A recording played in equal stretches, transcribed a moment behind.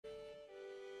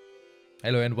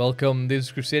Hello and welcome. This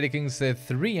is Crusader Kings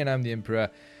 3 and I'm the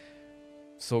Emperor.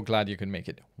 So glad you can make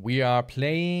it. We are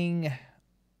playing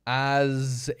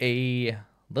as a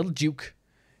little duke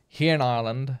here in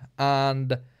Ireland,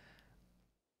 and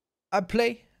I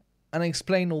play and I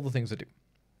explain all the things I do.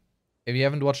 If you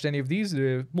haven't watched any of these,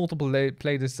 there are multiple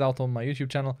playlists out on my YouTube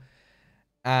channel,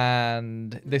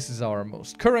 and this is our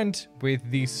most current with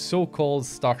the so-called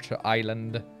starter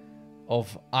island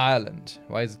of Ireland.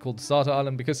 Why is it called Starter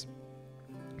Island? Because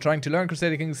trying to learn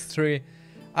Crusader Kings 3,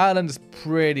 Ireland is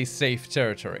pretty safe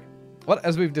territory. But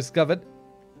as we've discovered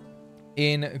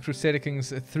in Crusader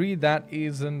Kings 3, that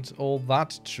isn't all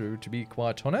that true, to be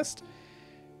quite honest.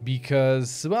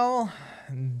 Because, well,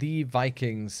 the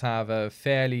Vikings have a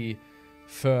fairly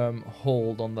firm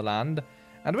hold on the land.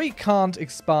 And we can't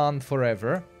expand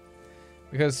forever,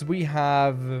 because we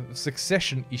have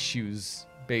succession issues,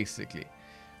 basically.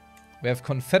 We have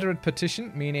Confederate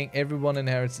partition, meaning everyone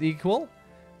inherits equal.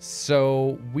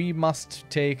 So we must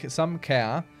take some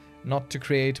care not to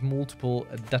create multiple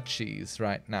duchies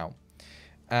right now.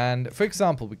 And for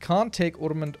example, we can't take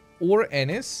Ormond or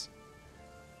Ennis,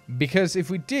 because if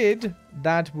we did,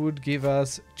 that would give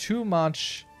us too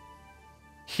much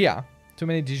here. Too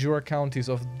many de jure counties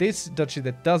of this duchy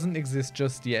that doesn't exist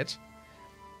just yet.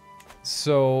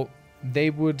 So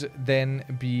they would then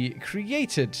be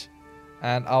created,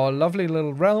 and our lovely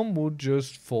little realm would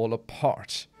just fall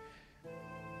apart.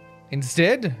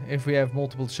 Instead, if we have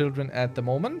multiple children at the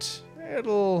moment,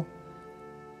 it'll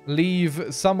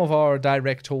leave some of our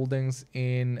direct holdings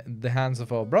in the hands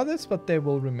of our brothers, but they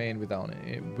will remain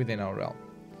within our realm.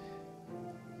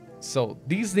 So,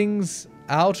 these things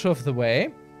out of the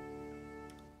way,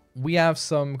 we have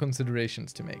some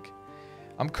considerations to make.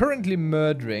 I'm currently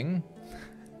murdering,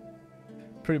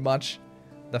 pretty much,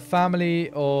 the family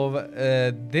of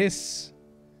this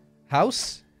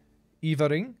house,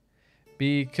 Ivaring.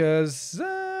 Because,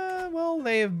 well,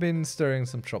 they have been stirring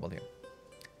some trouble here.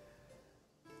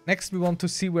 Next, we want to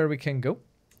see where we can go,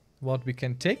 what we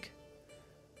can take.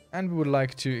 And we would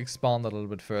like to expand a little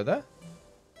bit further.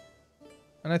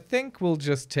 And I think we'll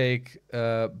just take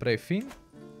Brefin.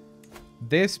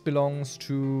 This belongs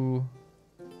to...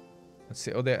 Let's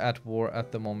see, oh, they're at war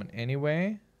at the moment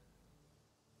anyway.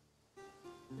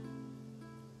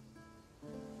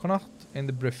 Connacht in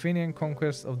the Brefinian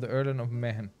conquest of the Earl of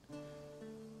Mehen.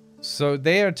 So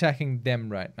they are attacking them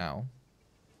right now.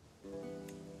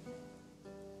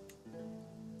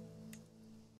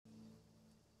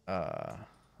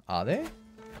 Are they?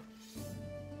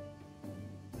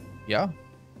 Yeah.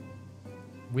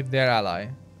 With their ally.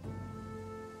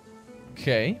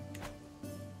 Okay.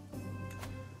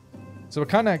 So we're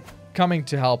kind of coming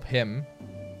to help him.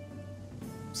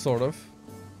 Sort of.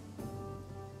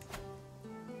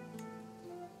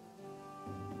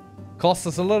 Costs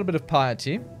us a little bit of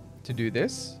piety to do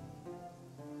this,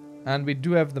 and we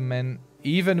do have the men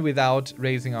even without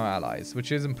raising our allies,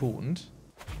 which is important.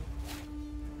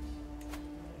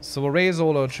 So we'll raise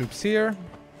all our troops here,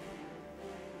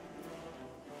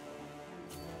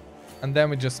 and then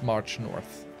we just march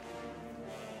north,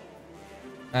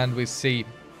 and we see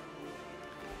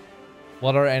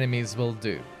what our enemies will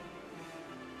do.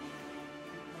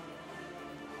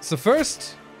 So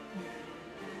first,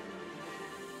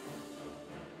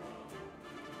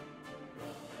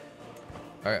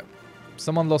 alright,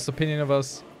 someone lost opinion of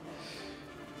us.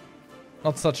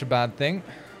 Not such a bad thing.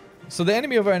 So the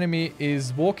enemy of our enemy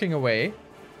is walking away,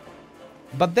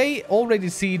 but they already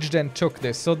sieged and took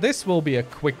this, so this will be a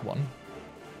quick one.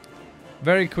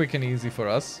 Very quick and easy for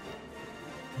us.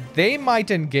 They might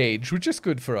engage, which is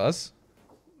good for us.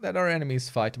 Let our enemies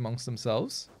fight amongst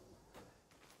themselves.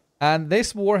 And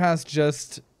this war has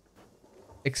just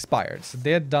expired, so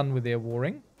they're done with their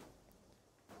warring.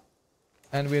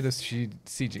 And we're just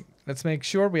sieging. Let's make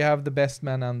sure we have the best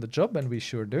man on the job, and we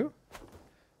sure do.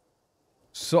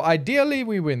 So ideally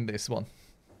we win this one.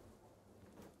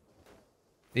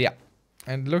 Yeah.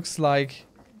 And looks like...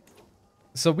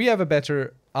 So we have a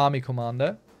better army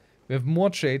commander. We have more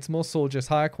trades, more soldiers,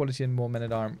 higher quality, and more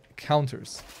men-at-arms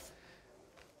counters.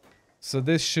 So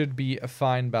this should be a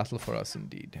fine battle for us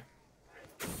indeed.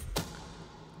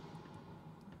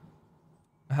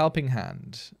 Helping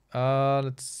hand.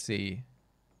 Let's see.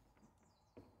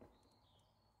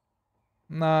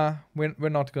 Nah, we're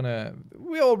not gonna...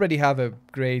 We already have a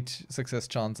great success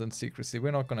chance in secrecy.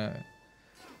 We're not gonna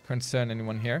concern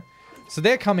anyone here. So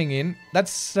they're coming in.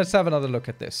 Let's have another look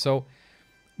at this. So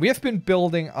we have been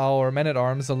building our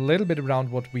men-at-arms a little bit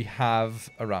around what we have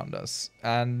around us.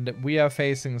 And we are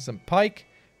facing some pike.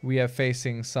 We are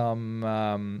facing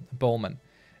some bowmen.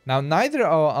 Now, neither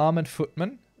our armored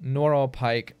footmen nor our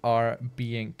pike are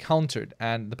being countered.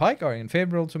 And the pike are in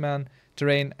favorable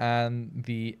terrain, and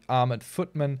the armored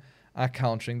footmen are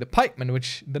countering the pikemen,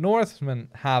 which the Northmen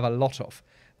have a lot of.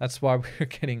 That's why we're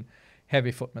getting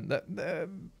heavy footmen. The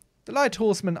light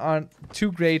horsemen aren't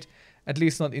too great, at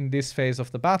least not in this phase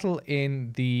of the battle.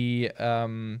 In the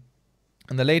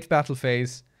late battle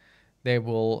phase, they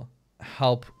will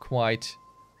help quite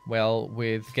well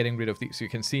with getting rid of these. So you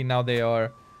can see now they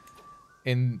are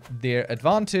in their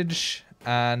advantage,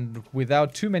 and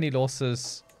without too many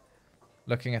losses.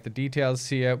 Looking at the details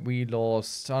here, we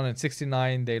lost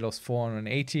 169, they lost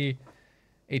 480,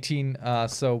 18,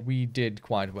 so we did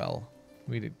quite well.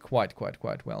 We did quite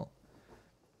well.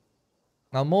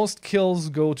 Now most kills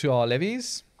go to our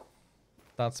levies.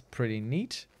 That's pretty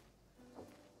neat.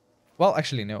 Well,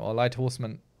 actually no, our light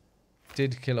horsemen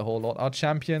did kill a whole lot. Our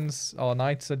champions, our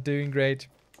knights are doing great.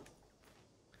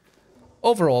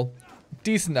 Overall,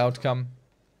 decent outcome.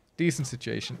 Decent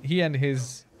situation. He and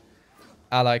his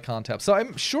ally can't help. So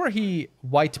I'm sure he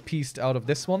white-pieced out of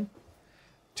this one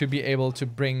to be able to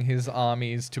bring his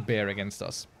armies to bear against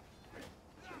us.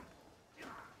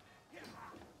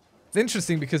 It's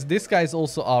interesting because this guy is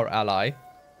also our ally.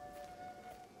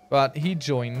 But he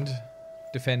joined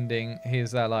defending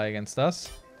his ally against us.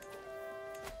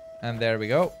 And there we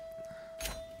go.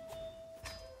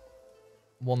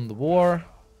 Won the war.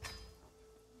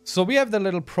 So we have the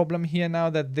little problem here now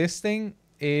that this thing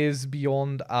is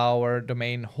beyond our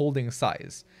domain holding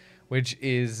size, which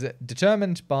is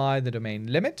determined by the domain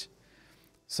limit.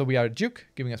 So we are a duke,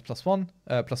 giving us +1,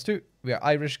 +2. We are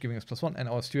Irish, giving us +1, and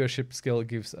our stewardship skill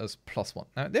gives us +1.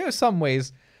 Now, there are some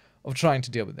ways of trying to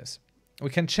deal with this.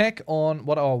 We can check on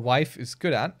what our wife is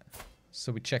good at.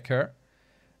 So we check her.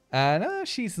 And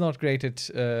she's not great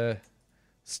at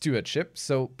stewardship.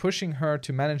 So pushing her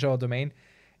to manage our domain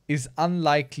is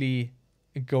unlikely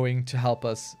going to help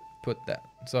us put that.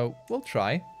 So we'll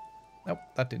try. Nope,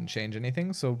 that didn't change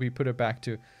anything. So we put her back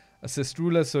to assist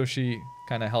ruler, so she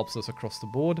kind of helps us across the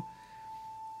board.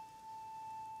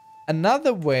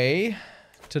 Another way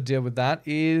to deal with that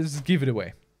is give it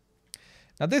away.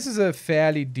 Now this is a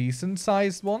fairly decent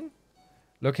sized one.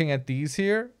 Looking at these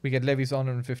here, we get levies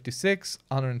 156,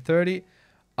 130.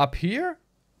 Up here,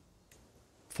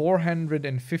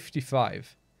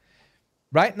 455.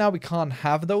 Right now we can't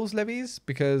have those levies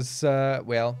because,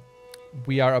 well,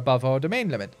 we are above our domain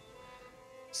limit.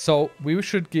 So we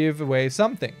should give away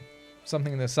something.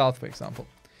 Something in the south, for example.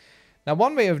 Now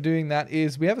one way of doing that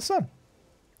is we have a son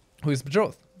who is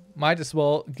betrothed. Might as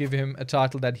well give him a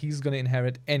title that he's going to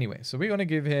inherit anyway. So we're going to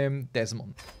give him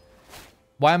Desmond.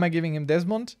 Why am I giving him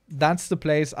Desmond? That's the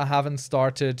place I haven't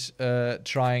started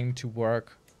trying to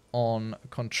work on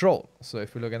control. So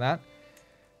if we look at that.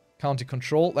 County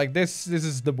control. Like this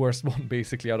is the worst one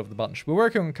basically out of the bunch. We're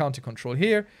working on county control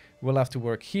here. We'll have to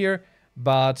work here.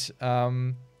 But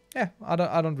yeah,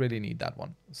 I don't really need that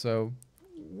one. So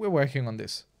we're working on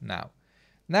this now.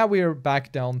 Now we're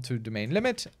back down to domain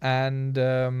limit. And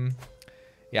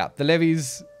yeah, the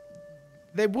levies,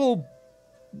 they will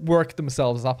work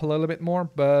themselves up a little bit more.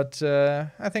 But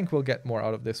I think we'll get more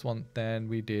out of this one than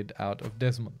we did out of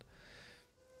Desmond.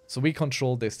 So we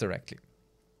control this directly.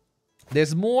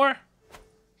 There's more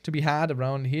to be had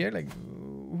around here. Like,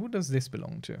 who does this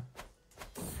belong to?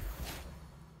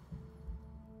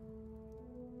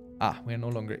 Ah, we're no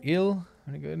longer ill.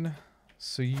 Very good.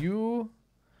 So you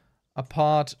are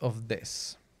part of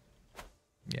this.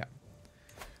 Yeah.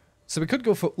 So we could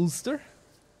go for Ulster.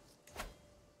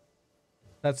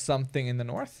 That's something in the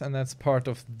north, and that's part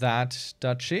of that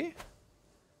duchy.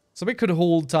 So we could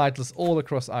hold titles all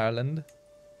across Ireland.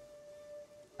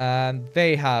 And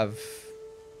they have...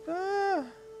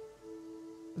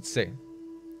 let's see.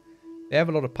 They have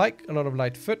a lot of pike, a lot of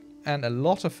light foot, and a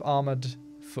lot of armored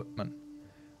footmen.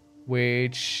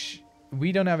 Which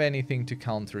we don't have anything to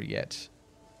counter yet.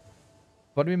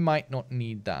 But we might not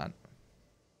need that.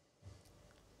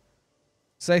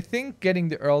 So I think getting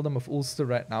the Earldom of Ulster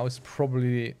right now is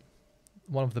probably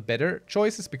one of the better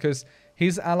choices. Because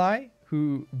his ally,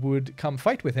 who would come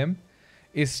fight with him,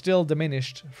 is still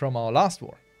diminished from our last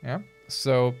war. Yeah,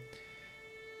 so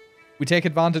we take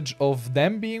advantage of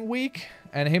them being weak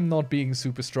and him not being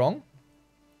super strong.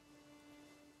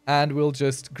 And we'll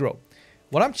just grow.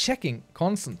 What I'm checking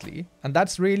constantly, and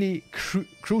that's really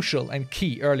crucial and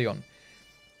key early on.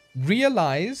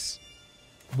 Realize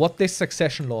what this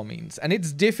succession law means. And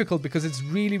it's difficult because it's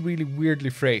really, really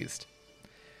weirdly phrased.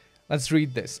 Let's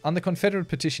read this. On the Confederate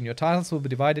petition, your titles will be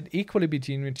divided equally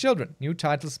between your children. New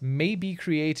titles may be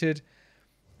created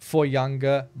for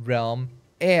younger realm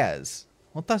heirs.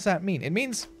 What does that mean? It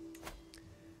means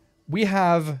we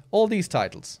have all these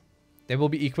titles. They will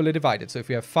be equally divided. So if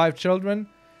we have 5 children,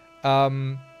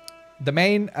 the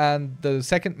main and the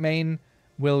second main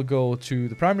will go to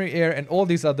the primary heir, and all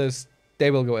these others,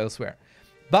 they will go elsewhere.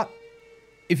 But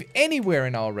if anywhere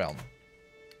in our realm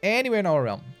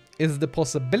is the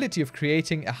possibility of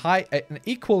creating an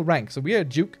equal rank, so we are a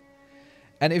duke,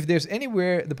 and if there's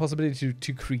anywhere the possibility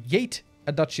to create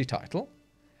a duchy title,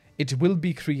 it will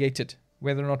be created,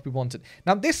 whether or not we want it.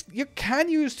 Now this you can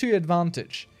use to your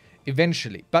advantage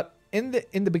eventually, but in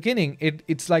the beginning,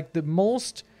 it's like the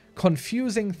most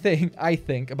confusing thing, I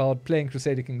think, about playing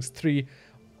Crusader Kings 3,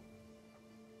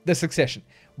 the succession.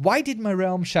 Why did my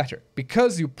realm shatter?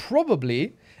 Because you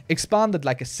probably expanded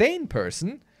like a sane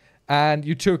person, and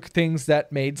you took things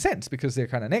that made sense because they're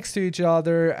kind of next to each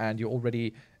other and you're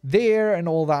already there and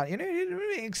all that. You know,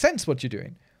 it makes sense what you're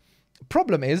doing.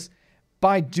 Problem is,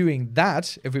 by doing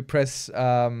that, if we press,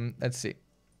 let's see,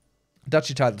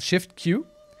 duchy title, Shift Q,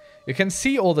 you can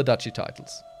see all the duchy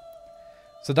titles.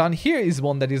 So down here is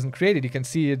one that isn't created. You can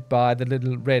see it by the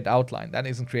little red outline. That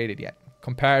isn't created yet.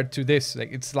 Compared to this,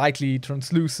 like, it's slightly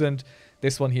translucent.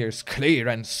 This one here is clear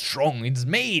and strong. It's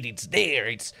made, it's there,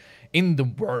 it's in the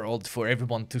world for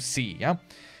everyone to see, yeah?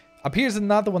 Up here's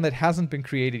another one that hasn't been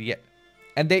created yet.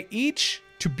 And they each,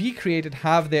 to be created,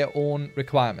 have their own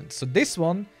requirements. So this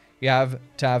one, you have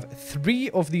to have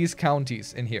 3 of these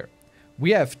counties in here.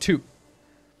 We have 2.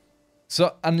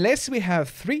 So unless we have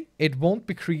 3, it won't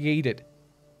be created.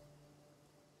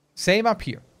 Same up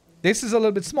here. This is a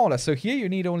little bit smaller, so here you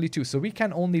need only 2. So we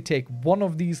can only take one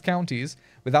of these counties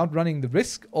without running the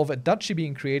risk of a duchy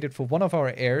being created for one of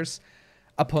our heirs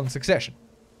upon succession.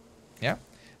 Yeah?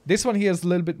 This one here is a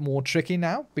little bit more tricky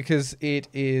now, because it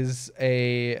is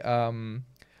a...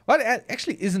 well, it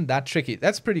actually isn't that tricky.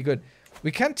 That's pretty good.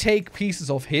 We can take pieces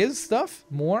of his stuff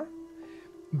more,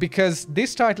 because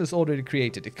this title is already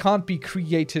created. It can't be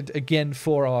created again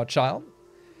for our child.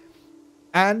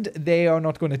 And they are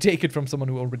not going to take it from someone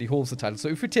who already holds the title. So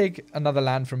if we take another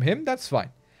land from him, that's fine.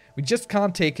 We just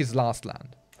can't take his last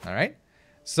land. Alright?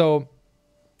 So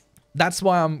that's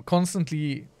why I'm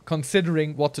constantly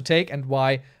considering what to take, and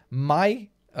why my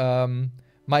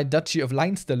my Duchy of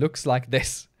Leinster looks like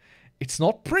this. It's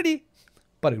not pretty,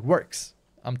 but it works.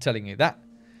 I'm telling you that.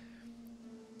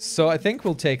 So I think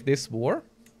we'll take this war.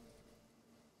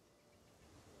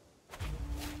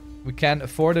 We can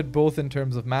afford it both in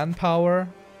terms of manpower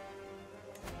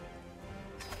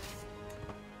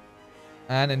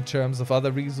and in terms of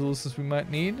other resources we might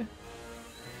need.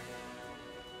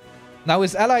 Now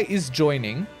his ally is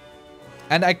joining,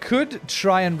 and I could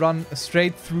try and run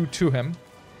straight through to him,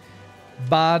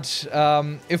 but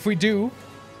if we do,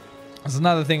 there's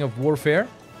another thing of warfare.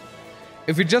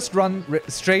 If we just run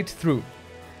straight through,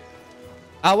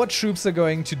 our troops are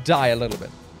going to die a little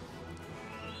bit.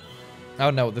 Oh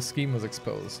no, the scheme was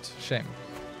exposed. Shame.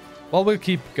 Well, we'll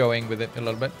keep going with it a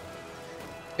little bit.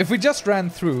 If we just ran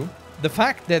through, the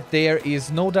fact that there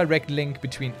is no direct link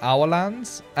between our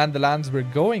lands and the lands we're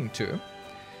going to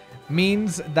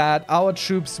means that our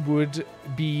troops would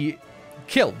be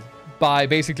killed by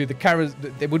basically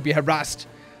they would be harassed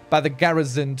by the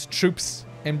garrisoned troops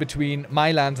in between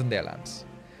my lands and their lands.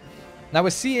 Now we're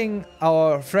seeing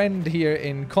our friend here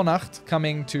in Connacht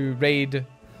coming to raid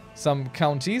some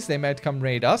counties. They might come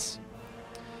raid us,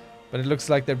 but it looks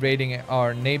like they're raiding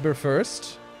our neighbor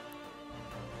first.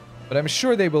 But I'm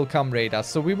sure they will come raid us,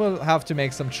 so we will have to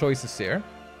make some choices here.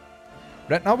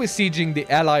 Right now we're sieging the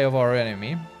ally of our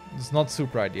enemy. It's not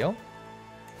super ideal.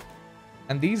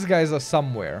 And these guys are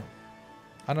somewhere.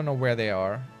 I don't know where they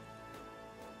are.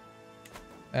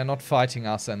 They're not fighting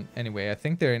us anyway. I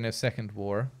think they're in a second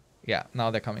war. Yeah,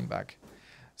 now they're coming back.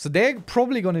 So they're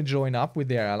probably going to join up with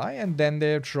their ally, and then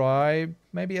they'll try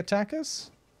maybe attack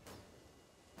us?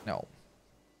 No.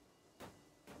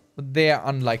 But they are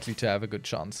unlikely to have a good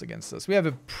chance against us. We have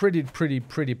a pretty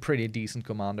decent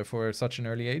commander for such an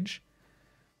early age.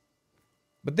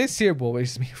 But this here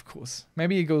worries me, of course.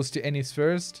 Maybe he goes to Ennis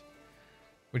first,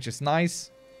 which is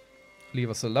nice. Leave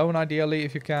us alone, ideally,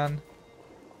 if you can.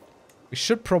 We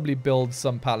should probably build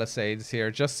some palisades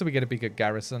here, just so we get a bigger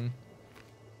garrison.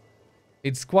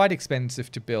 It's quite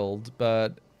expensive to build,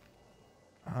 but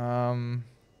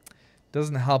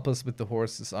doesn't help us with the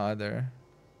horses either.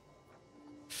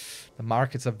 The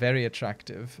markets are very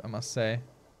attractive, I must say.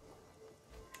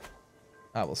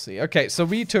 I will see. Okay, so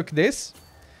we took this.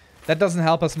 That doesn't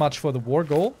help us much for the war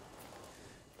goal.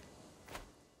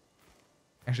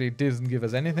 Actually, it doesn't give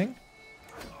us anything.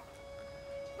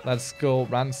 Let's go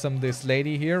ransom this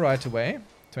lady here right away.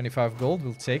 25 gold,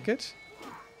 we'll take it.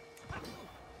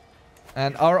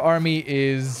 And our army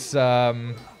is...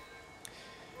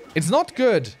 it's not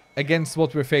good against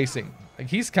what we're facing. Like,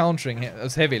 he's countering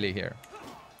us heavily here.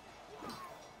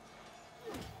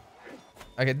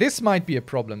 Okay, this might be a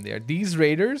problem there. These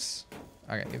raiders...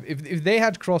 Okay, if they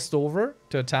had crossed over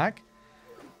to attack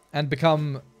and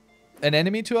become an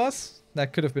enemy to us,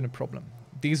 that could have been a problem.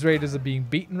 These raiders are being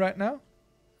beaten right now.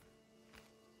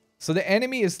 So the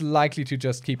enemy is likely to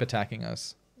just keep attacking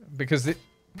us. Because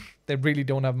they really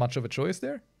don't have much of a choice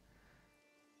there.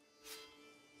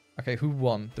 Okay, who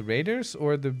won? The raiders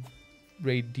or the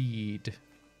raided?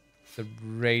 The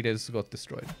raiders got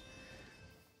destroyed.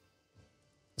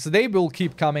 So they will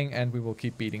keep coming and we will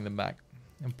keep beating them back.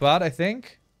 But I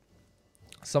think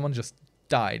someone just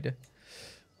died.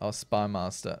 Our spy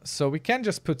master. So we can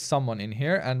just put someone in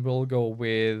here and we'll go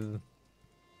with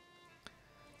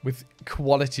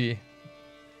quality.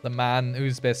 The man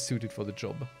who's best suited for the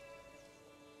job.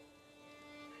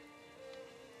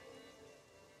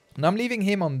 Now I'm leaving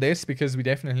him on this because we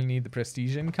definitely need the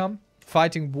prestige income.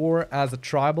 Fighting war as a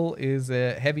tribal is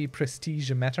a heavy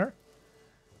prestige matter.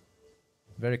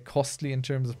 Very costly in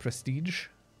terms of prestige.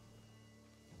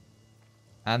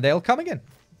 And they'll come again.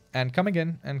 And come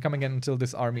again. And come again until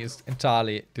this army is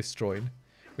entirely destroyed.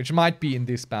 Which might be in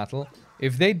this battle.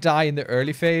 If they die in the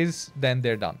early phase, then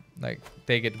they're done. Like,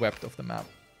 they get wiped off the map.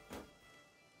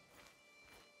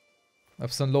 I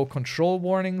have some low control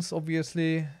warnings,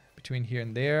 obviously. Between here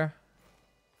and there.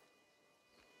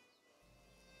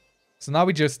 So now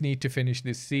we just need to finish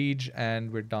this siege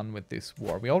and we're done with this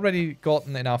war. We already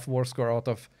gotten enough war score out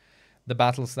of the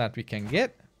battles that we can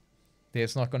get.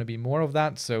 There's not going to be more of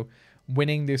that, so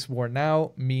winning this war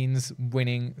now means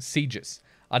winning sieges.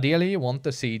 Ideally, you want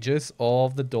the sieges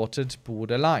of the dotted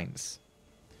border lines.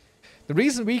 The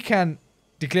reason we can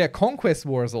declare conquest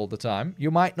wars all the time, you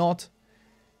might not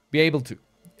be able to,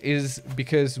 is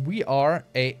because we are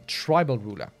a tribal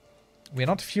ruler. We're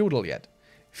not feudal yet.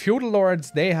 Feudal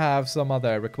lords, they have some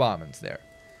other requirements there.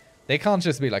 They can't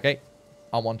just be like, hey,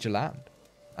 I want your land.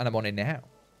 And I want it now.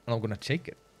 And I'm going to take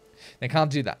it. They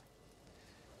can't do that.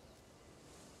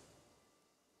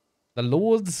 The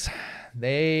lords,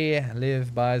 they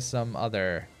live by some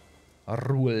other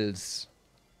rules.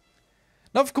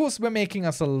 Now, of course, we're making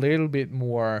us a little bit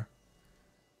more,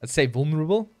 let's say,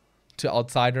 vulnerable to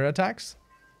outsider attacks.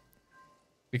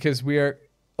 Because we're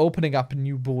opening up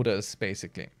new borders,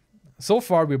 basically. So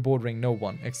far, we're bordering no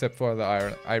one, except for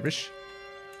the Irish.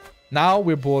 Now,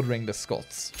 we're bordering the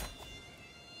Scots.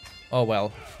 Oh,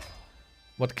 well.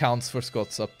 What counts for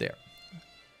Scots up there?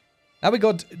 Now we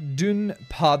got Dun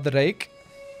Padraig.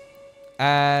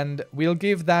 And we'll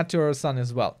give that to our son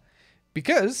as well.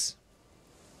 Because,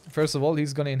 first of all,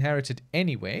 he's going to inherit it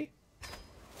anyway.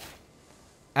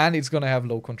 And it's going to have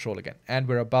low control again. And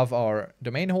we're above our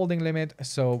domain holding limit,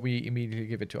 so we immediately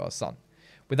give it to our son.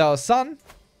 With our son,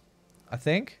 I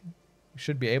think we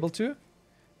should be able to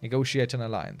negotiate an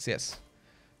alliance. Yes.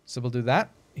 So we'll do that.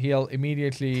 He'll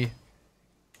immediately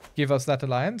give us that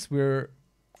alliance. We're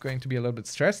going to be a little bit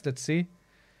stressed. Let's see.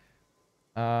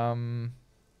 Maybe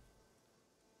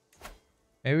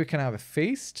we can have a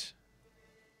feast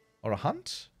or a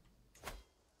hunt.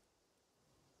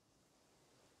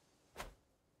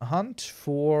 A hunt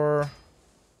for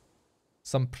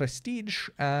some prestige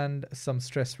and some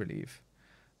stress relief.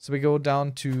 So we go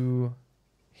down to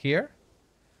here.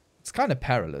 It's kind of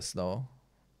perilous though.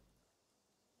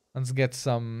 Let's get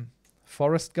some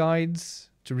forest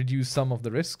guides to reduce some of the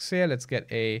risks here. Let's get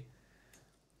a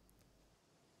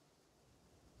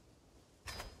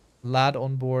lad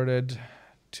onboarded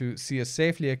to see us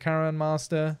safely, a caravan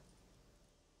master.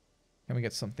 Can we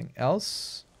get something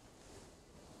else?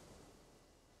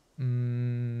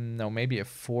 No, maybe a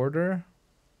forder.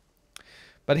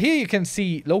 But here you can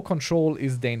see low control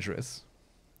is dangerous.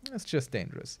 It's just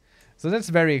dangerous. So that's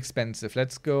very expensive.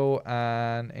 Let's go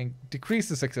and decrease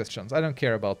the success chance. I don't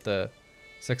care about the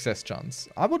success chance.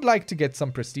 I would like to get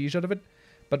some prestige out of it,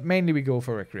 but mainly we go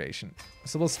for recreation.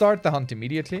 So we'll start the hunt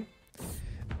immediately.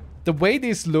 The way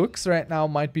this looks right now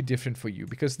might be different for you,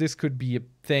 because this could be a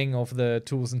thing of the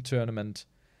tools and tournament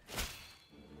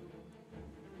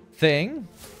thing.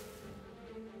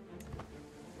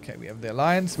 Okay, we have the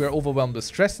alliance. We're overwhelmed with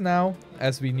stress now,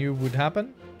 as we knew would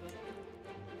happen.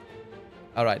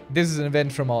 Alright, this is an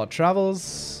event from our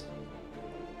travels.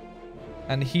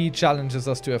 And he challenges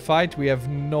us to a fight. We have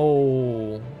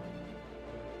no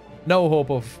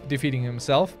hope of defeating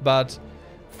himself, but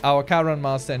our caravan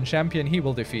master and champion, he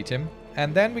will defeat him.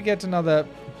 And then we get another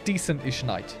decent-ish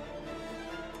night.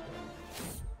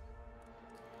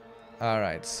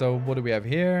 Alright, so what do we have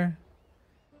here?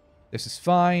 This is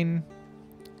fine.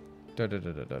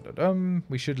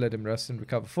 We should let him rest and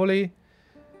recover fully.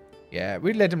 Yeah,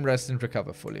 we let him rest and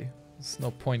recover fully. There's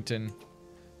no point in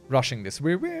rushing this.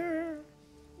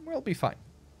 We'll be fine.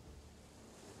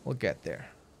 We'll get there.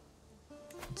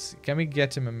 Let's see. Can we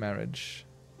get him a marriage?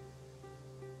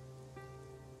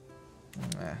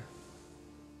 Nah.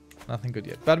 Nothing good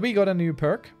yet. But we got a new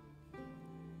perk.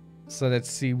 So let's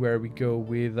see where we go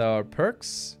with our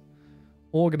perks.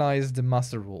 Organize the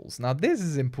muster rules. Now this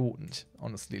is important,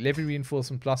 honestly. Levy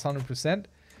reinforcement plus 100%.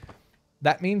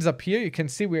 That means up here you can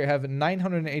see we have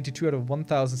 982 out of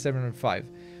 1,705.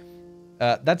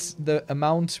 That's the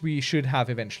amount we should have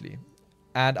eventually.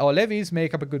 And our levies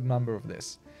make up a good number of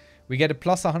this. We get a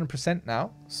plus 100%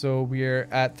 now. So we're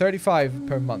at 35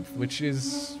 per month, which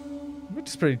is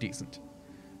pretty decent.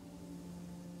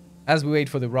 As we wait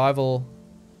for the rival.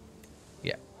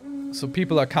 Yeah. So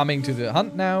people are coming to the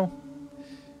hunt now.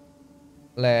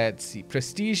 Let's see.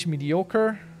 Prestige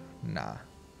mediocre? Nah.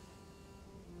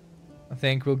 I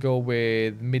think we'll go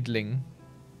with middling.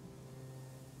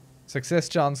 Success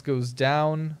chance goes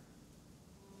down.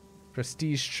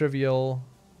 Prestige trivial.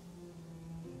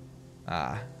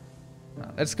 No,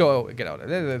 let's go get out.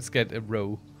 Let's get a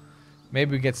row.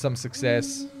 Maybe we get some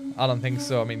success. I don't think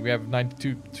so. I mean, we have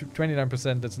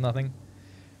 29%. That's nothing.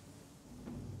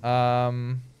 I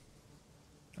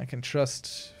can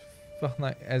trust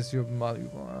as your mother.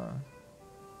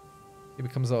 He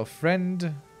becomes our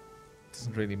friend.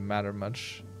 Doesn't really matter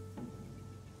much.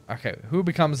 Okay, who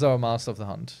becomes our master of the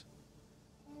hunt?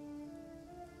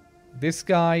 This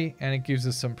guy, and it gives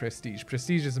us some prestige.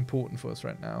 Prestige is important for us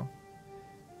right now.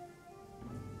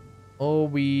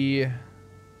 Oh,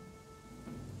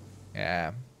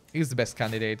 yeah, he's the best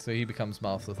candidate, so he becomes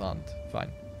master of the hunt.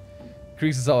 Fine.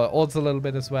 Increases our odds a little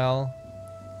bit as well.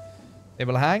 They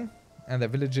will hang, and their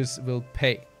villages will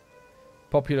pay.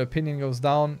 Popular opinion goes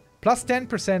down. Plus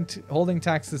 10% holding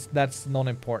taxes, that's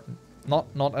non-important.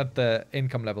 Not at the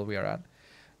income level we are at.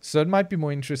 So it might be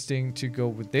more interesting to go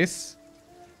with this.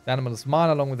 The animal is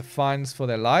mine along with the fines for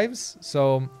their lives.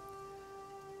 So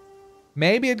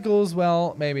maybe it goes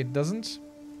well, maybe it doesn't.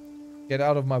 Get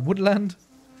out of my woodland.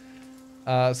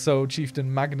 So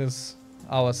Chieftain Magnus,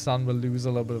 our son, will lose a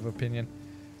little bit of opinion.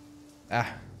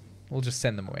 We'll just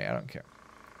send them away. I don't care.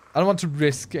 I don't want to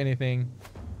risk anything.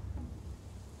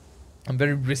 I'm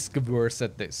very risk averse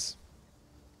at this.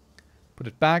 Put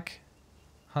it back.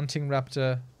 Hunting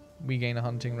raptor. We gain a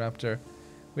hunting raptor.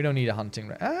 We don't need a hunting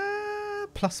raptor.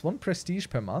 Plus 1 prestige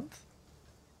per month.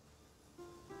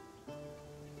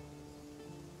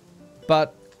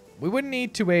 But we would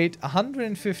need to wait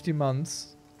 150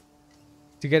 months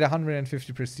to get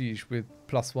 150 prestige with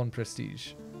plus 1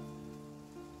 prestige.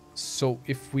 So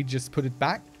if we just put it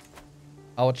back,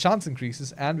 our chance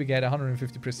increases and we get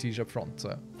 150 prestige up front.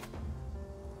 So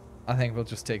I think we'll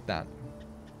just take that.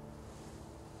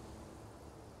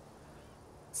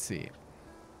 Let's see.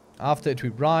 After it we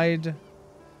ride.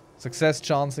 Success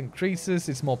chance increases.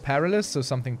 It's more perilous, so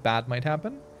something bad might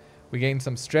happen. We gain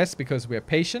some stress because we are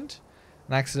patient.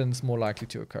 An accident is more likely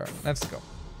to occur. Let's go.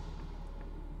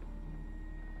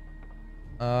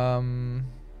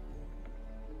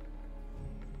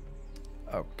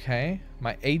 Okay.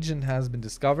 My agent has been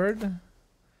discovered.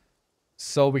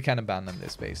 So we can abandon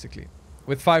this, basically.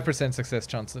 With 5% success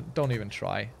chance. Don't even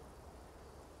try.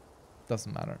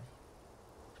 Doesn't matter.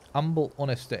 Humble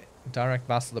honesty. Direct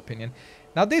vassal opinion.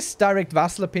 Now this direct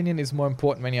vassal opinion is more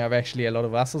important when you have actually a lot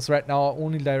of vassals. Right now our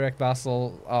only direct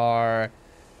vassal are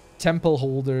temple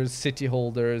holders, city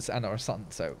holders, and our son.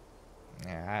 So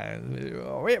I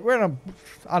don't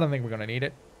think we're gonna need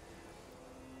it.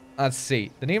 Let's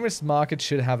see. The nearest market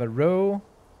should have a row.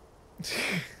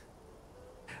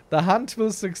 The hunt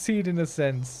will succeed in a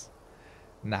sense.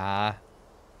 Nah.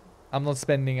 I'm not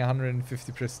spending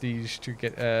 150 prestige to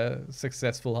get a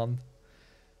successful hunt.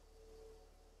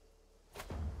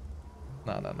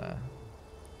 No.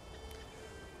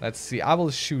 Let's see. I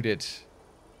will shoot it.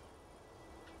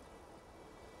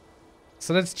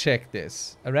 So let's check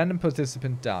this. A random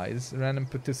participant dies. A random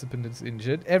participant is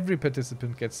injured. Every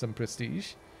participant gets some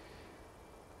prestige.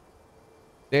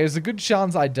 There's a good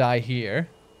chance I die here.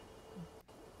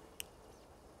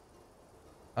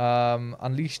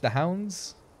 Unleash the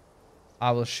hounds.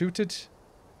 I will shoot it.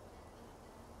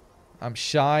 I'm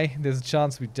shy. There's a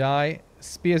chance we die.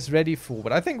 Spears ready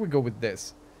forward. I think we go with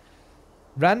this.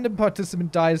 Random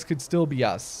participant dies could still be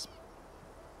us.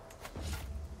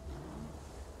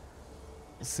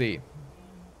 Let's see.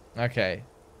 Okay.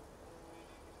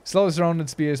 Slowest rounded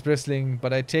spears bristling,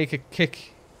 but I take a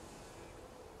kick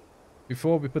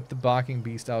before we put the barking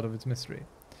beast out of its misery.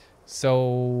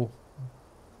 So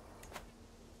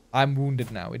I'm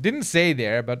wounded now. It didn't say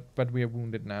there, but we are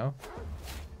wounded now.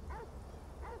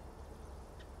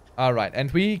 All right, and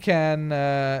we can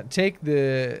take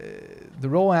the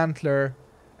raw antler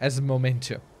as a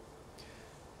memento.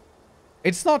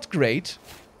 It's not great,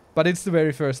 but it's the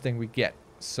very first thing we get.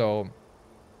 So,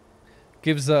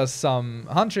 gives us some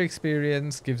hunter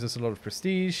experience, gives us a lot of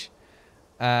prestige,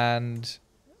 and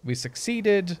we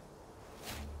succeeded.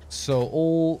 So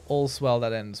all's well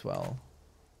that ends well.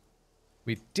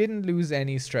 We didn't lose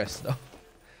any stress though.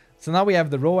 So now we have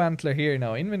the raw antler here in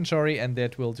our inventory, and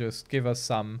that will just give us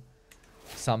some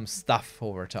stuff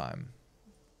over time.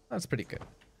 That's pretty good.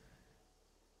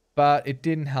 But it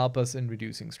didn't help us in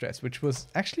reducing stress, which was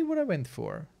actually what I went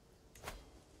for.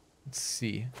 Let's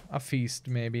see. A feast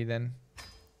maybe then.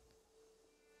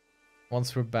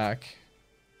 Once we're back.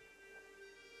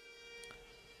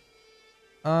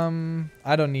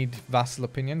 I don't need vassal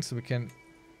opinion, so we can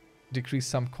decrease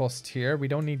some cost here. We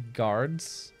don't need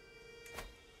guards.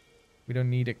 We don't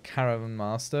need a caravan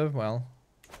master. Well,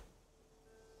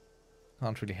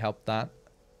 can't really help that.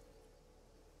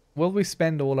 Will we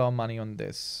spend all our money on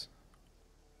this?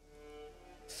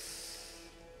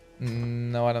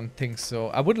 No, I don't think so.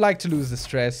 I would like to lose the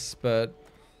stress, but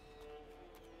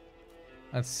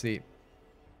let's see.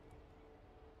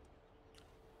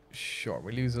 Sure,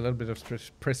 we lose a little bit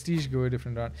of prestige, go a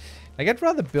different route. Like, I'd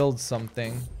rather build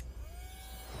something.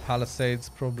 Palisades,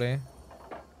 probably.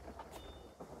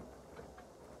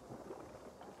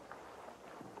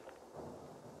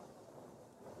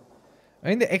 I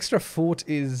mean, the extra fort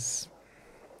is...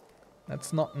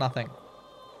 That's not nothing.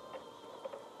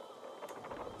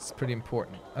 It's pretty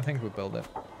important. I think we build it.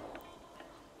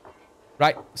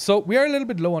 Right, so we are a little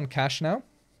bit low on cash now.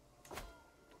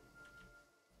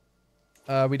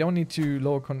 We don't need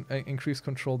to increase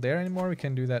control there anymore. We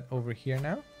can do that over here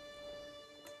now.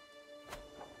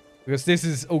 Because this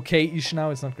is okay-ish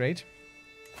now. It's not great.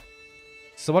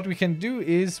 So what we can do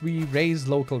is we raise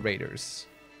local raiders.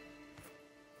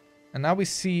 And now we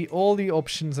see all the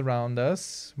options around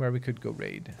us where we could go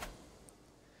raid.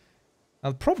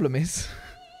 Now the problem is...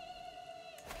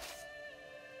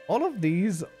 all of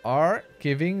these are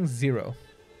giving 0.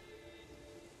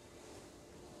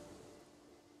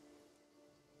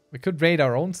 We could raid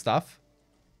our own stuff.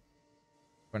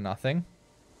 For nothing.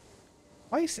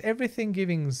 Why is everything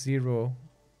giving 0?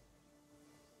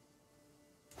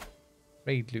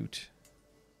 Raid loot.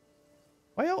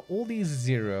 Why are all these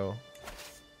 0?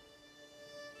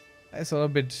 That's a little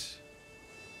bit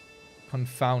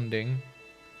confounding.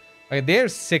 Okay,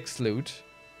 there's 6 loot.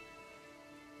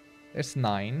 There's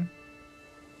 9.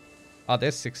 Oh,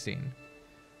 there's 16.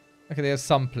 Okay, there's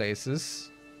some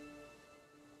places.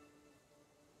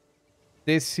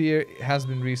 This here has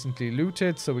been recently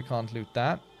looted, so we can't loot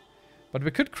that. But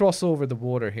we could cross over the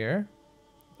water here.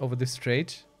 Over this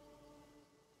strait.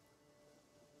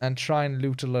 And try and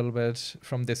loot a little bit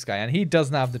from this guy. And he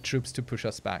doesn't have the troops to push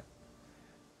us back.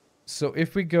 So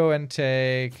if we go and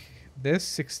take this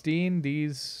 16,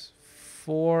 these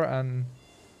 4, and...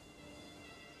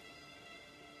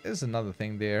 There's another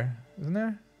thing there, isn't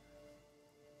there?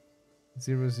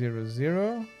 0, 0, 0,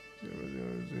 0,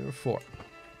 0, 0, 4.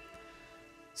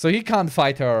 So he can't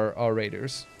fight our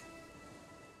raiders.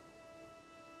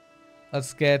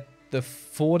 Let's get the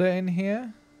fodder in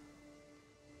here.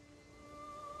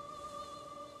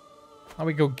 Now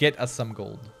we go get us some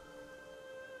gold.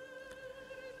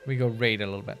 We go raid a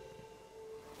little bit.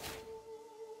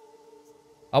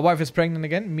 Our wife is pregnant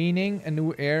again, meaning a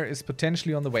new heir is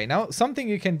potentially on the way. Now, something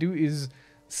you can do is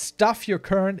stuff your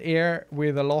current heir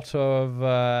with a lot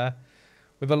of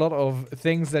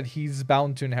things that he's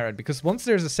bound to inherit. Because once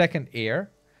there's a second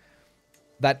heir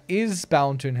that is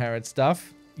bound to inherit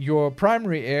stuff, your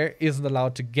primary heir isn't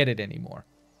allowed to get it anymore.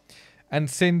 And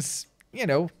since, you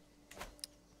know,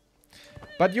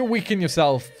 but you weaken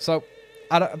yourself, so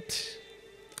I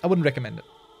wouldn't recommend it.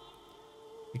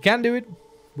 You can do it,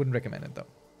 wouldn't recommend it though.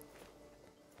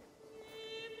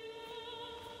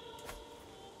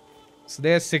 So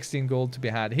there's 16 gold to be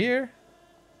had here.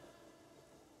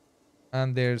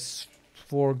 And there's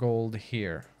 4 gold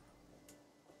here.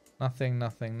 Nothing,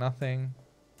 nothing, nothing.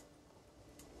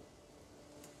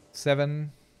 7.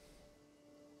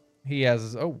 He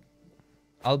has... Oh.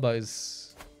 Alba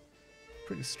is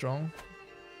pretty strong.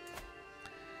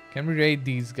 Can we raid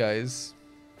these guys?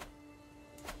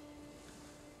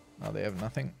 No, they have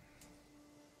nothing.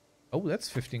 Oh, that's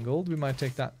 15 gold. We might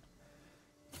take that.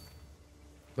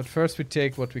 But first we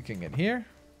take what we can get here.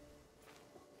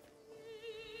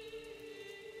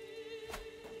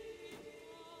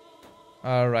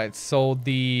 Alright, so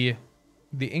the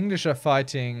English are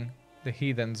fighting the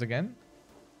heathens again.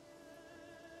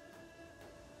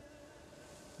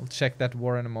 We'll check that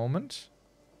war in a moment.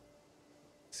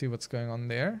 See what's going on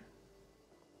there.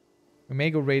 We may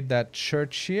go raid that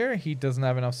church here. He doesn't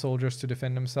have enough soldiers to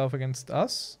defend himself against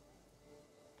us.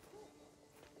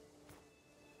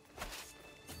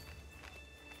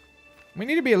 We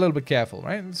need to be a little bit careful,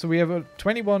 right? So we have a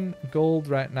 21 gold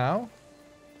right now.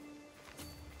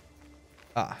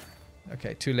 Ah,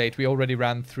 okay, too late. We already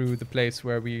ran through the place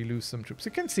where we lose some troops.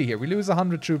 You can see here, we lose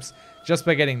 100 troops just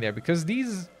by getting there. Because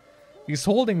these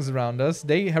holdings around us,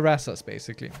 they harass us,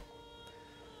 basically.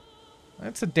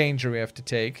 That's a danger we have to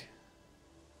take.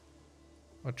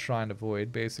 Or try and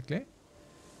avoid, basically.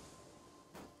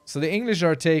 So the English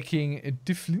are taking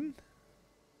Dyflin.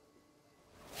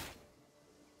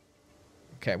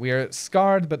 Okay, we are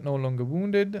scarred but no longer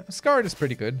wounded. Scarred is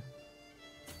pretty good.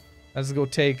 Let's go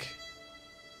take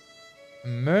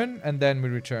Mön and then we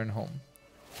return home.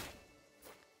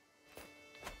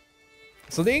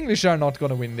 So the English are not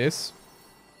going to win this.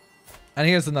 And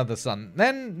here's another son.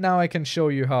 Then now I can show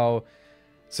you how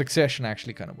succession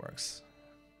actually kind of works.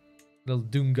 Little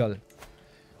Dungal.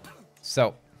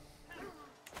 So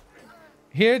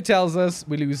here it tells us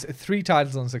we lose 3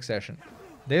 titles on succession.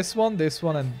 This one,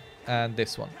 and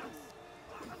this one.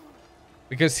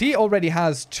 Because he already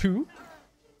has 2.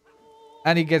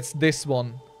 And he gets this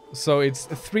one. So it's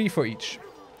 3 for each.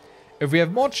 If we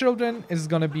have more children, it's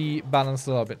going to be balanced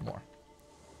a little bit more.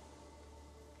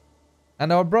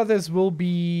 And our brothers will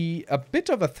be a bit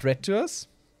of a threat to us.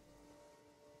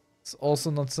 It's also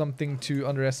not something to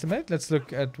underestimate. Let's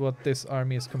look at what this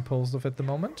army is composed of at the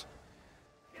moment.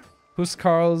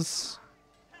 Huskarls,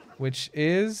 which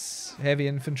is heavy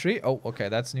infantry. Oh, okay,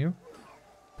 that's new.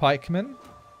 Pikemen.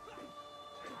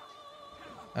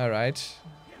 Alright.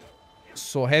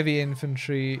 So heavy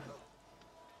infantry,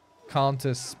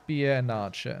 counter spear and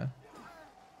archer.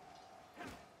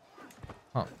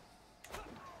 Huh.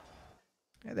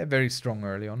 Yeah, they're very strong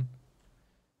early on.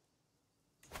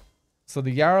 So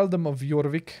the Jarldom of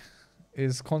Jorvik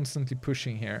is constantly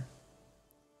pushing here.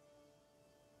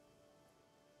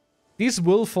 These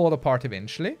will fall apart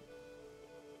eventually.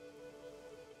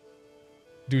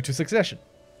 Due to succession.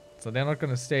 So they're not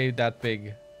going to stay that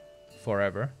big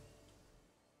forever.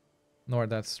 Nor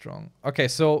that strong. Okay,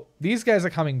 so these guys are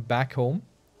coming back home.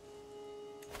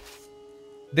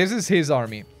 This is his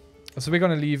army. So we're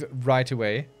going to leave right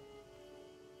away.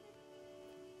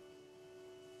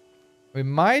 We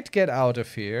might get out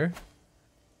of here.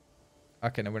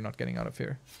 Okay, no, we're not getting out of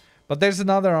here. But there's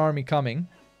another army coming.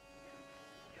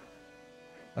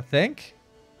 I think.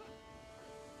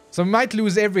 So we might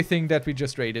lose everything that we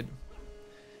just raided.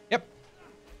 Yep.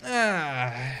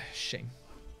 Ah, shame.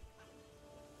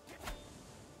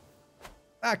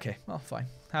 Okay, well, fine.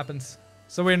 Happens.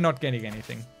 So we're not getting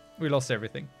anything. We lost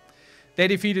everything. They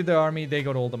defeated the army. They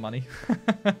got all the money.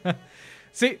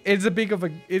 See, it's a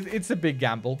big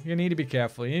gamble. You need to be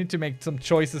careful. You need to make some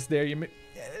choices there.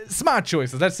 Smart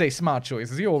choices. Let's say smart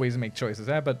choices. You always make choices,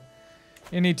 but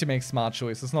you need to make smart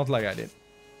choices. Not like I did.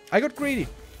 I got greedy.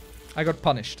 I got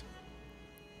punished.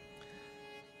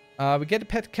 We get a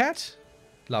pet cat.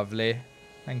 Lovely.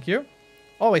 Thank you.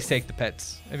 Always take the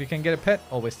pets. If you can get a pet,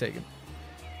 always take it.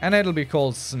 And it'll be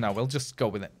called Snow. We'll just go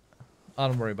with it. I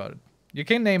don't worry about it. You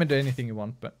can name it anything you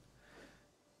want, but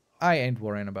I ain't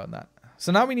worrying about that.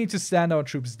 So now we need to stand our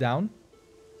troops down.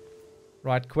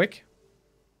 Right quick.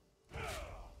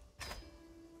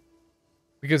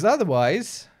 Because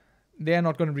otherwise, they're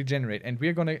not going to regenerate. And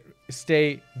we're going to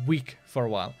stay weak for a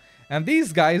while. And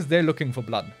these guys, they're looking for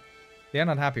blood. They're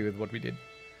not happy with what we did.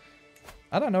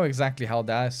 I don't know exactly how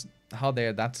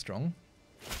they're that strong.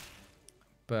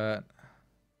 But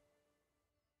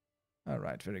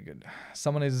alright, very good.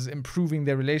 Someone is improving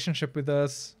their relationship with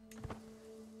us.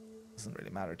 Doesn't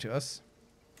really matter to us.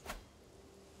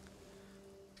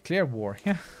 Declare war.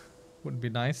 Yeah. Would be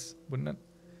nice, wouldn't it?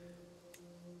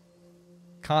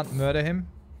 Can't murder him.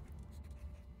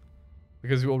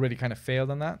 Because we already kind of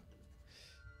failed on that.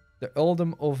 The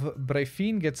Earldom of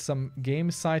Breifine gets some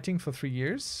game sighting for 3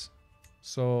 years.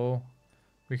 So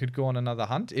we could go on another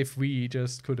hunt if we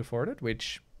just could afford it,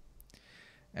 which,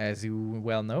 as you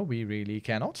well know, we really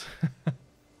cannot.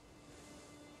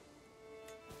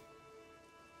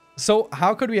 So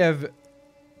how could we have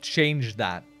changed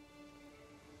that?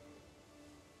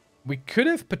 We could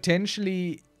have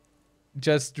potentially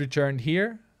just returned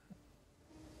here,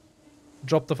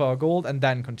 dropped off our gold, and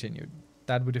then continued.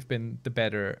 That would have been the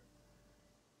better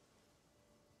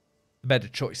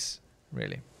choice,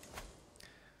 really.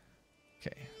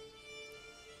 Okay.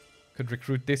 Could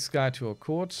recruit this guy to our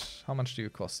court. How much do you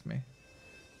cost me?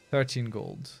 13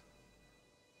 gold.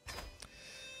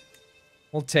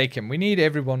 We'll take him. We need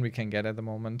everyone we can get at the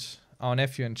moment. Our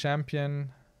nephew and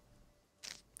champion.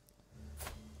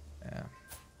 Yeah.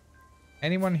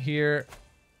 Anyone here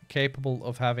capable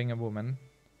of having a woman?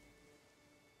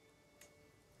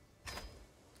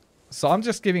 So I'm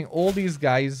just giving all these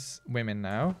guys women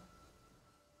now.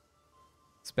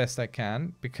 As best I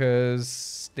can.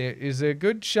 Because there is a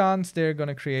good chance they're going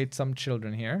to create some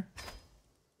children here.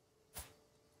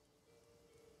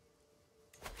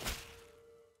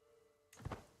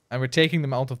 And we're taking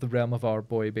them out of the realm of our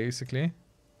boy, basically.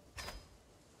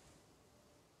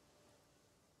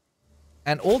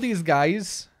 And all these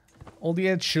guys, all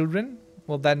the children,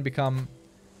 will then become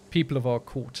people of our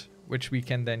court. Which we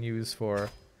can then use for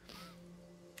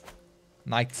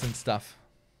knights and stuff.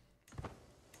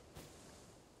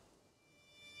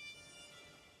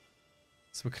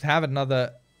 So we could have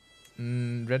another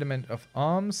regiment of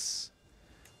arms.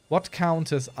 What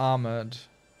counts as armored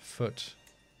foot?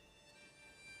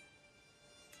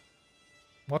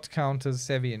 What counts as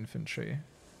heavy infantry?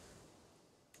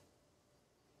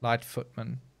 Light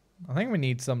footmen. I think we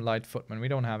need some light footmen. We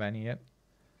don't have any yet.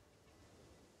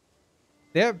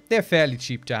 They're fairly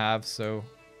cheap to have, so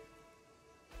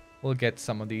we'll get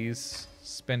some of these.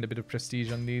 Spend a bit of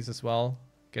prestige on these as well.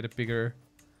 Get a bigger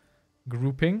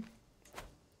grouping.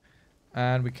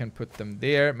 And we can put them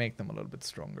there, make them a little bit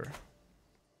stronger.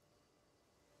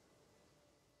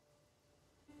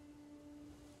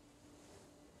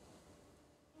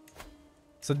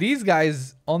 So these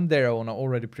guys on their own are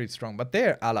already pretty strong, but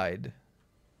they're allied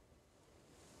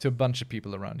to a bunch of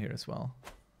people around here as well.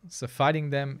 So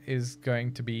fighting them is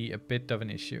going to be a bit of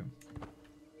an issue.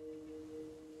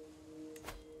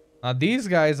 Now these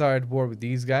guys are at war with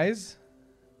these guys.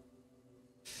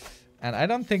 And I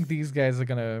don't think these guys are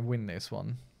gonna win this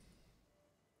one.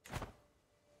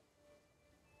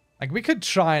 Like, we could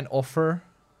try and offer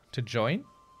to join.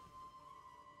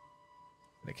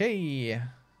 Like, hey,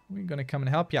 we're gonna come and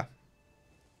help ya.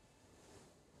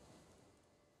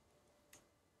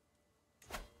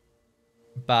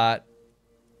 But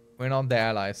we're not their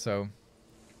allies, so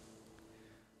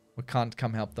we can't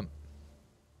come help them.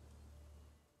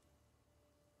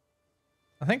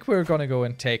 I think we're gonna go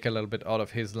and take a little bit out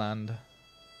of his land.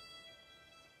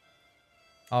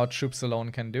 Our troops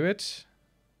alone can do it.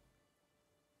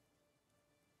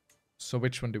 So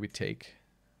which one do we take?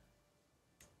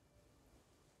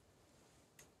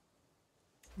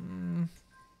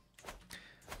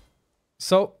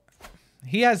 So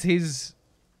he has his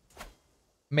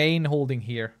main holding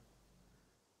here.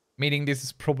 Meaning this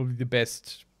is probably the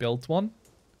best built one.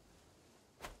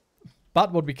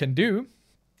 But what we can do,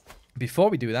 before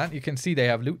we do that, you can see they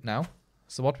have loot now.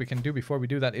 So what we can do before we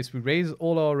do that is we raise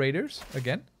all our raiders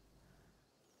again.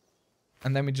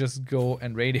 And then we just go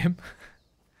and raid him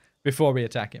before we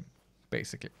attack him,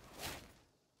 basically.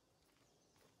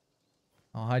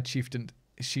 Our High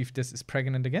Chiefess is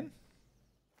pregnant again.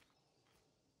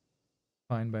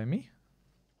 Fine by me.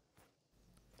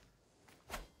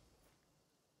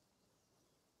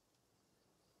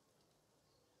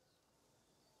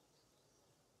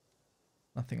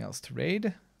 Nothing else to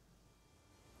raid.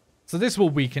 So this will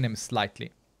weaken him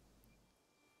slightly.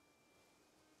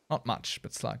 Not much,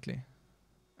 but slightly.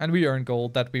 And we earn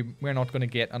gold that we're not going to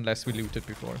get unless we loot it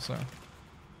before, so.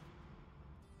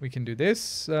 We can do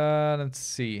this. Let's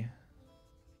see.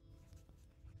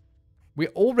 We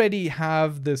already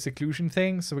have the seclusion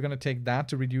thing, so we're going to take that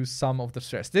to reduce some of the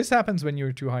stress. This happens when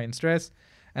you're too high in stress.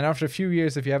 And after a few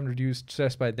years, if you haven't reduced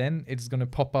stress by then, it's going to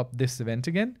pop up this event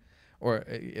again. Or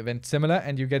event similar,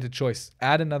 and you get a choice.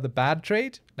 Add another bad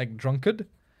trait, like drunkard,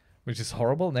 which is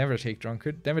horrible. Never take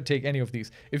drunkard. Never take any of these.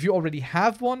 If you already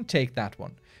have one, take that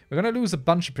one. We're going to lose a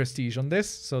bunch of prestige on this,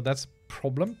 so that's a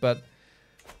problem, but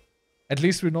at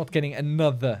least we're not getting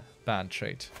another bad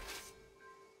trait.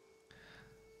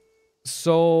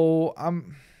 So,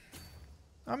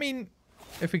 I mean,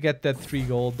 if we get that 3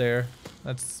 gold there,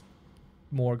 that's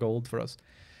more gold for us.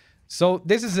 So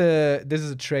this is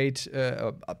a trait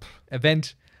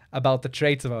event about the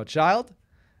traits of our child.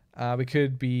 We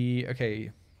could be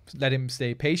let him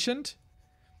stay patient.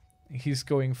 He's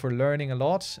going for learning a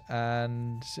lot,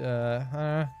 and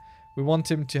we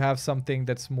want him to have something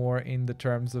that's more in the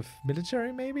terms of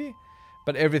military, maybe.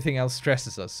 But everything else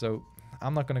stresses us, so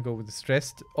I'm not gonna go with the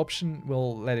stressed option.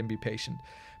 We'll let him be patient.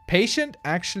 Patient,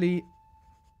 actually,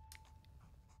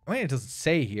 I mean, it doesn't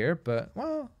say here, but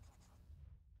well.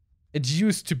 It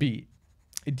used to be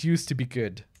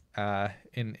good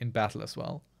in battle as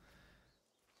well.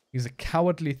 He's a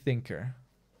cowardly thinker.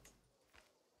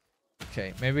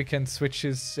 Okay, maybe we can switch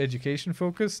his education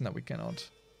focus. No, we cannot.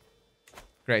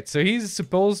 Great, so he's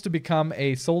supposed to become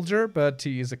a soldier, but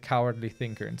he is a cowardly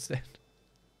thinker instead.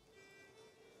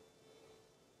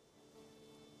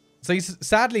 So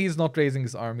sadly he's not raising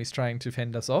his army. He's trying to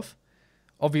fend us off.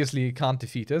 Obviously, he can't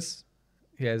defeat us.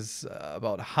 He has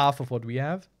about half of what we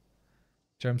have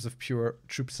in terms of pure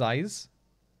troop size.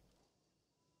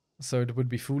 So it would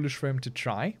be foolish for him to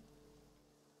try.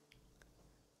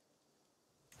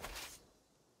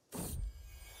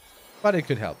 But it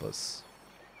could help us.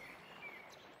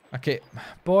 Okay,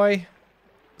 boy.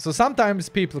 So sometimes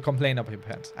people complain about your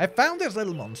pets. I found this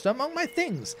little monster among my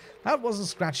things. That wasn't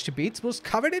scratched to bits, was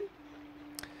covered in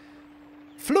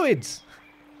fluids.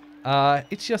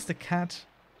 It's just a cat.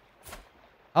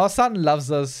 Our son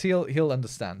loves us. He'll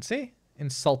understand. See?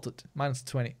 Insulted.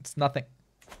 -20. It's nothing.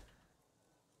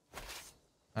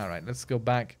 Alright, let's go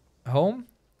back home.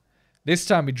 This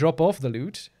time we drop off the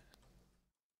loot.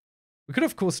 We could,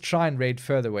 of course, try and raid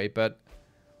further away, but...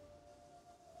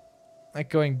 like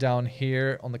going down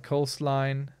here on the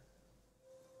coastline.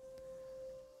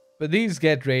 But these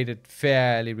get raided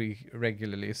fairly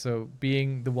regularly, so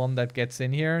being the one that gets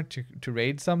in here to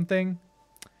raid something...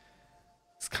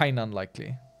 it's kind of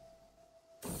unlikely.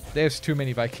 There's too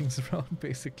many Vikings around,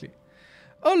 basically.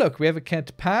 Oh, look, we have a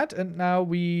cat pet, and now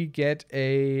we get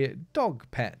a dog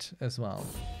pet as well.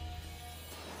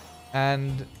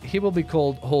 And he will be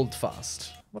called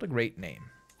Holdfast. What a great name.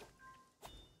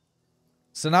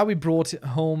 So now we brought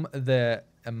home the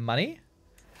money.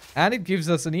 And it gives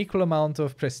us an equal amount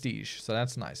of prestige. So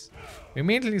that's nice. We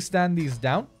immediately stand these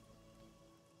down.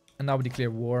 And now we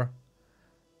declare war.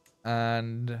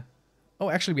 And... oh,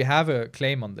 actually, we have a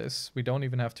claim on this. We don't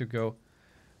even have to go...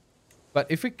 but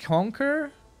if we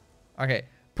conquer... okay,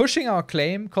 pushing our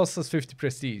claim costs us 50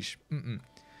 prestige.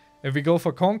 If we go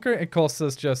for conquer, it costs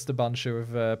us just a bunch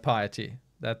of piety.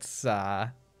 That's...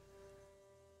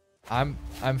 I'm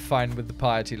fine with the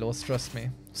piety laws, trust me.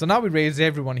 So now we raise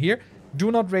everyone here. Do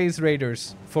not raise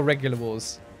raiders for regular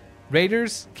wars.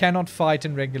 Raiders cannot fight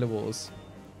in regular wars.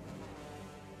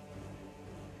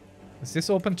 Is this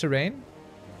open terrain?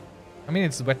 I mean,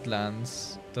 it's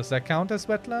wetlands. Does that count as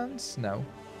wetlands? No.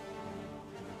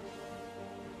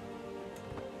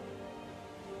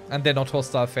 And they're not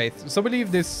hostile faith. So we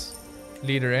leave this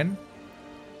leader in.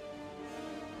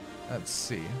 Let's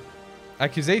see.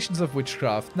 Accusations of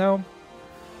witchcraft. No.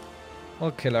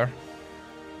 We'll kill her.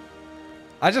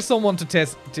 I just don't want to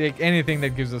take anything that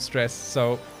gives us stress.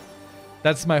 So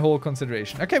that's my whole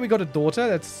consideration. Okay, we got a daughter.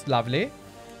 That's lovely.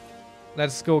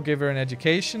 Let's go give her an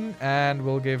education. And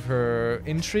we'll give her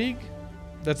intrigue.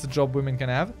 That's a job women can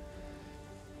have.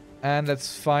 And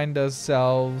let's find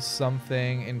ourselves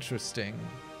something interesting.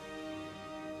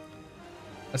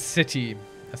 A city.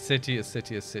 A city, a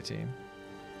city, a city.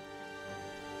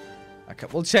 Okay,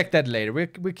 we'll check that later.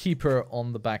 We'll keep her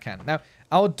on the backhand. Now,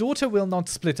 our daughter will not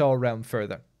split our realm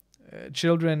further.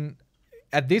 Children,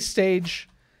 at this stage,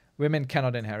 women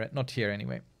cannot inherit. Not here,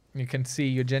 anyway. You can see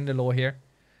your gender law here.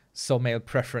 So, male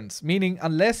preference. Meaning,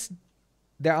 unless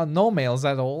there are no males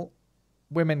at all,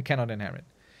 women cannot inherit.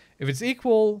 If it's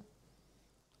equal,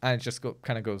 and it just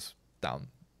kind of goes down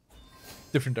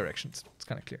different directions. It's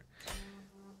kind of clear.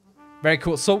 Very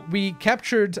cool. So, we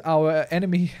captured our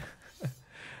enemy...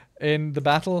 in the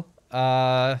battle,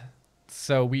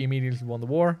 so we immediately won the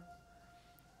war.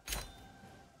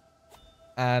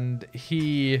 And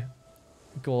he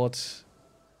got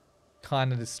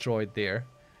kind of destroyed there.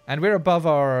 And we're above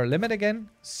our limit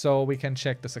again, so we can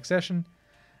check the succession.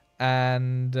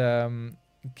 And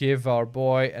give our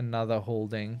boy another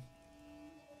holding.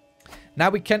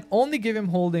 Now we can only give him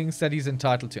holdings that he's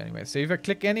entitled to anyway. So if I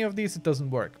click any of these, it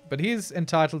doesn't work. But he's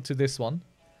entitled to this one.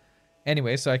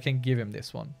 Anyway, so I can give him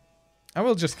this one. I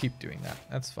will just keep doing that.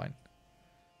 That's fine.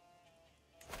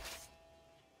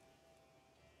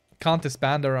 Can't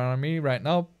disband our army right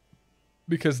now.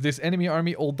 Because this enemy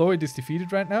army, although it is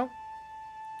defeated right now,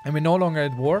 and we're no longer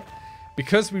at war,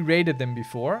 because we raided them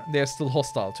before, they're still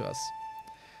hostile to us.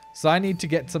 So I need to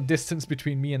get some distance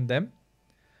between me and them.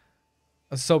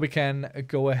 So we can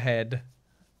go ahead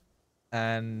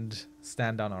and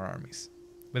stand down our armies.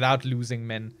 Without losing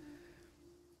men.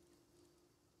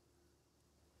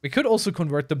 We could also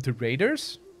convert them to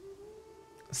raiders.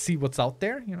 See what's out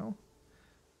there, you know.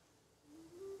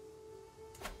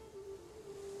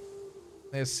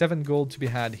 There's 7 gold to be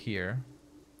had here.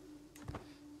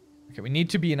 Okay, we need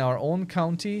to be in our own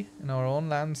county, in our own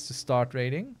lands to start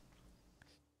raiding.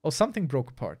 Oh, something broke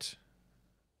apart.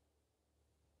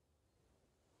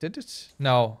 Did it?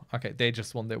 No. Okay, they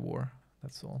just won their war.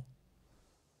 That's all.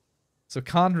 So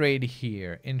can't raid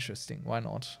here. Interesting. Why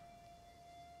not?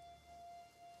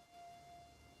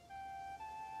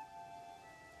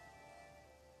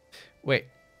 Wait,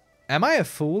 am I a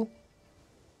fool?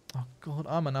 Oh god,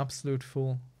 I'm an absolute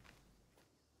fool.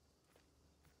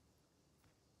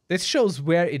 This shows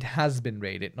where it has been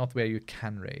raided, not where you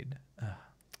can raid.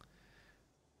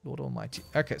 Lord Almighty.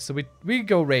 Okay, so we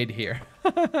go raid here.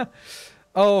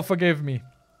 Oh, forgive me.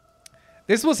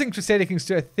 This was in Crusader Kings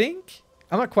 2, I think.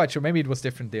 I'm not quite sure. Maybe it was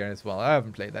different there as well. I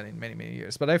haven't played that in many, many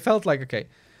years. But I felt like, okay,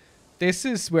 this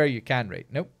is where you can raid.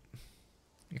 Nope.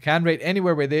 You can raid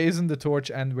anywhere where there isn't the torch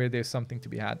and where there's something to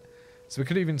be had. So we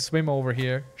could even swim over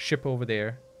here, ship over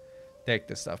there, take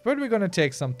this stuff. But we're going to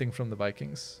take something from the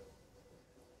Vikings.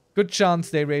 Good chance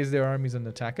they raise their armies and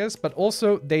attack us. But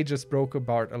also, they just broke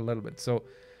apart a little bit. So,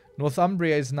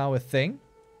 Northumbria is now a thing.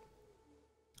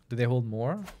 Do they hold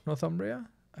more, Northumbria?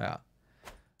 Yeah.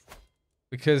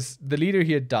 Because the leader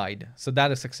here died. So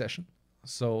that is succession.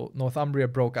 So, Northumbria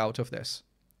broke out of this.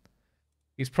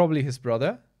 He's probably his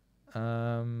brother.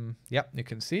 Yeah, you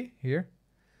can see here.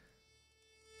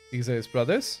 These are his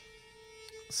brothers.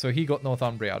 So he got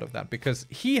Northumbria out of that. Because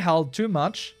he held too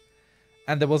much.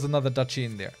 And there was another duchy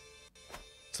in there.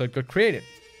 So it got created.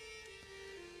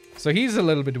 So he's a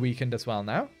little bit weakened as well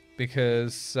now.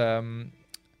 Because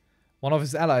one of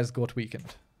his allies got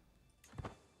weakened.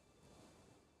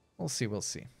 We'll see, we'll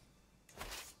see.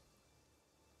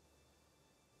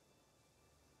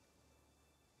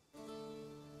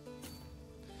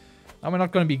 Now we're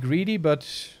not going to be greedy, but...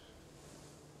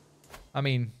 I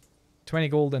mean, 20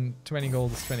 gold and 20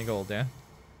 gold is 20 gold, yeah?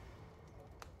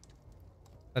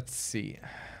 Let's see.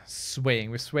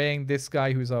 Swaying. We're swaying this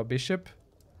guy who's our bishop.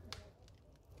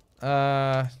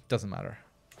 Doesn't matter.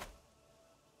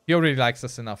 He already likes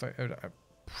us enough. I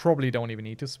probably don't even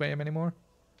need to sway him anymore.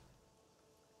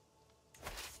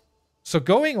 So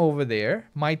going over there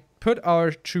might put our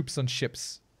troops on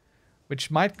ships. Which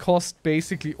might cost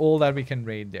basically all that we can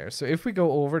raid there. So if we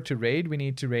go over to raid, we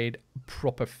need to raid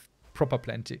proper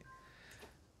plenty.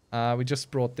 We just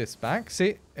brought this back.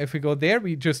 See, if we go there,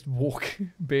 we just walk,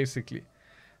 basically.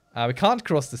 We can't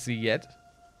cross the sea yet.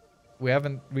 We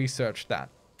haven't researched that.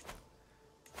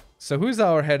 So who's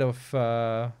our head of...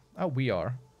 oh, we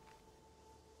are.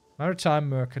 Maritime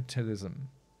mercantilism.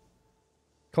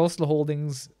 Coastal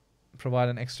holdings provide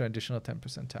an extra additional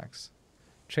 10% tax.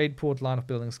 Trade port line of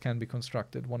buildings can be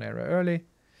constructed 1 era early.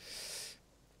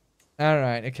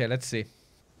 Alright, okay, let's see.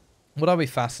 What are we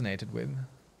fascinated with?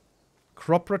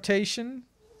 Crop rotation.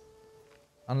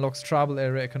 Unlocks tribal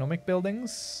area economic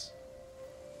buildings.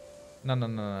 No.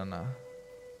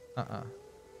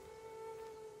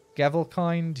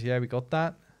 Gavelkind, yeah, we got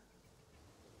that.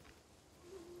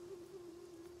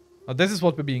 Oh, this is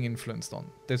what we're being influenced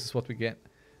on. This is what we get.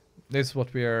 This is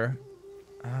what we are...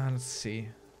 let's see.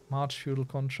 March feudal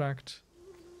contract.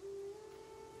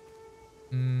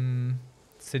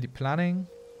 City planning.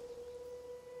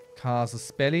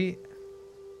 Casus belli.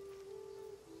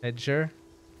 Ledger.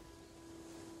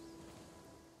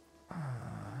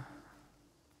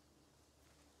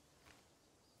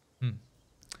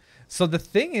 So the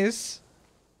thing is...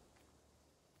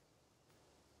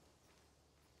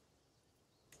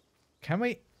 Can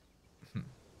we...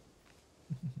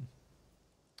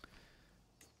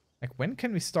 Like, when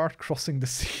can we start crossing the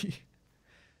sea?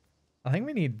 I think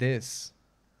we need this.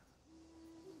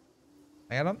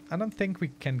 I don't think we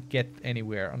can get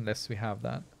anywhere unless we have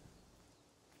that.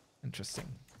 Interesting.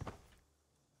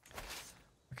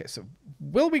 Okay, so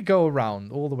will we go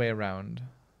around, all the way around?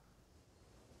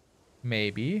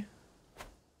 Maybe.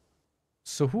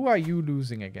 So who are you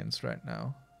losing against right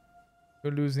now?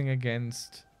 You're losing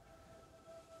against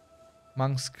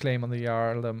Monk's claim on the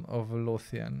Jarldom of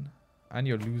Lothian. And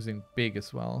you're losing big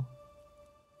as well.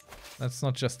 That's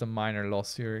not just a minor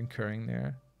loss you're incurring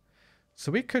there.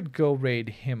 So we could go raid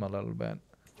him a little bit.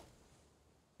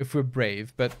 If we're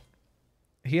brave, but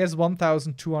he has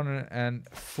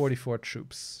 1,244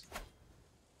 troops.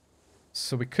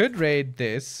 So we could raid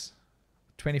this.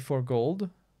 24 gold.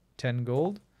 10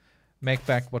 gold. Make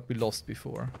back what we lost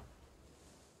before.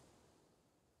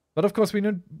 But of course we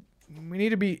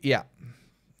need to be... Yeah.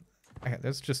 Okay,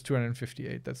 that's just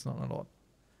 258. That's not a lot.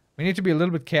 We need to be a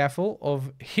little bit careful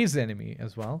of his enemy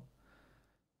as well.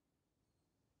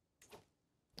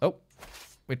 Oh.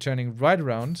 We're turning right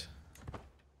around.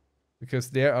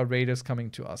 Because there are raiders coming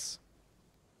to us.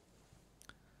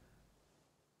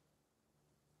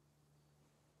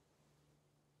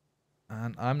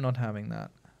 And I'm not having that.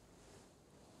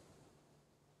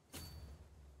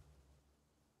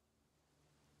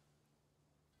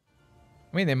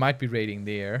 I mean, they might be raiding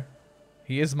there.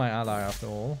 He is my ally after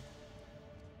all.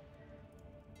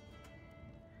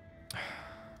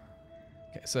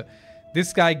 Okay, so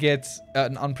this guy gets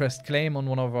an unpressed claim on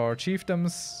one of our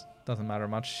chiefdoms. Doesn't matter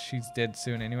much. She's dead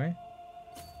soon anyway.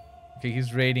 Okay,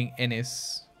 he's raiding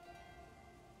Ennis.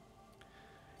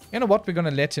 You know what? We're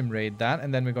gonna let him raid that,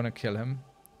 and then we're gonna kill him.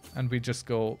 And we just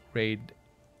go raid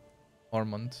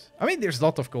Ormond. I mean, there's a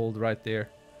lot of gold right there.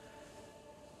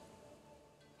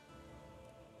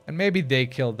 And maybe they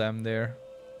kill them there.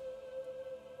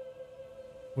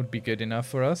 Would be good enough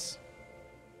for us.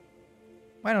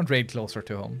 Why not raid closer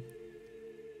to home?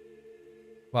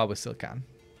 Well, we still can.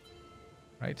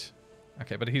 Right?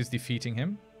 Okay, but he's defeating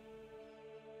him.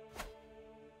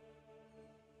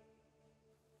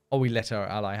 Or we let our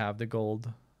ally have the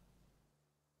gold.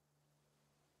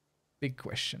 Big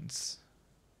questions.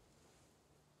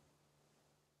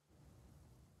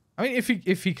 I mean,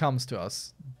 if he comes to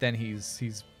us, then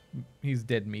he's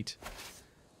dead meat.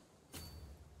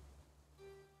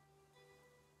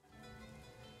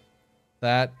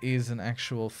 That is an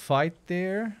actual fight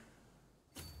there.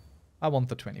 I want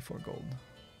the 24 gold.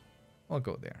 I'll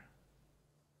go there.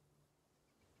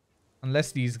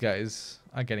 Unless these guys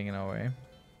are getting in our way.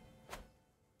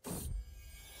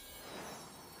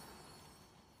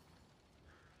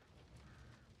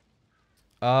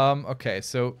 Okay,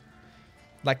 so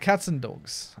like cats and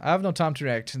dogs. I have no time to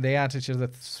react. They at each other's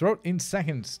throat in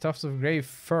seconds. Tufts of grey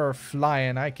fur fly,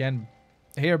 and I can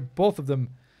hear both of them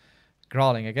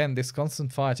growling. Again, this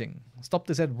constant fighting. Stop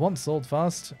this at once, hold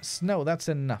fast. Snow, that's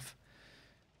enough.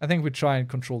 I think we try and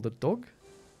control the dog.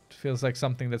 It feels like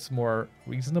something that's more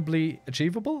reasonably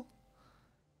achievable.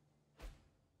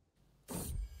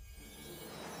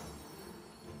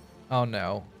 Oh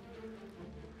no.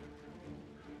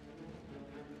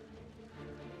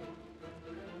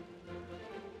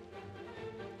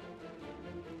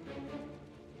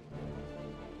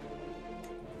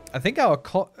 I think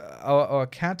our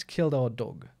cat killed our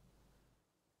dog.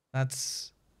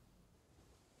 That's...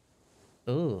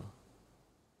 Ugh.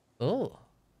 Oh.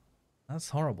 That's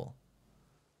horrible.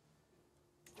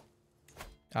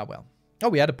 Ah, well. Oh,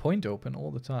 we had a point open all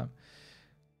the time.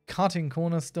 Cutting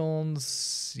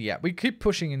cornerstones. Yeah, we keep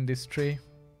pushing in this tree.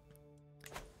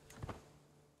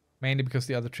 Mainly because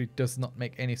the other tree does not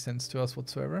make any sense to us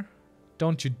whatsoever.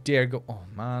 Don't you dare go... Oh,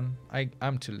 man.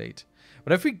 I'm too late.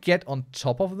 But if we get on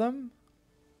top of them...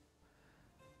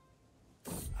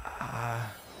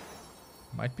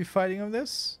 might be fighting on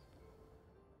this.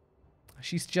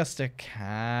 She's just a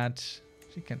cat.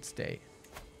 She can stay.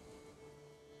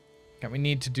 Okay, we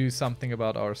need to do something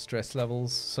about our stress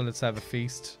levels. So let's have a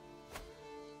feast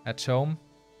at home.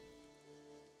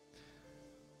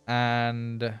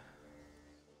 And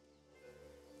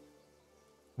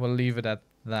we'll leave it at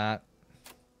that.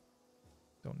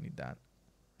 Don't need that.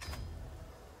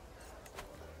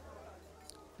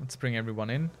 Let's bring everyone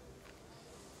in.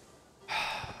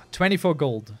 24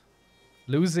 gold.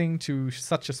 Losing to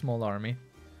such a small army.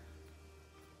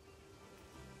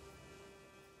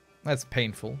 That's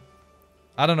painful.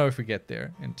 I don't know if we get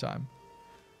there in time.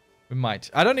 We might.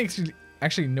 I don't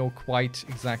actually know quite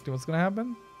exactly what's going to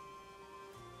happen.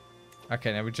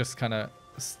 Okay, now we just kind of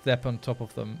step on top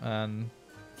of them and...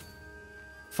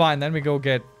 Fine, then we go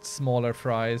get smaller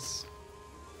fries.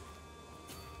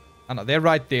 I know, they're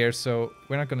right there, so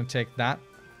we're not going to take that.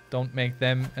 Don't make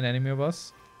them an enemy of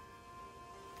us.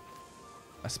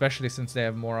 Especially since they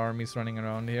have more armies running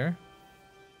around here.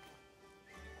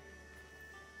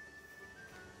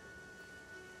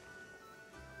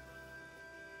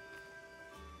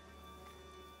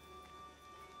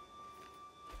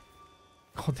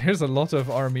 Oh, there's a lot of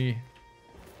army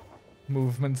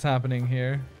movements happening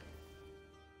here.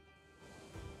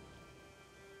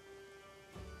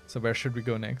 So where should we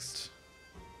go next?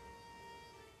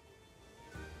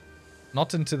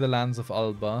 Not into the lands of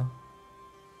Alba.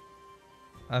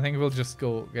 I think we'll just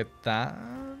go get that,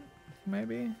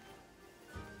 maybe?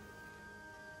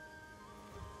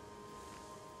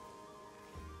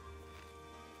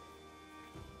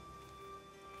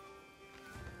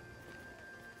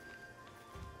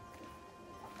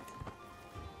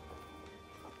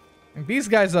 These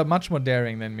guys are much more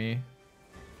daring than me.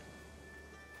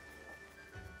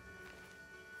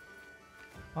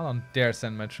 I don't dare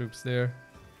send my troops there.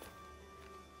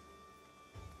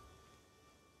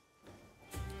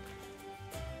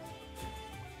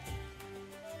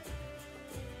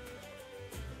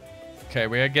 Okay,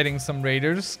 we are getting some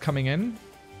raiders coming in.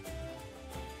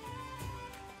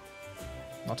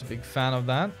 Not a big fan of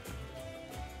that.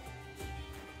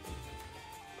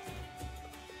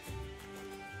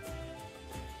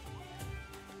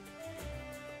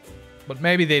 But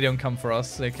maybe they don't come for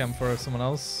us, they come for someone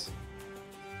else.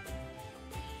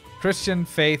 Christian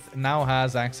faith now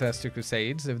has access to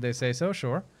crusades, if they say so,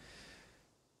 sure.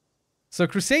 So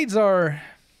crusades are,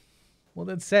 well,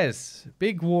 it says,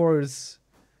 big wars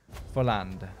for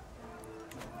land.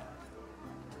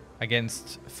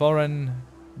 Against foreign,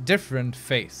 different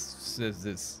faiths.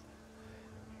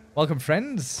 Welcome,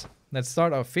 friends. let's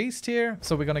start our feast here.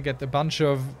 So we're gonna get a bunch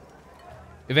of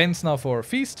events now for our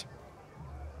feast.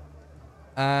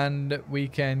 And we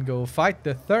can go fight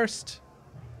the thirst,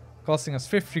 costing us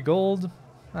 50 gold.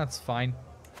 That's fine.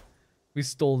 We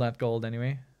stole that gold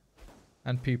anyway.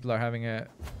 And people are having a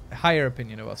higher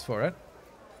opinion of us for it.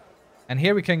 And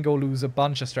here we can go lose a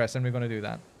bunch of stress, and we're gonna do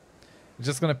that. We're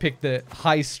just gonna pick the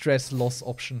high stress loss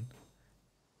option.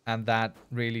 And that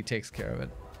really takes care of it.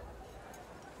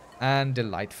 And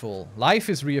delightful. Life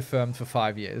is reaffirmed for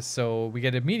 5 years. So we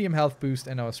get a medium health boost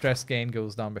and our stress gain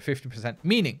goes down by 50%.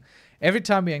 Meaning, every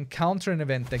time we encounter an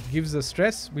event that gives us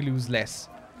stress, we lose less.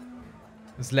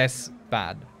 It's less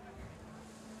bad.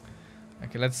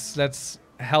 Okay, let's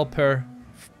help her.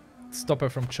 Stop her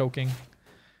from choking.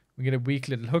 We get a weak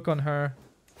little hook on her,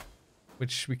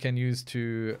 which we can use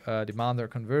to demand her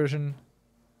conversion.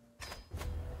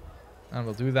 And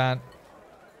we'll do that.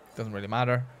 Doesn't really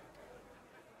matter.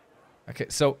 Okay,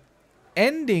 so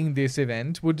ending this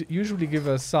event would usually give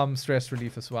us some stress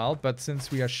relief as well, but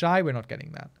since we are shy, we're not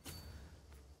getting that.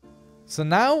 So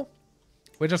now,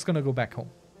 we're just gonna go back home.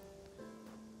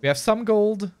 We have some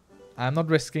gold. I'm not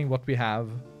risking what we have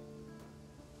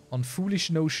on foolish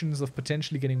notions of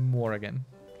potentially getting more again.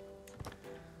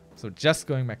 So just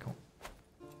going back home.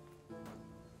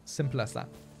 Simple as that.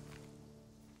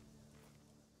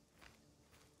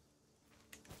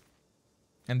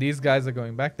 And these guys are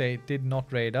going back. They did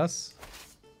not raid us.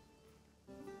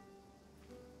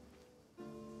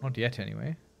 Not yet,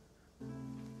 anyway.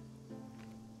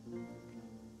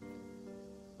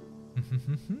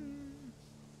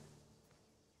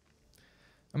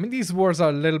 I mean, these wars are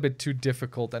a little bit too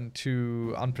difficult and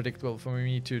too unpredictable for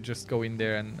me to just go in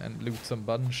there and loot some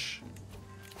bunch.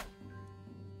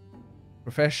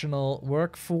 Professional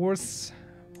workforce.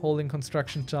 Holding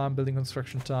construction time, building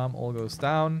construction time, all goes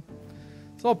down.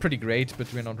 It's all pretty great,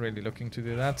 but we're not really looking to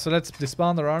do that. So let's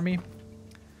disband our army.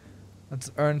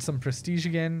 Let's earn some prestige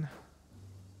again.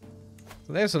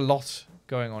 So there's a lot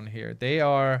going on here. They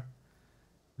are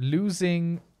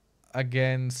losing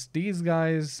against these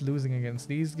guys, losing against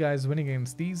these guys, winning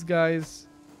against these guys.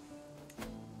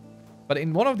 But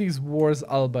in one of these wars,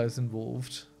 Alba is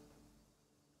involved.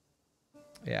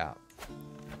 Yeah.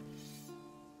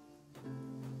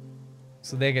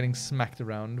 So they're getting smacked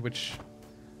around, which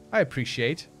I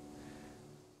appreciate.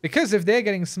 Because if they're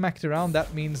getting smacked around,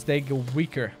 that means they go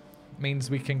weaker. Means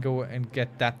we can go and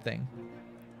get that thing.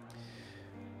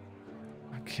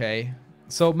 Okay.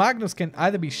 So Magnus can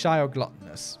either be shy or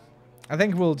gluttonous. I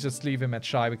think we'll just leave him at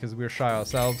shy because we're shy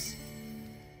ourselves.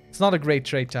 It's not a great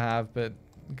trait to have, but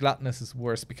gluttonous is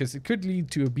worse because it could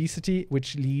lead to obesity,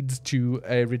 which leads to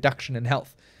a reduction in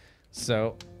health.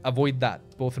 So avoid that,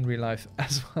 both in real life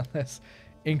as well as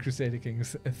in Crusader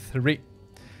Kings 3.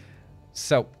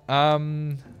 So,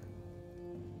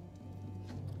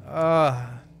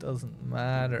 doesn't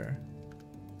matter.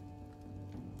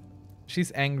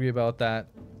 She's angry about that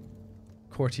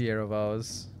courtier of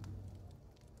ours.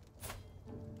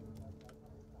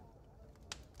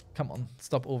 Come on,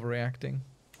 stop overreacting.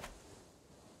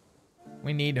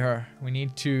 We need her. We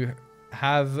need to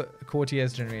have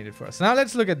courtiers generated for us. Now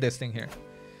let's look at this thing here.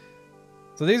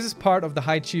 So this is part of the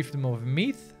High Chiefdom of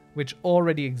Meath, which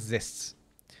already exists.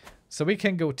 So we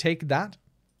can go take that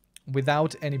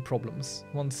without any problems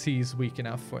once he's weak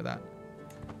enough for that.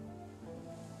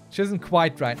 Which isn't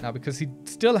quite right now because he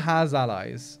still has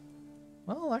allies.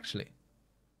 Well, actually.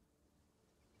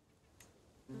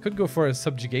 Could go for a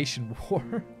subjugation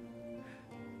war.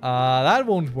 That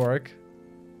won't work.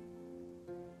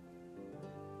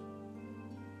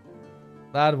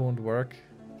 That won't work.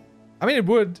 I mean, it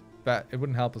would, but it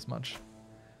wouldn't help us much.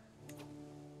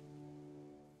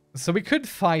 So we could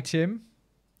fight him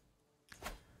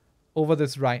over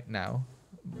this right now.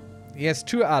 He has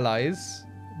 2 allies,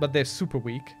 but they're super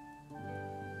weak.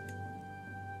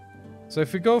 So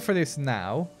if we go for this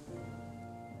now...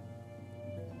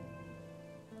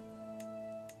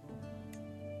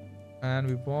 And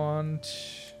we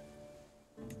want...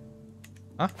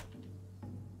 Huh?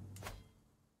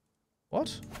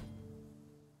 What?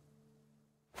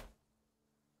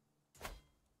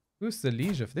 Who's the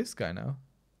liege of this guy now?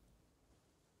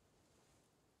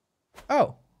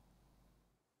 Oh.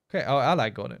 Okay, our ally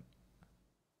got it.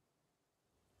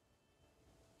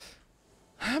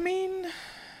 I mean...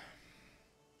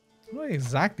 not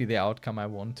exactly the outcome I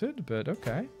wanted, but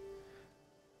okay.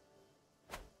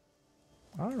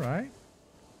 Alright.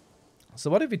 So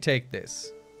what if we take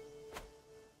this?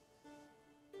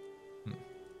 But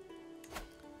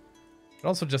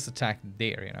also just attack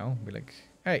there, you know? Be like,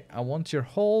 hey, I want your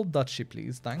whole duchy,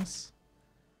 please. Thanks.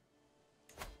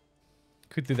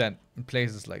 Could do that in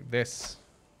places like this.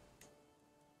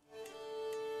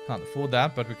 Can't afford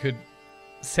that, but we could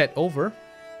set over.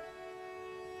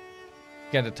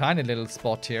 Get a tiny little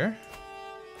spot here.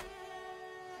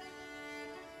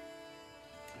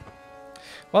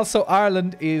 Well, so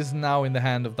Ireland is now in the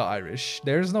hand of the Irish.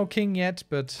 There's no king yet,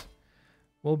 but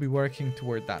we'll be working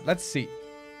toward that. Let's see.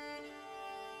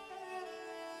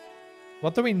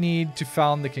 What do we need to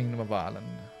found the Kingdom of Ireland?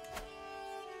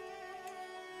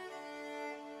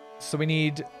 So we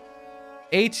need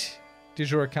 8 de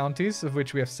jure counties, of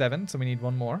which we have 7, so we need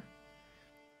 1 more.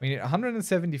 We need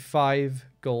 175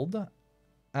 gold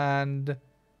and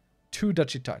 2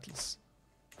 duchy titles.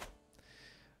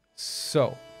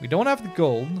 So, we don't have the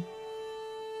gold.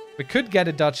 We could get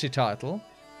a duchy title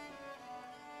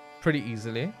pretty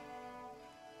easily.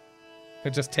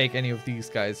 Could just take any of these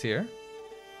guys here.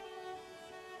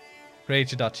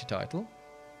 Create a duchy title.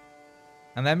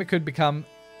 And then we could become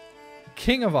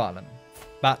King of Ireland.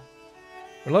 But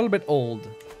we're a little bit old,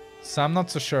 so I'm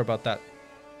not so sure about that.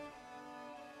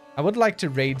 I would like to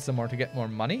raid some more to get more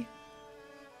money.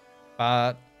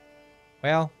 But,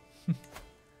 well...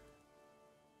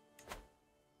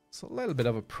 it's a little bit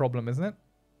of a problem, isn't it?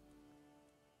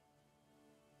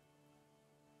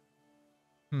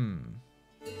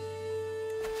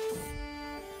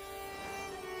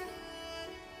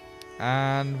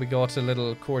 And we got a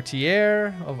little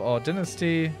courtier of our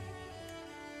dynasty.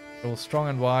 Little strong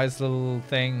and wise little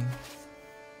thing.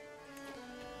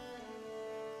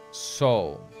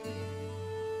 So.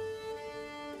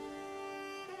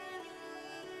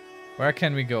 Where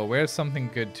can we go? Where's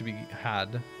something good to be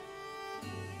had?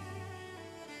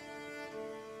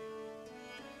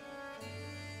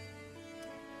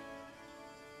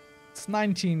 It's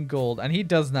 19 gold, and he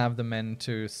doesn't have the men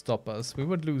to stop us. We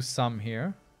would lose some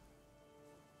here.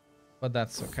 But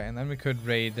that's okay. And then we could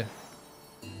raid.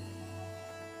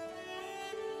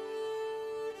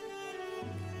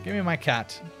 Give me my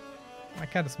cat. My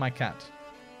cat is my cat.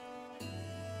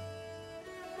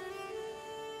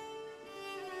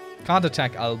 Can't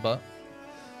attack Alba.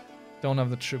 Don't have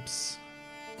the troops.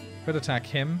 Could attack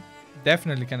him.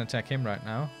 Definitely can attack him right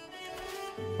now.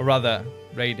 Or rather,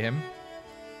 raid him.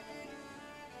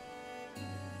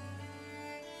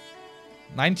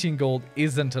 19 gold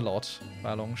isn't a lot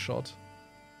by a long shot.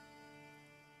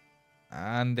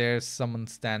 And there's someone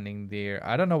standing there.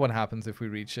 I don't know what happens if we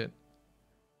reach it.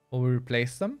 Will we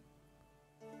replace them?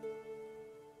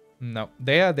 No.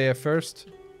 They are there first.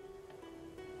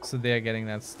 So they're getting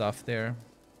that stuff there.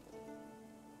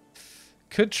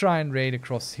 Could try and raid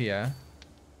across here.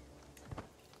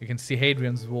 You can see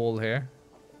Hadrian's Wall here.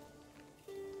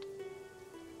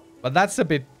 But that's a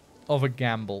bit of a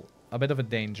gamble. A bit of a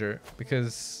danger,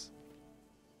 because...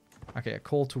 okay, a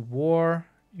call to war.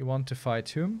 You want to fight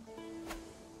whom?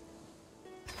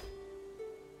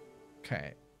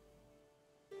 Okay.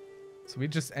 So we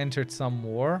just entered some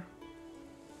war.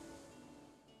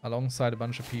 Alongside a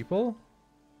bunch of people.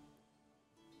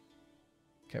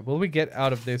 Okay, will we get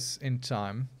out of this in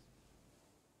time?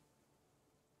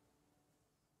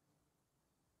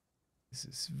 This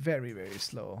is very, very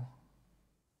slow.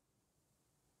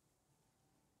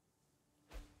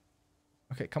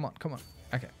 Okay, come on, come on.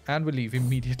 Okay, and we leave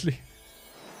immediately.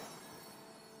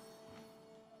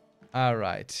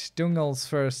 Alright, Dungal's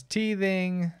first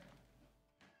teething.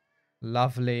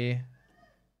 Lovely.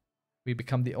 We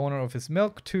become the owner of his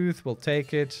milk tooth. We'll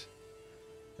take it.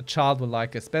 The child will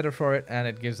like us better for it, and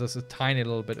it gives us a tiny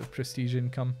little bit of prestige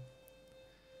income.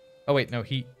 Oh wait, no,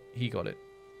 he got it.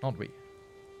 Not we.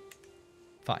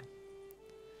 Fine.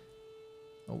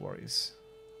 No worries.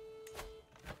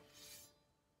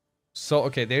 So,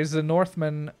 okay, there's a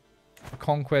Northman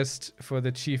conquest for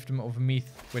the chiefdom of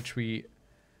Meath, which we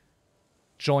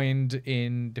joined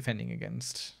in defending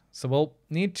against. So we'll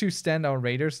need to stand our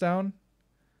raiders down.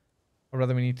 Or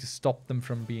rather, we need to stop them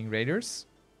from being raiders.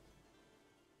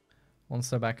 Once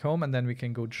they're back home, and then we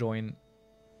can go join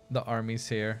the armies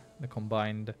here, the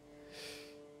combined.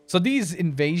 So these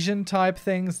invasion type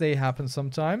things, they happen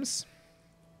sometimes.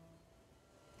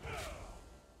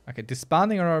 Okay,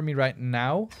 disbanding our army right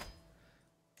now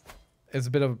is a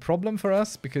bit of a problem for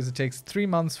us, because it takes 3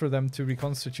 months for them to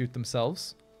reconstitute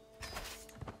themselves.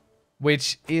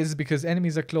 Which is because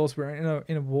enemies are close, we're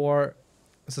in a war,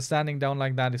 so standing down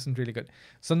like that isn't really good.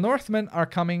 So Northmen are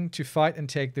coming to fight and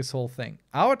take this whole thing.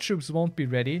 Our troops won't be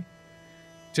ready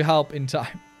to help in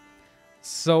time.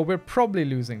 So we're probably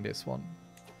losing this one.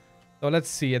 So let's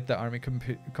see at the army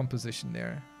composition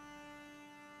there.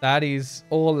 That is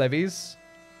all levies.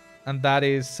 And that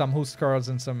is some Huskarls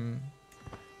and some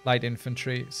light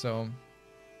infantry, so...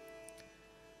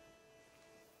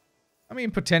 I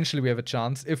mean, potentially we have a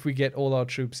chance if we get all our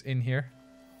troops in here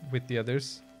with the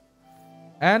others.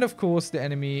 And of course, the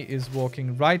enemy is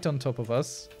walking right on top of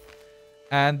us.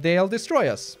 And they'll destroy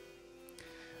us.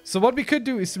 So what we could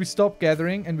do is we stop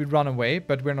gathering and we run away.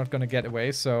 But we're not going to get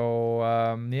away. So,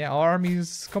 yeah, our army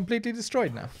is completely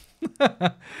destroyed now.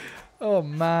 Oh,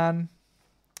 man.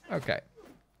 Okay.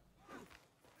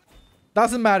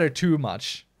 Doesn't matter too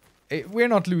much. We're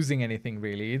not losing anything,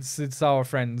 really. It's our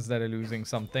friends that are losing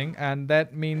something. And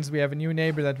that means we have a new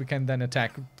neighbor that we can then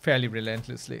attack fairly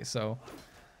relentlessly. So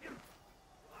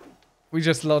we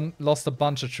just lost a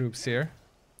bunch of troops here.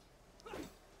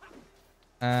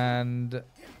 And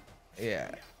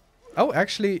yeah. Oh,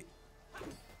 actually,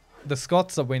 the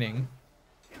Scots are winning.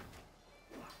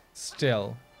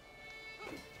 Still.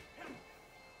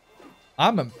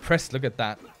 I'm impressed. Look at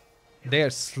that. They are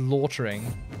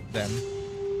slaughtering them.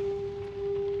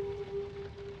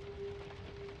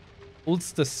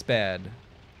 Ulster spared.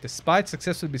 Despite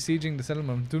successfully besieging the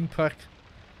settlement of Dunpark,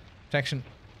 protection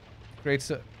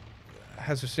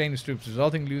has restrained his troops,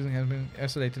 resulting losing has been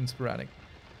isolated and sporadic.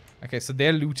 Okay, so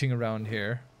they're looting around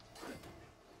here.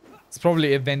 It's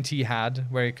probably an event he had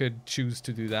where he could choose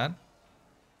to do that.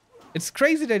 It's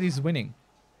crazy that he's winning.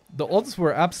 The odds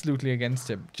were absolutely against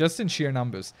him, just in sheer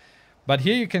numbers. But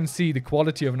here you can see the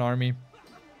quality of an army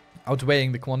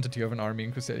outweighing the quantity of an army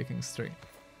in Crusader Kings 3.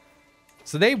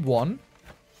 So they won.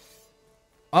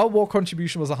 Our war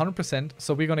contribution was 100%,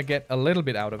 so we're going to get a little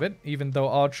bit out of it, even though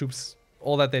our troops,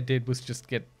 all that they did was just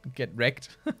get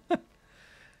wrecked.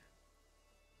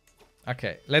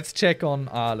 Okay, let's check on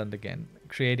Ireland again.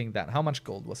 Creating that. How much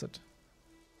gold was it?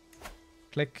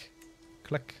 Click.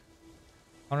 Click.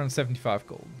 175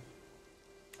 gold.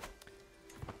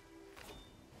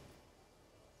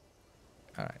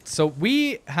 Alright, so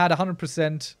we had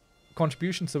 100%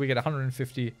 contribution, so we get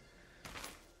 150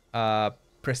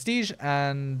 prestige,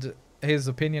 and his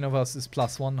opinion of us is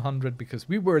plus 100 because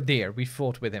we were there. We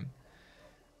fought with him.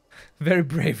 Very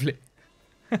bravely.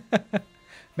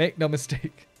 Make no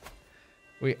mistake.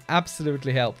 We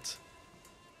absolutely helped.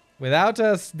 Without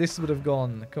us, this would have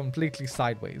gone completely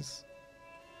sideways.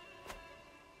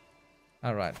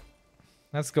 Alright.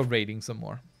 Let's go raiding some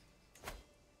more.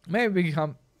 Maybe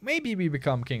we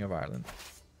become King of Ireland.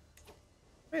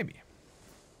 Maybe.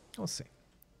 We'll see.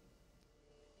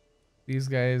 These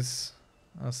guys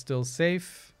are still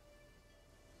safe.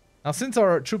 Now, since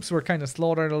our troops were kind of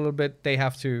slaughtered a little bit, they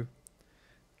have to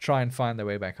try and find their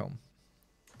way back home.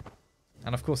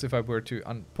 And of course, if I were to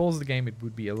unpause the game, it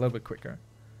would be a little bit quicker.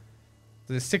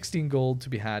 So there's 16 gold to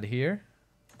be had here.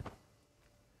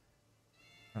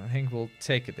 I think we'll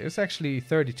take it. There's actually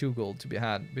 32 gold to be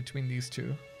had between these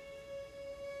two.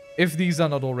 If these are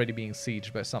not already being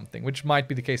sieged by something, which might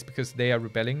be the case because they are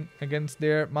rebelling against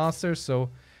their masters. So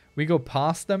we go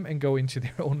past them and go into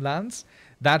their own lands.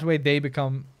 That way they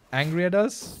become angry at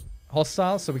us,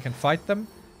 hostile, so we can fight them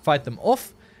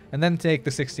off, and then take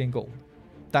the 16 gold.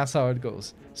 That's how it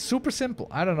goes. Super simple.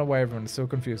 I don't know why everyone is so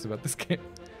confused about this game.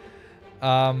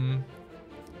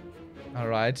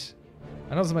 Alright.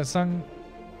 And also my son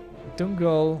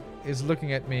Dungal is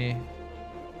looking at me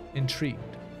intrigued.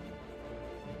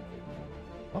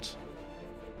 What?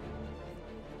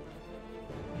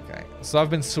 Okay, so I've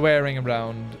been swearing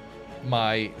around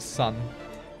my son.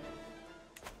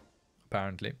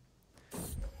 Apparently.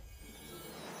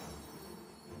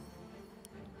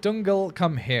 Dungal,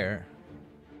 come here.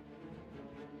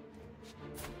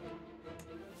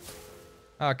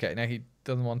 Okay, now he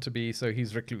doesn't want to be, so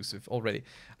he's reclusive already.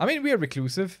 I mean, we are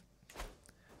reclusive.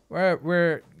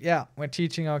 We're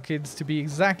teaching our kids to be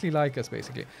exactly like us,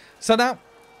 basically. So now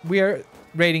we are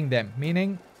raiding them,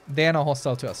 meaning they are now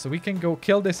hostile to us. So we can go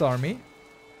kill this army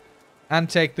and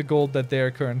take the gold that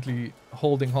they're currently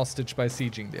holding hostage by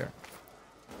sieging there.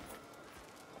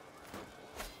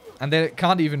 And they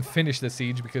can't even finish the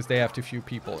siege because they have too few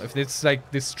people. If it's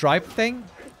like this stripe thing,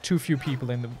 too few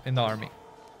people in the army.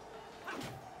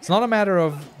 It's not a matter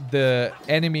of the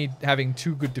enemy having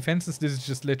too good defenses. This is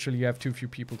just literally you have too few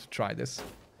people to try this.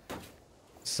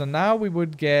 So now we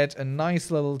would get a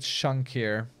nice little chunk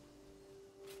here.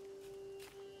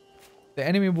 The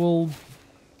enemy will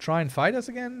try and fight us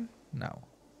again? No.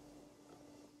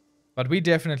 But we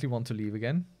definitely want to leave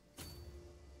again.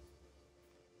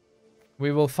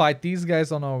 We will fight these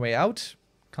guys on our way out.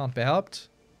 Can't be helped.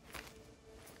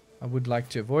 I would like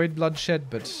to avoid bloodshed,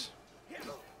 but...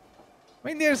 I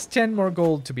mean, there's 10 more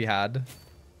gold to be had.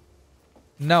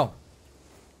 No.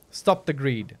 Stop the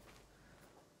greed.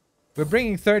 We're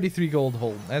bringing 33 gold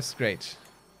home. That's great.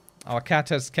 Our cat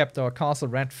has kept our castle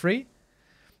rent-free.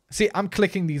 See, I'm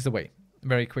clicking these away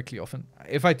very quickly often.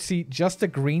 If I see just a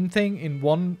green thing in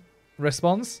one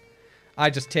response,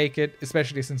 I just take it,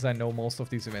 especially since I know most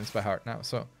of these events by heart now.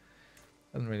 So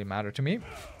Doesn't really matter to me.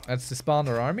 Let's disband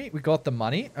our army. We got the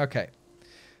money. Okay.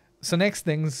 So next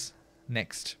things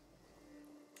next.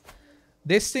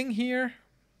 This thing here,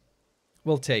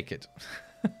 we'll take it.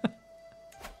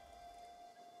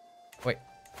 Wait,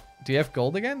 do you have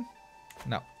gold again?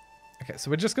 No. Okay, so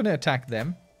we're just going to attack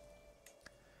them.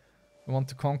 We want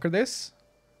to conquer this.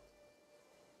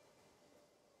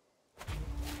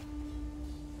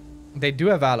 They do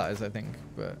have allies, I think,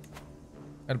 but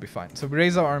that'll be fine. So we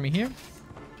raise our army here.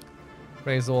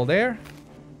 Raise all there.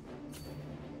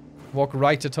 Walk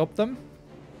right atop them.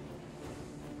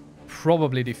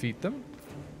 Probably defeat them.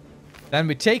 Then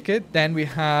we take it. Then we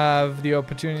have the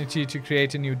opportunity to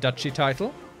create a new duchy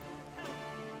title.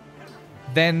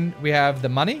 Then we have the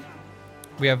money.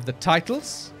 We have the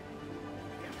titles.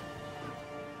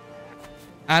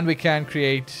 And we can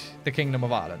create the Kingdom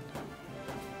of Ireland.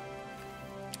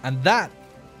 And that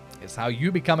is how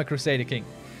you become a Crusader King.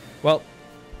 Well,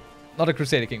 not a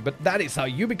Crusader King, but that is how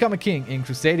you become a king in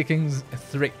Crusader Kings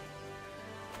 3.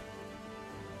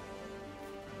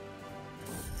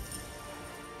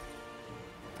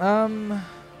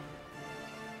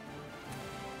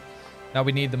 Now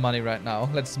we need the money right now.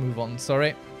 Let's move on.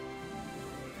 Sorry.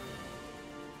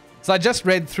 So I just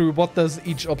read through what does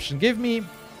each option give me.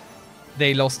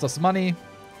 They lost us money.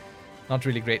 Not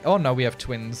really great. Oh, no, we have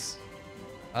twins.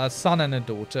 A son and a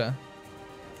daughter.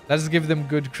 Let's give them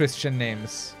good Christian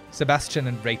names. Sebastian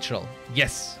and Rachel.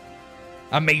 Yes.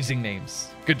 Amazing names.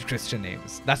 Good Christian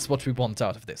names. That's what we want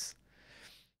out of this.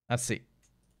 Let's see.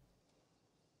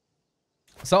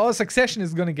 So our succession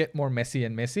is going to get more messy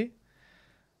and messy.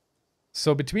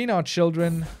 So between our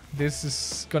children, this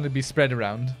is going to be spread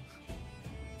around.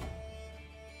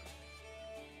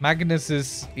 Magnus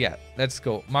is... Yeah, let's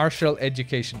go. Martial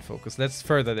education focus. Let's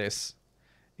further this.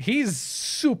 He's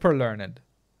super learned.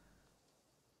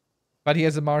 But he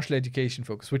has a martial education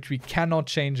focus, which we cannot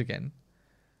change again.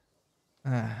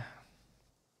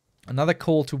 Another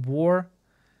call to war.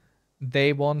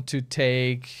 They want to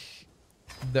take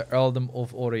the earldom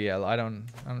of Oriel. I don't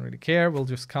really care. We'll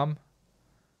just come.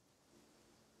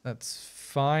 That's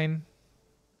fine.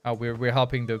 Oh, we're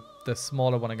helping the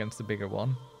smaller one against the bigger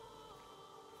one.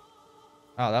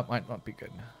 Oh, that might not be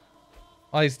good.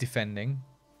 Oh, he's defending.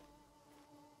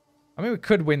 I mean, we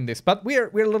could win this, but we're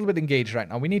a little bit engaged right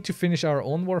now. We need to finish our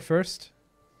own war first.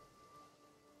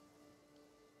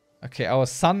 Okay, our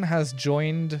son has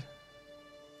joined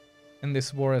in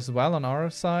this war as well on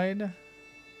our side.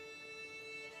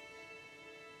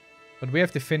 But we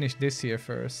have to finish this here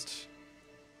first.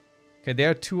 Okay, there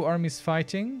are two armies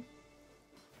fighting.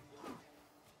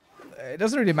 It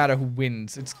doesn't really matter who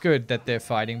wins. It's good that they're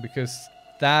fighting because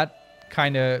that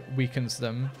kind of weakens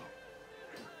them.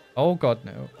 Oh god,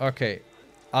 no. Okay.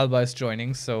 Alba is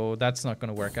joining, so that's not going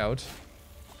to work out.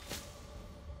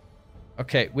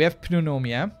 Okay, we have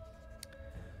Pneumonia.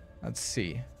 Let's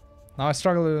see. Now I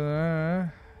struggle...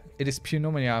 it is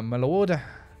Pneumonia, my lord.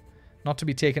 Not to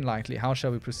be taken lightly. How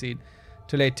shall we proceed?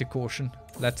 Too late to caution.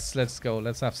 Let's go.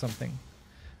 Let's have something.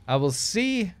 I will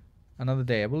see another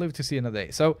day. I will live to see another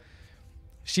day. So,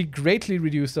 she greatly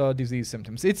reduced our disease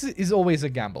symptoms. It's always a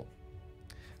gamble.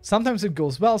 Sometimes it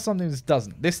goes well, sometimes it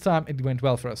doesn't. This time it went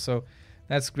well for us, so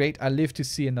that's great. I live to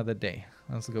see another day.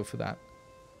 Let's go for that.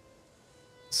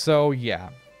 So, yeah.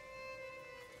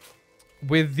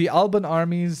 With the Alban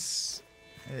armies,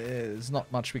 there's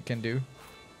not much we can do.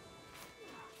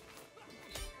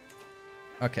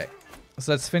 Okay.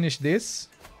 So let's finish this.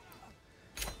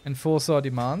 Enforce our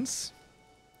demands.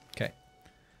 Okay.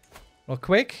 Real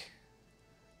quick.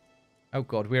 Oh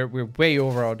god, we're way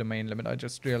over our domain limit, I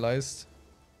just realized.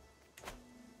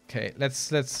 Okay, let's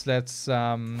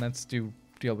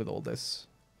deal with all this.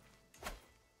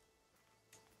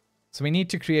 So we need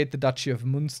to create the Duchy of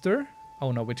Munster.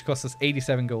 Oh no, which costs us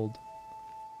 87 gold.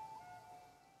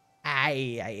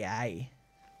 Aye.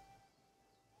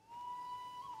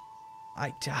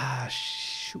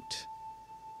 Shoot.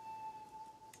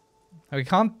 We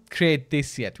can't create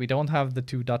this yet. We don't have the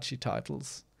 2 duchy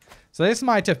titles. So this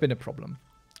might have been a problem.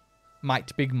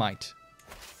 Big might.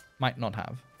 Might not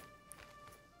have.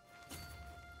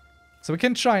 So we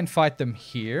can try and fight them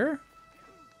here.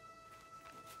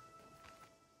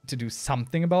 To do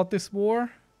something about this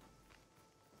war.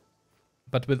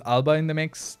 But with Alba in the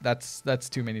mix, that's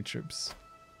too many troops.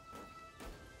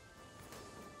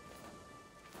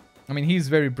 I mean, he's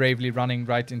very bravely running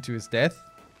right into his death.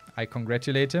 I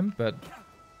congratulate him, but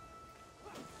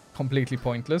completely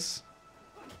pointless.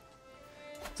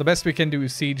 So best we can do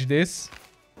is siege this.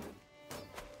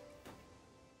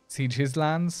 Siege his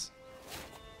lands.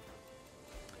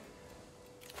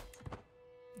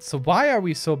 So why are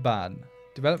we so bad?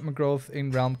 Development growth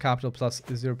in realm capital plus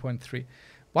 0.3.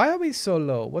 Why are we so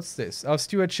low? What's this? Our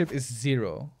stewardship is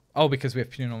 0. Oh, because we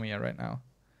have Pneumonia right now.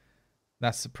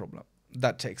 That's the problem.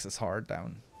 That takes us hard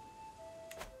down.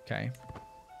 Okay.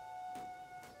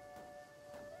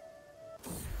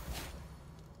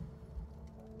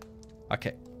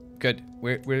 Okay, good.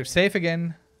 We're safe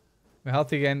again. We're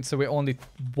healthy again, so we're only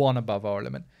 1 above our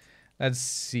limit. Let's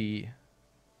see.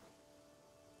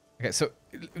 Okay, so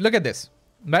look at this.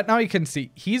 Right now you can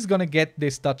see he's gonna get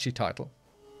this duchy title.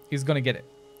 He's gonna get it.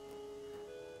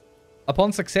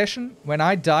 Upon succession, when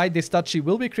I die, this duchy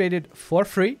will be created for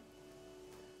free,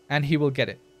 and he will get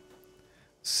it.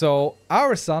 So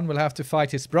our son will have to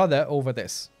fight his brother over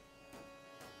this.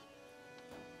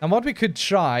 And what we could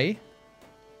try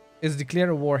is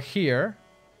declare a war here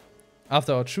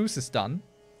after our truce is done,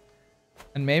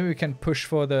 and maybe we can push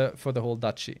for the whole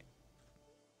duchy.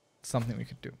 Something we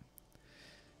could do.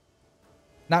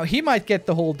 Now he might get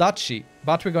the whole duchy,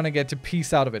 but we're gonna get a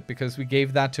piece out of it because we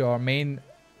gave that to our main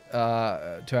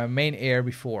heir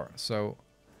before, so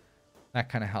that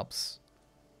kind of helps.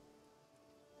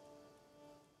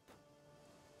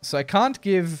 So I can't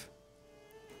give.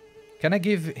 Can I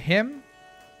give him?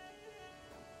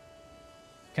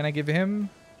 Can I give him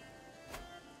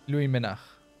Louis Menach?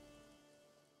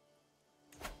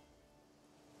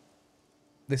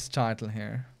 This title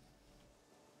here.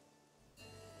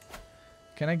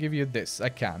 Can I give you this? I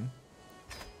can.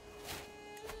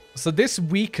 So this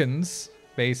weakens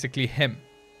basically him,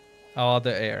 our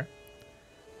other heir.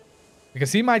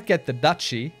 Because he might get the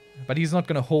duchy, but he's not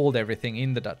going to hold everything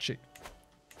in the duchy.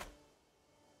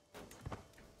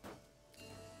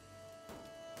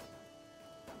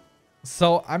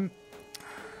 So I'm...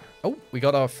 Oh, we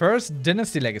got our first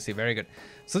dynasty legacy. Very good.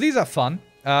 So these are fun.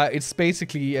 It's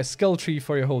basically a skill tree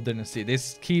for your whole dynasty.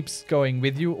 This keeps going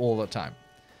with you all the time.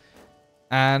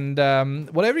 And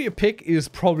whatever you pick is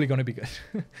probably going to be good.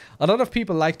 A lot of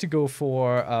people like to go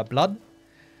for blood.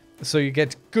 So you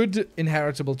get good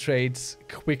inheritable traits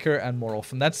quicker and more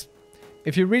often. That's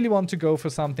if you really want to go for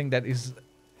something that is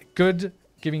good,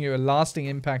 giving you a lasting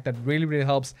impact that really, really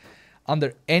helps.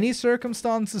 Under any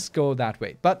circumstances, go that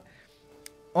way. But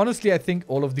honestly, I think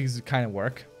all of these kind of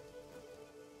work.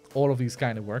 All of these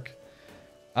kind of work.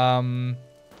 I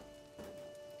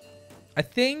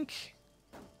think...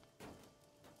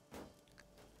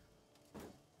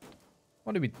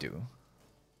 What do we do?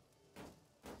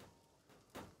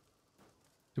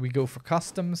 Do we go for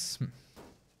customs?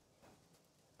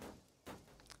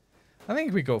 I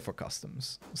think we go for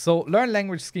customs. So learn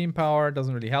language scheme power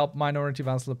doesn't really help. Minority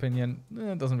vassal opinion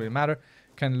doesn't really matter.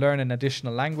 Can learn an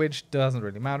additional language doesn't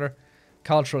really matter.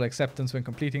 Cultural acceptance when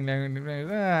completing language,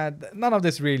 none of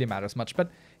this really matters much. But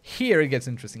here it gets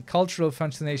interesting. Cultural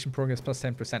fascination progress plus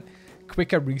 10%.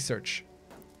 Quicker research.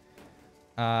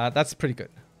 That's pretty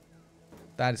good.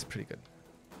 That is pretty good.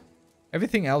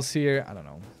 Everything else here, I don't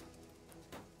know.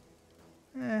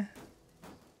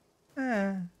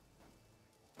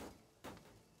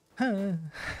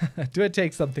 Do I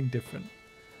take something different?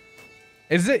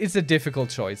 It's a difficult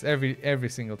choice every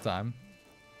single time.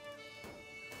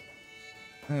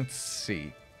 Let's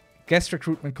see. Guest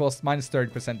recruitment cost minus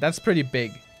 30%. That's pretty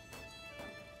big.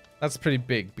 That's pretty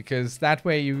big because that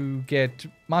way you get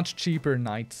much cheaper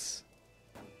knights.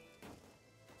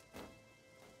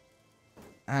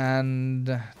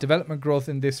 And development growth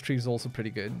in this tree is also pretty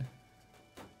good.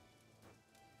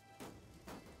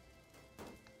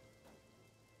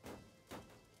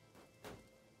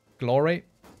 Glory.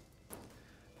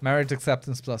 Marriage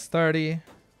acceptance plus 30.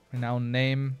 Renowned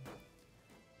name.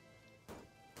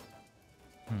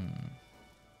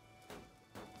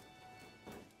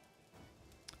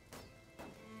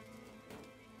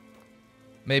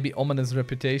 Maybe ominous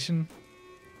reputation.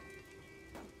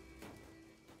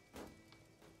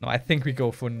 No, I think we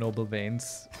go for noble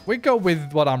veins. We go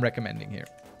with what I'm recommending here.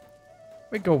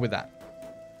 We go with that.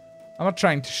 I'm not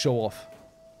trying to show off.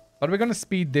 But we're going to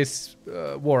speed this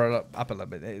war up a little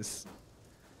bit. It's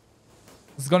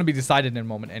going to be decided in a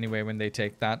moment anyway when they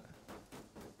take that.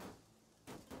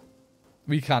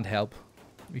 We can't help.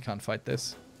 We can't fight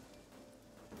this.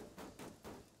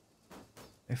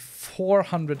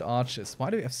 400 archers. Why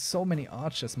do we have so many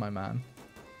archers, my man?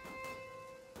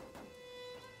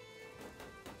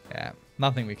 Yeah,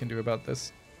 nothing we can do about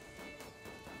this.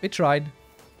 We tried.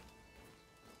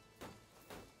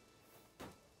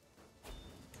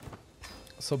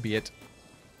 So be it.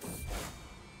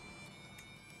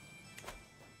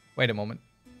 Wait a moment.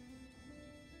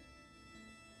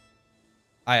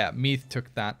 Ah yeah, Meath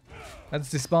took that. Let's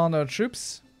disband our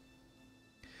troops.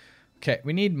 Okay,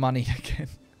 we need money again.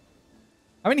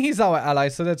 I mean, he's our ally,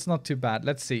 so that's not too bad.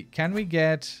 Let's see. Can we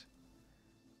get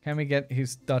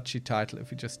his duchy title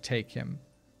if we just take him?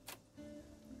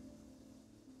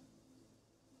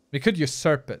 We could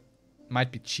usurp it.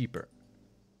 Might be cheaper.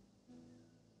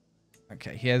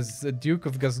 Okay, he has the Duke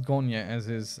of Gascogne as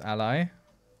his ally.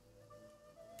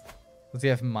 Does he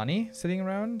have money sitting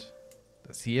around?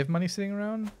 Does he have money sitting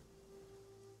around?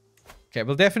 Okay,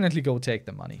 we'll definitely go take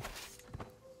the money.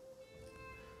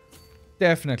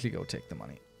 Definitely go take the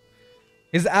money.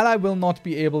 His ally will not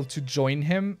be able to join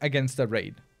him against a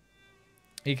raid.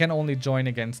 He can only join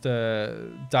against a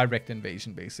direct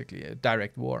invasion, basically. A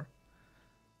direct war.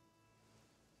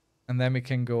 And then we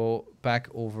can go back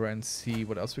over and see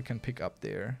what else we can pick up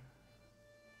there.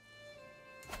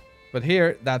 But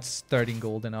here, that's 13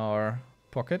 gold in our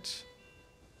pocket.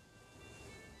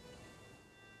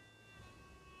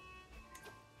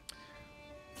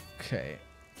 Okay.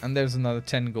 And there's another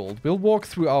 10 gold. We'll walk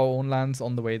through our own lands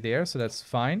on the way there, so that's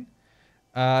fine.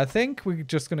 I think we're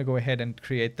just going to go ahead and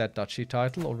create that duchy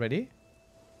title already.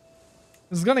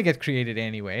 It's going to get created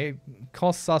anyway. It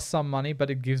costs us some money, but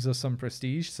it gives us some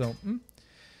prestige. So,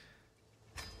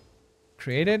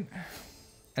 created.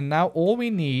 And now all we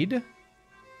need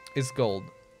is gold.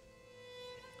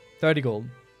 30 gold.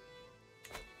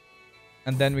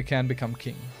 And then we can become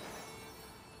king.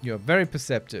 You're very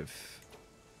perceptive.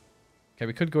 Okay,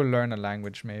 we could go learn a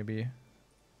language maybe.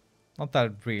 Not that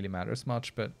it really matters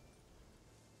much, but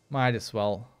might as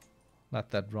well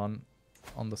let that run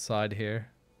on the side here.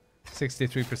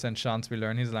 63% chance we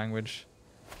learn his language.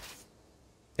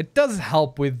 It does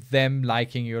help with them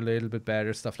liking you a little bit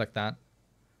better, stuff like that.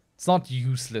 It's not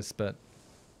useless, but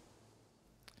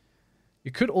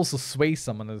you could also sway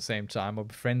someone at the same time or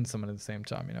befriend someone at the same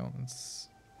time, you know. It's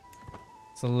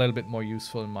a little bit more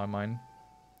useful in my mind.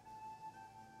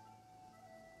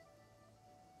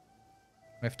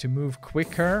 We have to move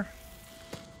quicker.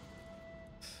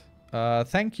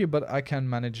 Thank you, but I can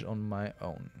manage on my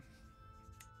own.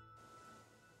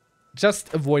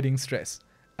 Just avoiding stress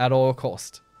at all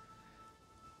cost.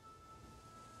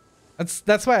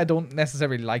 That's why I don't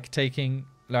necessarily like taking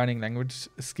learning language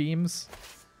schemes.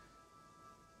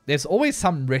 There's always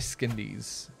some risk in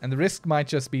these, and the risk might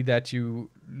just be that you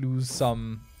lose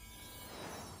some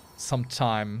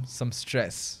time, some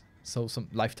stress, so some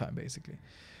lifetime basically.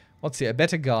 What's here? A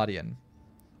better guardian.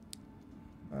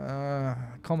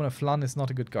 Common of Flan is not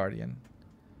a good guardian.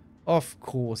 Of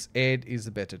course, Ed is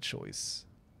a better choice.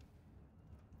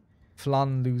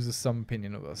 Flan loses some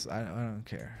opinion of us. I don't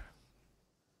care.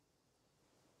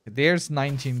 There's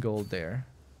 19 gold there.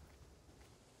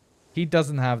 He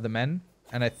doesn't have the men.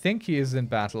 And I think he is in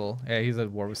battle. Yeah, he's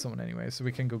at war with someone anyway. So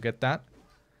we can go get that.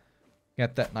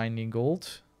 Get that 19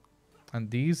 gold. And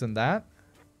these and that.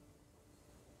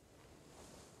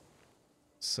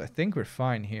 So I think we're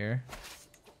fine here.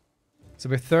 So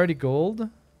we're 30 gold.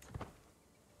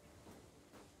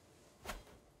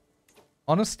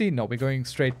 Honestly, no. We're going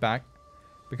straight back.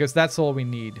 Because that's all we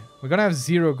need. We're going to have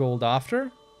 0 gold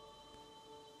after.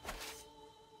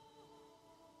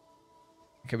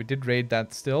 Okay, we did raid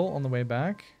that still on the way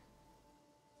back.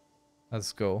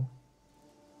 Let's go.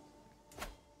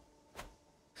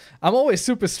 I'm always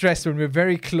super stressed when we're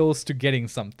very close to getting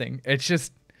something. It's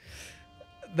just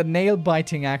the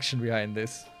nail-biting action behind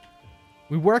this.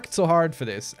 We worked so hard for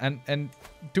this. And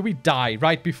do we die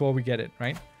right before we get it,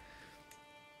 right?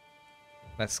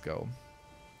 Let's go.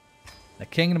 The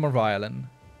Kingdom of Ireland.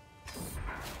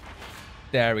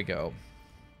 There we go.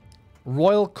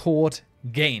 Royal Court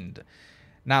gained.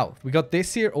 Now, we got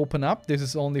this here, open up. This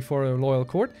is only for a Royal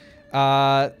Court.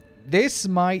 This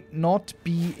might not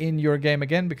be in your game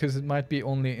again, because it might be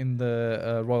only in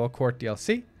the Royal Court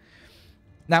DLC.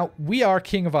 Now, we are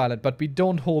King of Ireland, but we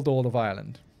don't hold all of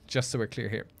Ireland. Just so we're clear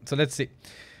here. So let's see.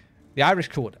 The Irish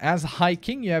Court. As High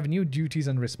King, you have new duties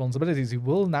and responsibilities. You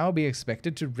will now be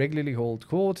expected to regularly hold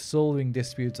court, solving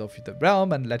disputes of the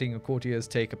realm, and letting your courtiers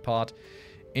take a part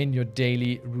in your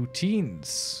daily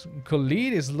routines.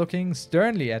 Khalid is looking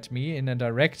sternly at me in a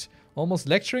direct, almost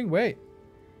lecturing way.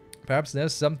 Perhaps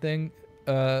there's something,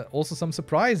 also some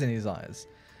surprise in his eyes.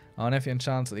 Our nephew and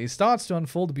Chancellor. He starts to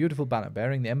unfold a beautiful banner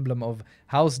bearing the emblem of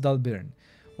House Dalbirn.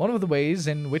 One of the ways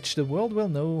in which the world will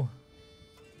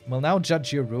now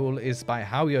judge your rule is by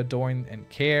how you adorn and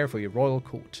care for your royal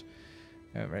court.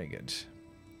 Very good.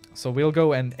 So we'll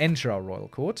go and enter our royal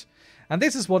court. And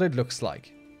this is what it looks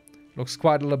like. Looks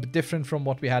quite a little bit different from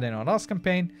what we had in our last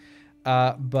campaign.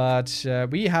 But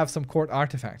we have some court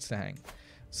artifacts to hang.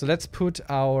 So let's put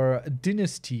our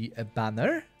dynasty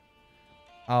banner.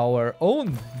 Our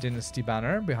own dynasty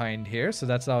banner behind here. So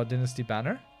that's our dynasty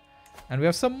banner. And we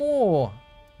have some more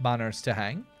banners to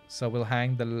hang. So we'll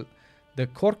hang the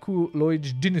Korku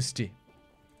Lloyd dynasty.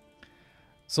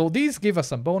 So these give us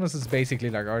some bonuses, basically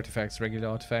like artifacts, regular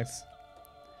artifacts.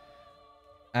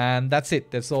 And that's it.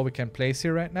 That's all we can place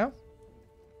here right now.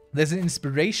 There's an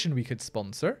inspiration we could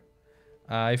sponsor.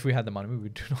 If we had the money, we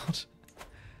do not.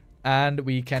 And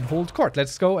we can hold court.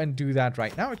 Let's go and do that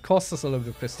right now. It costs us a little bit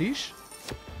of prestige.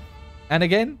 And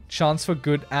again, chance for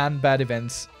good and bad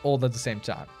events all at the same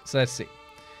time. So let's see.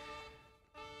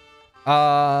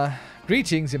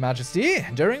 Greetings, Your Majesty.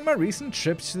 During my recent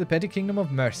trips to the Petty Kingdom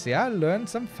of Mercia, I learned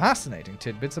some fascinating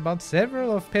tidbits about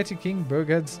several of Petty King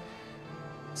Burghard's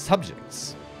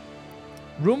subjects.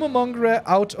 Rumor monger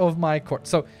out of my court.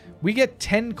 So we get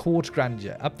 10 court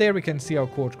grandeur. Up there we can see our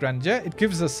court grandeur. It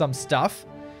gives us some stuff.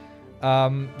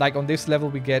 Like on this level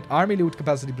we get army loot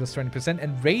capacity plus 20%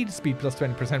 and raid speed plus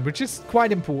 20%, which is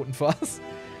quite important for us.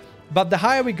 But the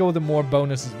higher we go, the more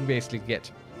bonuses we basically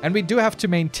get. And we do have to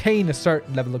maintain a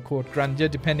certain level of court grandeur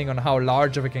depending on how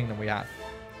large of a kingdom we have.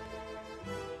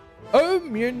 Oh,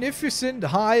 munificent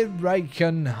High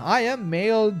Raikon, I am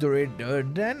male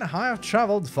Duridud, and I have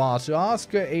traveled far to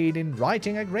ask your aid in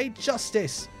righting a great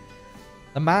justice.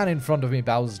 The man in front of me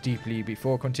bows deeply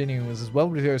before continuing with his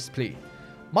well-rehearsed plea.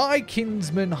 My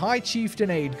kinsman, High Chieftain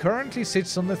Aid, currently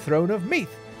sits on the throne of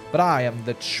Meath, but I am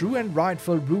the true and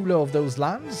rightful ruler of those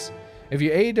lands. If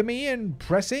you aid me in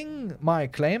pressing my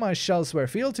claim, I shall swear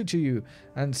fealty to you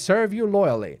and serve you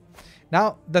loyally.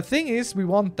 Now, the thing is, we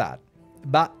want that,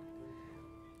 but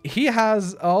he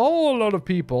has a whole lot of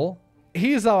people.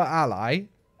 He's our ally,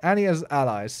 and he has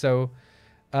allies, so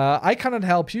I cannot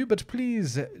help you, but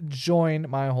please join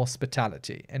my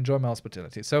hospitality. Enjoy my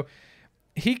hospitality. So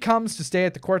he comes to stay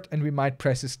at the court, and we might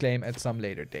press his claim at some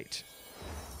later date.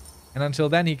 And until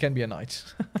then, he can be a knight.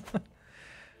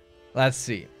 Let's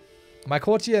see. My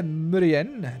courtier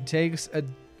Murien takes a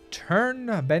turn,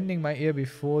 bending my ear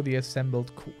before the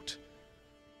assembled court.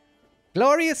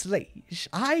 Glorious liege,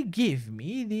 I give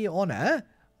me the honor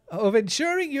of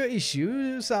ensuring your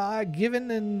issues are given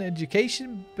an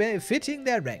education befitting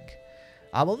their rank.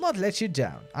 I will not let you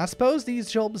down. I suppose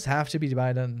these jobs have to be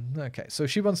divided. Okay, so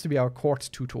she wants to be our court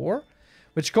tutor,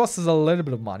 which costs us a little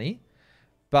bit of money,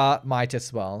 but might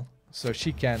as well. So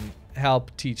she can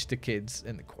help teach the kids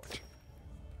in the court.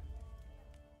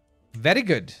 Very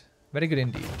good. Very good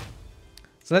indeed.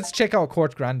 So let's check our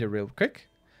court grandeur real quick.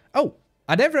 Oh,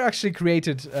 I never actually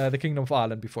created the Kingdom of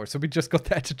Ireland before, so we just got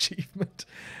that achievement.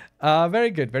 Very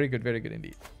good, very good, very good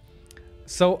indeed.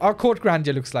 So our court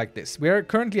grandeur looks like this. We are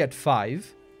currently at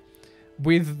 5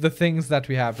 with the things that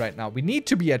we have right now. We need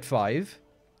to be at 5.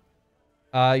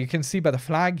 You can see by the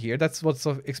flag here, that's what's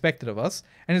expected of us.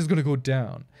 And it's going to go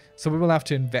down. So we will have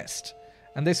to invest.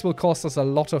 And this will cost us a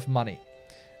lot of money.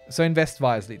 So invest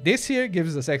wisely. This here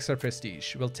gives us extra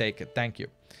prestige. We'll take it. Thank you.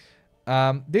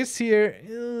 This here,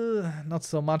 not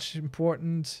so much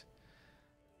important.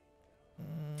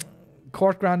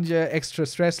 Court grandeur, extra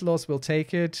stress loss. We'll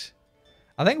take it.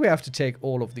 I think we have to take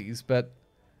all of these, but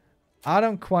I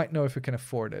don't quite know if we can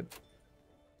afford it.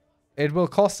 It will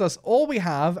cost us all we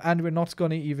have, and we're not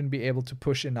going to even be able to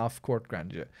push enough court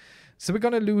grandeur. So we're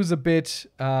going to lose a bit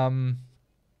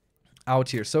out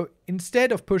here. So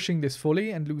instead of pushing this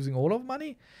fully and losing all of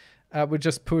money, we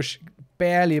just push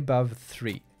barely above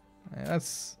 3.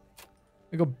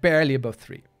 We go barely above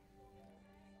 3.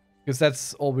 Because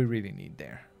that's all we really need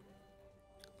there.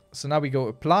 So now we go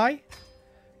apply.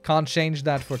 Can't change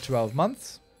that for 12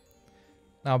 months.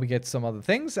 Now we get some other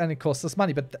things, and it costs us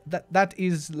money. But that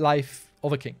is life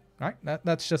of a king, right?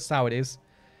 That's just how it is.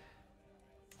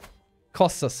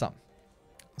 Costs us some.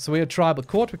 So we're a tribal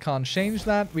court. We can't change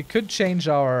that. We could change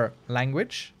our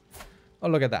language. Oh,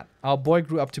 look at that. Our boy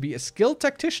grew up to be a skilled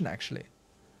tactician, actually.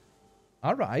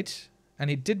 All right. And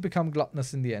he did become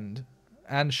gluttonous in the end.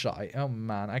 And shy. Oh,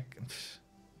 man.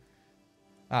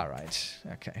 All right.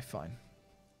 Okay, fine.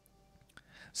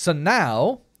 So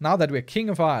now that we're King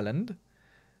of Ireland,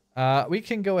 we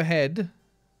can go ahead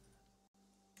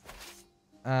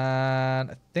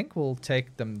and I think we'll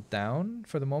take them down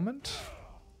for the moment.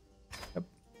 Yep.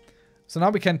 So now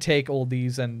we can take all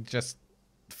these and just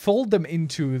fold them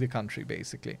into the country,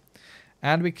 basically.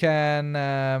 And we can...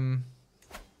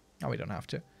 no, we don't have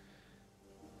to.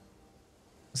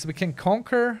 So we can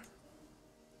conquer.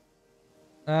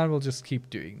 And we'll just keep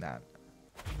doing that.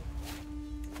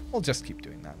 We'll just keep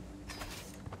doing that.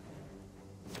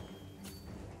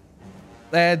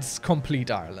 Let's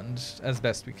complete Ireland as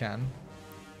best we can.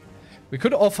 We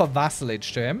could offer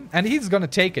vassalage to him, and he's gonna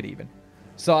take it even.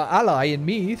 So our ally in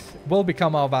Meath will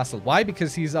become our vassal. Why?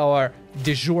 Because he's our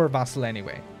de jure vassal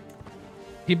anyway.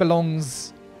 He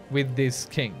belongs with this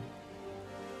king.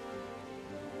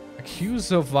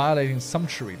 Accused of violating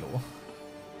sumptuary law.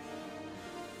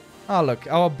 Oh,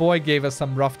 look. Our boy gave us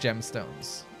some rough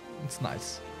gemstones. It's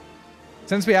nice.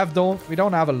 Since we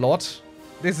don't have a lot,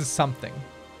 this is something.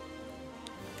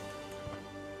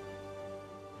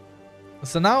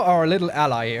 So now our little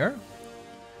ally here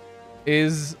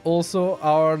is also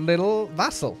our little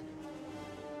vassal.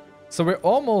 So we're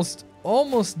almost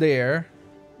there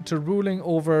to ruling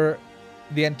over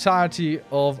the entirety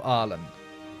of Ireland.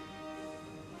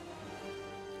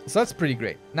 So that's pretty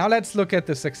great. Now let's look at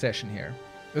the succession here.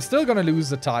 We're still going to lose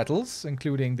the titles,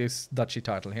 including this duchy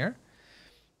title here.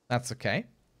 That's okay.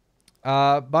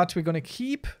 But we're going to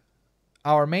keep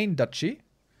our main duchy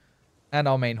and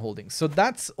our main holding. So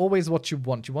that's always what you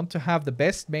want. You want to have the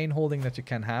best main holding that you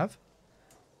can have.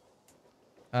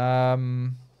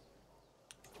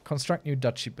 Construct new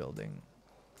duchy building.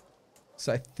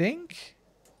 So I think...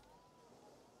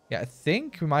 Yeah, I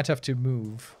think we might have to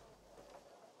move.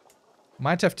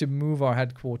 Might have to move our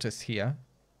headquarters here.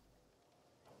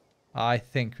 I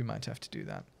think we might have to do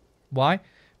that. Why?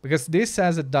 Because this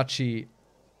has a duchy...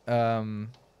 like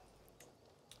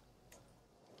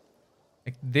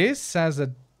this has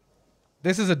a...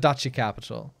 This is a duchy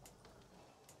capital.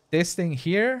 This thing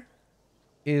here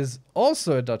is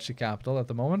also a duchy capital at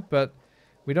the moment, but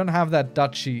we don't have that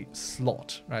duchy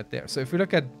slot right there. So if we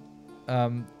look at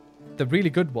the really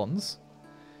good ones...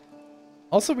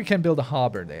 Also, we can build a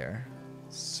harbor there.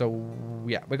 So,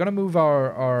 yeah, we're gonna move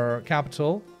our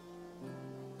capital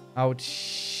out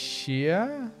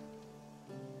here.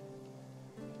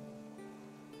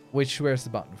 Where's the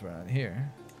button for that? Here.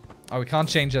 Oh, we can't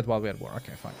change that while we're at war.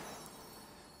 Okay, fine.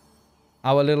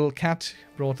 Our little cat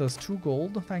brought us 2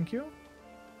 gold. Thank you.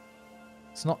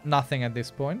 It's not nothing at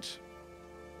this point.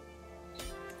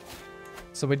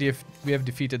 So we have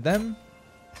defeated them.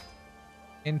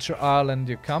 Into Ireland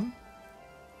you come.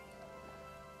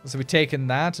 So we've taken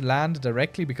that land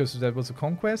directly because that was a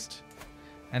conquest.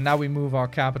 And now we move our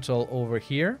capital over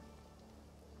here.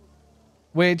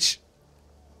 Which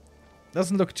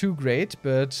doesn't look too great,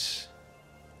 but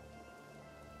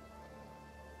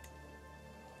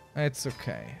it's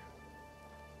okay.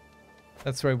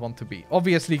 That's where I want to be.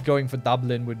 Obviously going for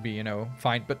Dublin would be, you know,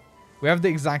 fine. But we have the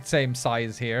exact same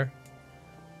size here.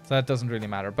 So that doesn't really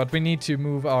matter. But we need to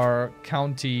move our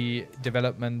county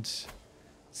development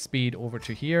speed over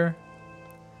to here.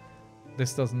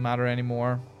 This doesn't matter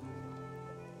anymore.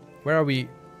 Where are we?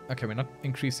 Okay, we're not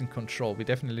increasing control. We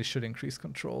definitely should increase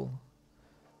control.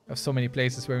 We have so many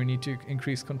places where we need to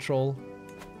increase control.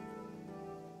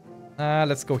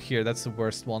 Let's go here. That's the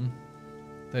worst one.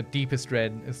 The deepest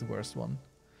red is the worst one.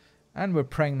 And we're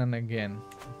pregnant again.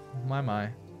 My.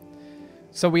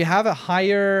 So we have a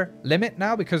higher limit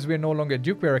now because we're no longer a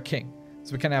duke, we're a king.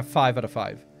 So we can have 5 out of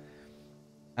 5.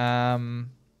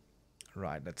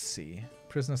 Right, let's see.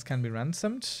 Prisoners can be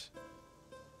ransomed.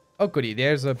 Oh, goody.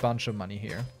 There's a bunch of money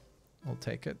here. We'll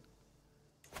take it.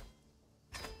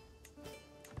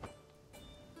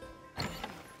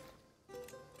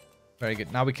 Very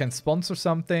good. Now we can sponsor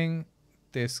something.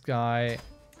 This guy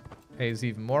pays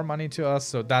even more money to us,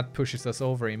 so that pushes us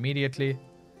over immediately.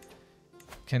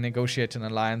 Can negotiate an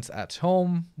alliance at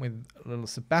home with little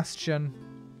Sebastian.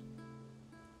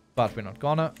 But we're not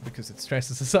gonna, because it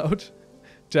stresses us out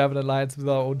to have an alliance with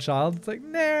our own child. It's like,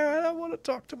 no, I don't want to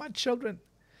talk to my children.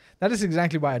 That is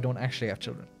exactly why I don't actually have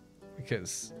children.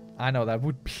 Because I know that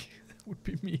would be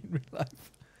me in real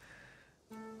life.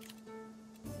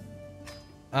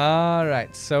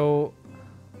 Alright, so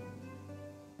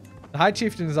the High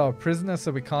Chieftain is our prisoner,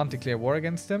 so we can't declare war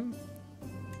against him.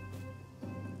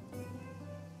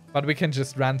 But we can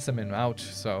just ransom him out,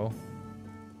 so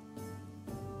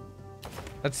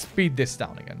let's speed this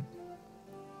down again.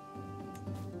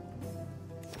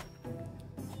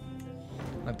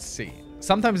 Let's see.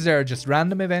 Sometimes there are just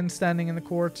random events standing in the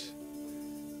court.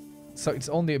 So it's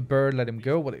only a bird, let him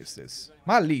go. What is this?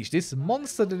 My liege, this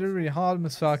monster delivery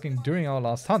hard fucking during our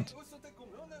last hunt.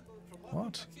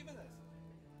 What?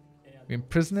 We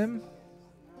imprison him?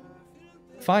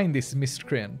 Find this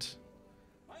miscreant.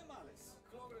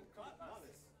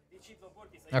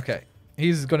 Okay.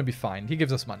 He's gonna be fine. He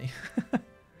gives us money.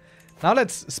 Now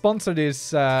let's sponsor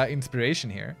this inspiration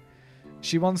here.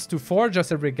 She wants to forge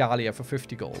us a regalia for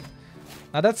 50 gold.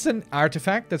 Now that's an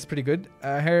artifact. That's pretty good.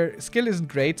 Her skill isn't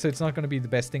great, so it's not going to be the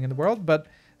best thing in the world. But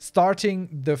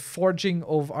starting the forging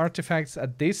of artifacts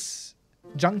at this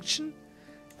junction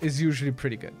is usually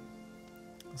pretty good.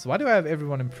 So why do I have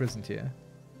everyone imprisoned here?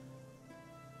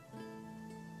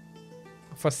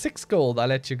 For 6 gold, I'll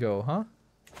let you go, huh?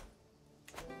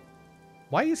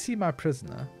 Why is he my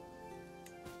prisoner?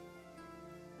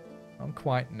 I don't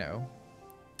quite know.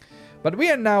 But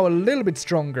we are now a little bit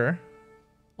stronger,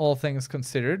 all things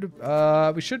considered.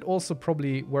 We should also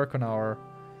probably work on our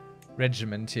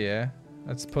regiment here.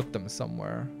 Let's put them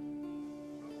somewhere.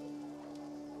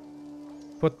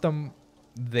 Put them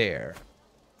there.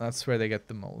 That's where they get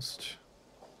the most.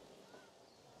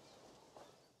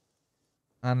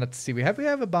 And let's see, we have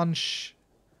a bunch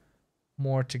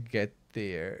more to get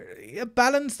there. A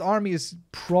balanced army is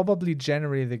probably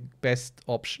generally the best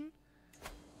option.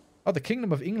 Oh, the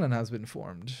Kingdom of England has been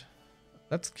formed.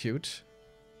 That's cute.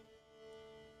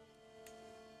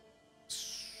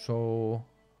 So,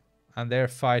 and they're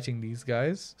fighting these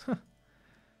guys.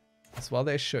 As well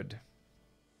they should.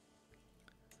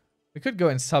 We could go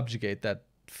and subjugate that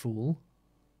fool.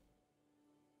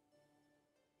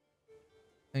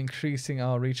 Increasing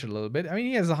our reach a little bit. I mean,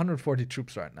 he has 140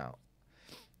 troops right now.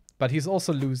 But he's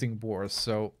also losing wars,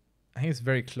 so he's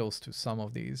very close to some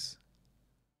of these.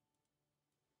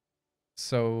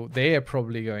 So they are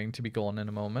probably going to be gone in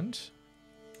a moment.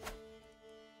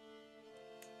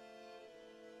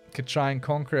 Could try and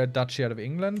conquer a duchy out of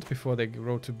England before they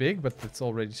grow too big, but it's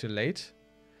already too late.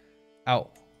 Ow.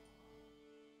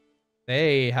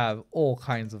 They have all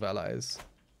kinds of allies.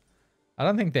 I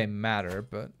don't think they matter,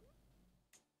 but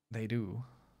they do.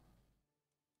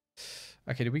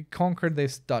 Okay, did we conquer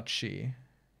this duchy?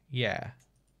 Yeah.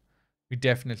 We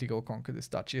definitely go conquer this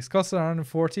duchy. It's cost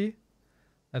 140.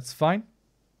 That's fine.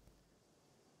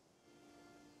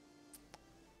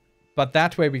 But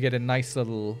that way we get a nice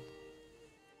little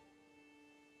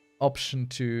option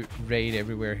to raid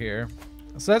everywhere here.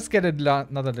 So let's get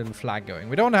another little flag going.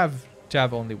 We don't have to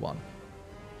have only one.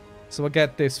 So we'll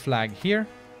get this flag here.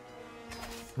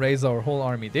 Raise our whole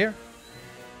army there.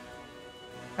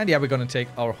 And yeah, we're going to take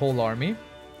our whole army.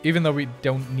 Even though we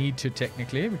don't need to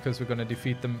technically, because we're going to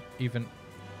defeat them even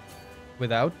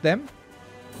without them.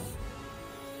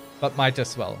 But might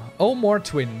as well. Oh, more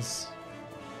twins.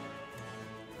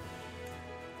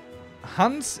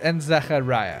 Hans and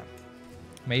Zachariah.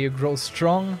 May you grow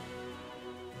strong.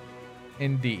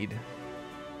 Indeed.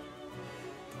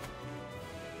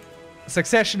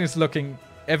 Succession is looking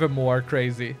ever more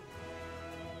crazy.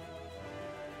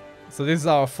 So this is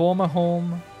our former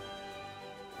home.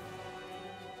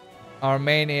 Our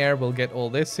main heir will get all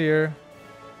this here.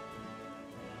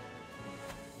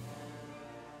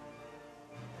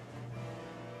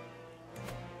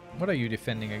 What are you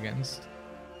defending against?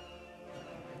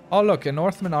 Oh look, a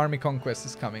Northman army conquest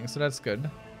is coming, so that's good.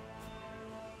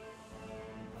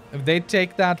 If they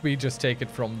take that, we just take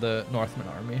it from the Northman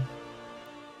army.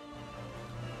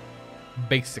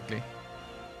 Basically.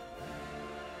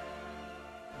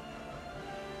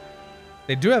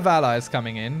 They do have allies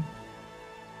coming in.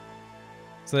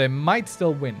 So they might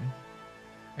still win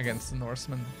against the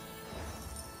Norsemen.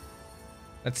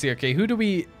 Let's see, okay, who do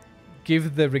we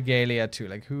give the regalia to?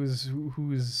 Like, who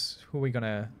are we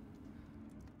gonna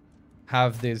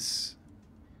have this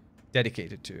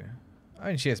dedicated to? I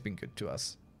mean, she has been good to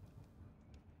us.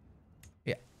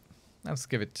 Yeah, let's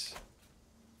give it.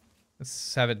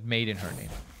 Let's have it made in her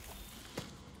name.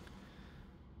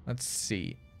 Let's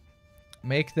see.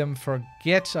 Make them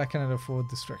forget I cannot afford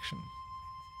distraction.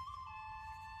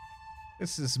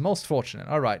 This is most fortunate.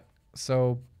 Alright,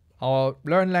 so our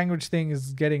learn language thing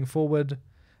is getting forward,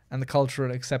 and the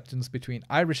cultural acceptance between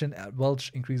Irish and Welsh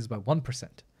increases by 1%.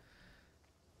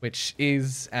 Which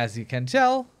is, as you can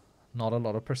tell, not a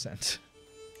lot of percent.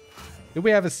 Do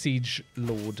we have a siege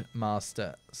lord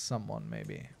master? Someone,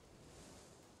 maybe.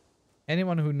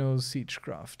 Anyone who knows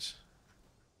siegecraft?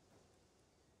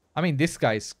 I mean, this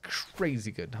guy's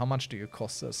crazy good. How much do you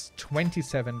cost us?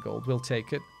 27 gold. We'll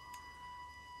take it.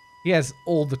 He has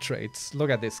all the traits.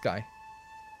 Look at this guy.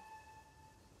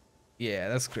 Yeah,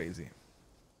 that's crazy.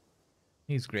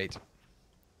 He's great.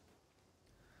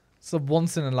 It's a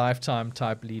once-in-a-lifetime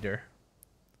type leader.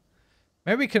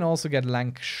 Maybe we can also get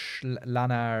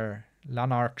Lanarkshire.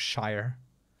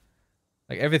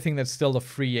 Like everything that's still a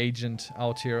free agent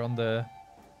out here on the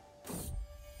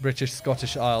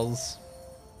British-Scottish Isles.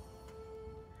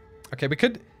 Okay, we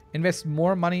could invest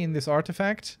more money in this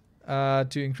artifact to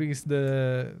increase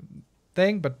the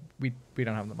thing, but we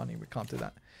don't have the money. We can't do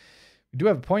that. We do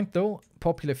have a point though.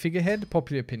 Popular figurehead,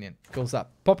 popular opinion goes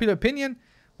up. Popular opinion,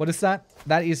 what is that?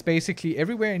 That is basically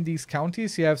everywhere in these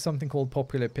counties you have something called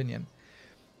popular opinion.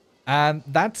 And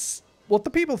that's what the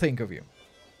people think of you.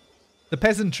 The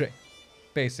peasantry,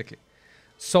 basically.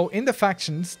 So in the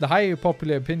factions, the higher your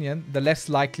popular opinion, the less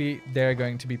likely there are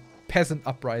going to be peasant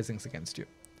uprisings against you.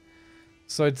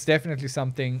 So it's definitely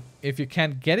something, if you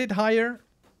can't get it higher,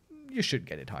 you should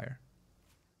get it higher.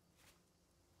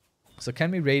 So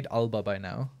can we raid Alba by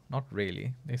now? Not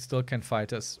really. They still can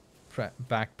fight us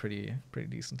back pretty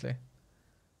decently.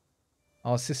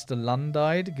 Our sister Lun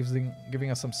died,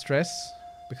 giving us some stress.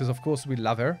 Because of course we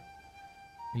love her.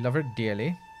 We love her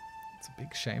dearly. It's a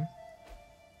big shame.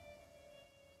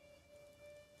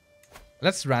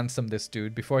 Let's ransom this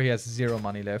dude before he has 0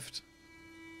 money left.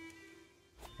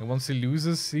 And once he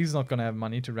loses, he's not gonna have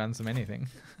money to ransom anything.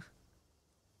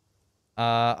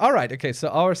 Alright, okay, so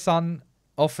our son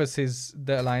offers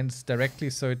the alliance directly,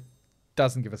 so it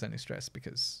doesn't give us any stress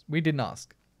because we didn't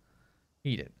ask.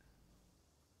 He did.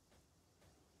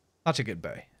 Such a good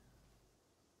boy.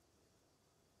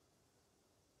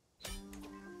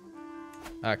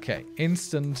 Okay,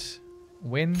 instant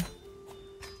win.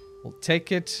 We'll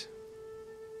take it.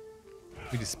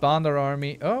 We disband our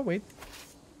army. Oh, wait.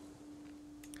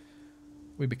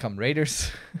 We become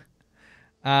raiders.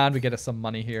 And we get us some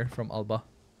money here from Alba.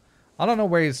 I don't know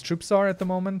where his troops are at the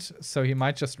moment, so he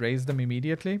might just raise them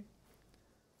immediately.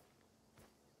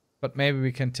 But maybe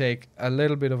we can take a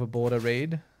little bit of a border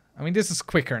raid. I mean, this is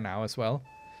quicker now as well.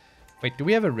 Wait, do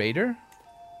we have a raider?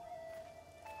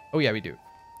 Oh, yeah, we do.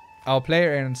 Our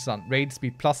player Aaron's son. Raid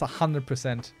speed plus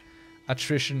 100%.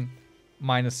 Attrition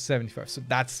minus 75. So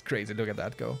that's crazy. Look at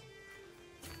that go.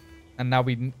 And now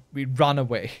we run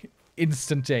away.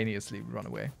 Instantaneously we run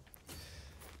away.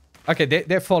 Okay,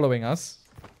 they're following us.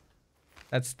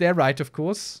 That's their right, of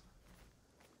course.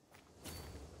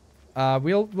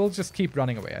 We'll just keep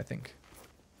running away, I think.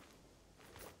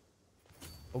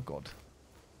 Oh god.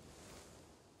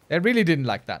 They really didn't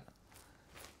like that.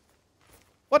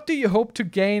 What do you hope to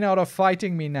gain out of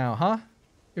fighting me now, huh?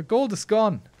 Your gold is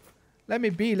gone. Let me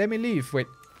be, let me leave. Wait.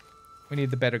 We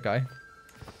need the better guy.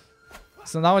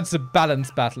 So now it's a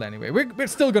balanced battle anyway. We're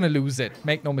still gonna lose it,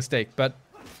 make no mistake, but...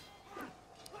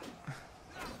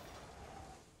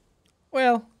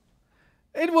 Well,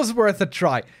 it was worth a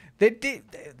try. They're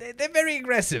very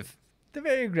aggressive. They're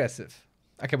very aggressive.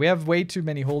 Okay, we have way too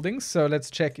many holdings, so let's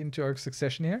check into our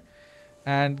succession here.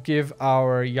 And give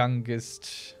our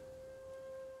youngest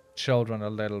children a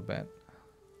little bit.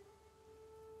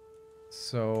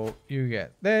 So, you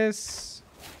get this.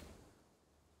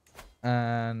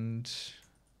 And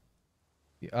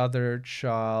the other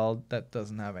child that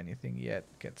doesn't have anything yet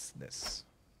gets this.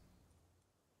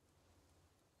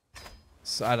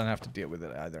 So I don't have to deal with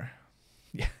it either.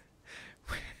 Yeah.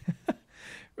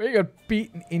 We got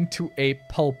beaten into a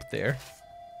pulp there.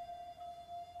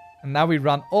 And now we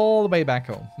run all the way back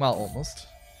home. Well, almost.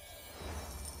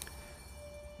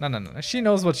 No. She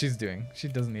knows what she's doing. She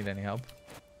doesn't need any help.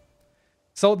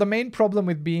 So the main problem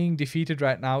with being defeated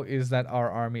right now is that our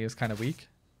army is kind of weak.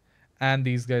 And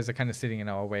these guys are kind of sitting in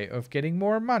our way of getting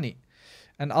more money.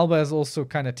 And Alba has also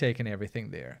kind of taken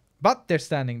everything there. But they're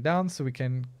standing down, so we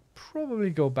can probably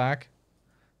go back.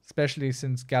 Especially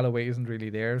since Galloway isn't really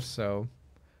there, so...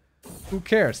 Who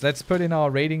cares? Let's put in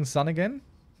our raiding son again.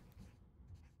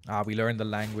 Ah, we learned the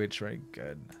language. Very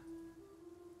good.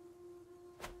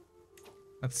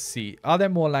 Let's see. Are there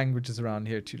more languages around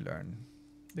here to learn?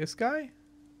 This guy?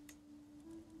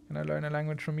 Can I learn a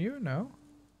language from you? No.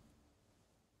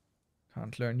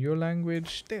 Can't learn your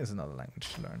language. There's another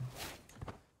language to learn.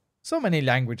 So many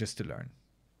languages to learn.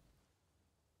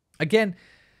 Again,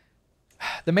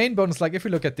 the main bonus, like if we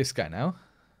look at this guy now,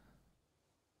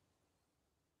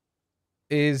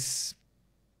 is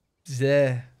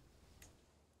the...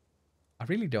 I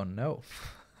really don't know.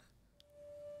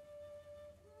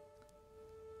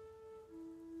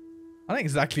 I don't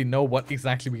exactly know what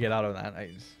exactly we get out of that.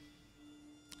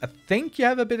 I think you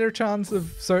have a better chance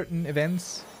of certain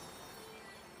events.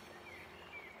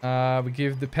 We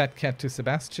give the pet cat to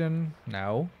Sebastian.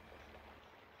 No.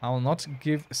 I will not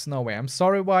give Snow away. I'm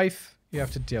sorry, wife. You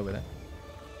have to deal with it.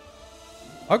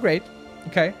 Oh, great.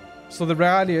 Okay. So the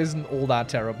reality isn't all that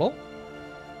terrible.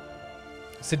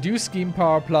 Seduce scheme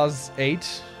power plus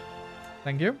 8.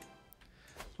 Thank you.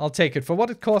 I'll take it. For what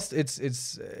it costs,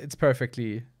 it's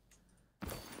perfectly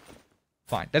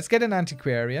fine. Let's get an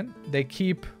antiquarian. They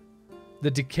keep the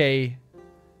decay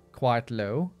quite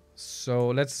low. So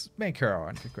let's make her our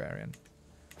antiquarian.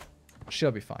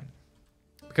 She'll be fine.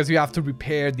 Because we have to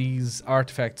repair these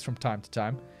artifacts from time to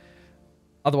time.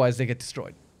 Otherwise they get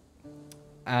destroyed.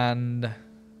 And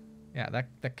yeah,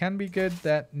 that can be good.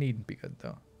 That needn't be good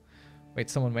though. Wait,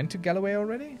 someone went to Galloway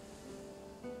already?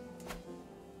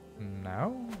 No?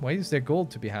 Why is there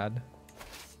gold to be had?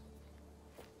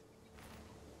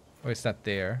 Or is that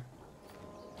there?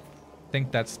 I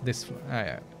think that's this. Ah,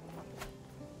 yeah.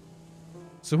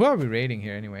 So who are we raiding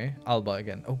here anyway? Alba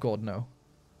again. Oh god, no.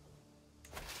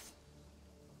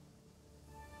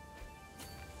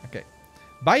 Okay.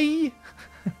 Bye!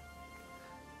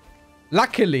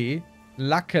 Luckily,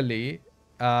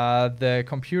 the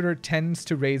computer tends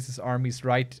to raise his armies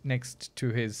right next to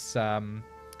his home.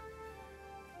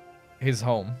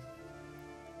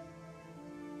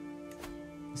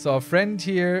 So a friend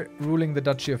here ruling the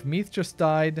Duchy of Meath just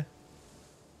died.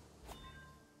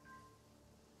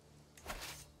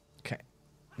 Okay.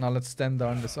 Now let's stand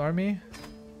down this army.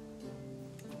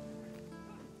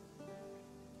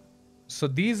 So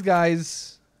these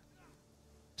guys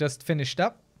just finished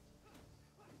up.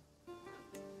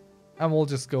 And we'll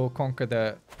just go conquer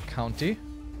the county.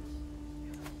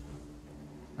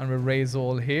 And we'll raise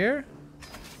all here.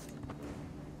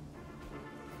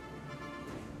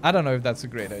 I don't know if that's a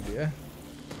great idea.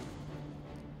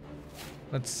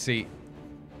 Let's see.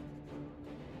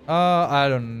 I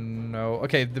don't know.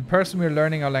 Okay, the person we're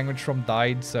learning our language from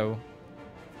died, so...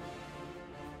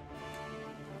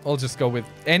 I'll just go with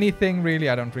anything, really.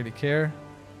 I don't really care.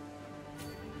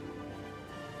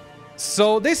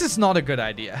 So, this is not a good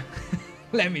idea.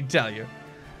 Let me tell you.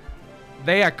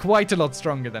 They are quite a lot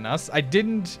stronger than us. I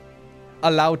didn't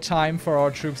allow time for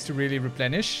our troops to really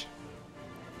replenish.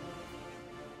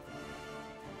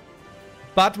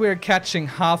 But we're catching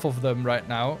half of them right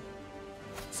now.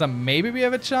 So maybe we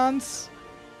have a chance.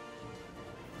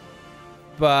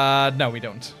 But no, we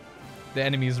don't. The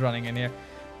enemy is running in here.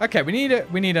 Okay, we need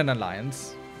an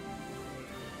alliance.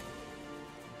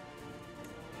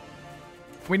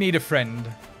 We need a friend.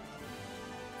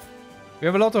 We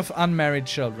have a lot of unmarried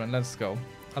children. Let's go.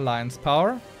 Alliance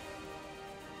power.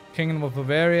 Kingdom of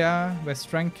Bavaria, West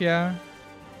Francia.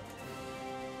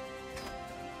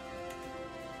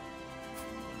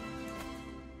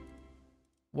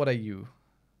 What are you?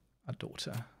 A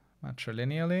daughter.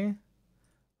 Matrilineally.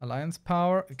 Alliance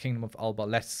power. Kingdom of Alba.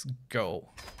 Let's go.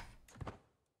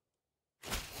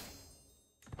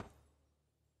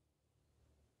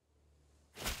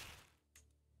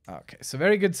 Okay, so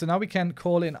very good. So now we can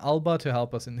call in Alba to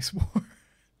help us in this war.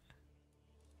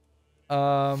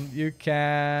 You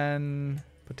can...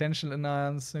 Potential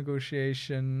alliance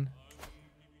negotiation.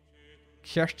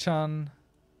 Kirchan.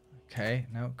 Okay,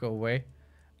 no, go away.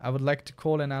 I would like to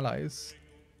call in allies.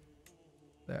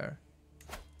 There.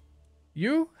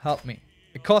 You help me.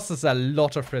 It costs us a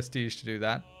lot of prestige to do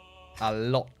that. A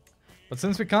lot. But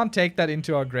since we can't take that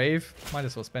into our grave, might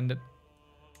as well spend it.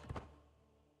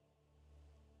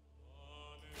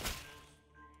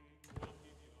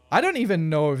 I don't even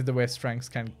know if the West Franks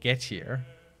can get here.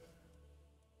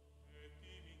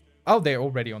 Oh, they're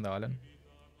already on the island.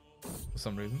 For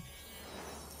some reason.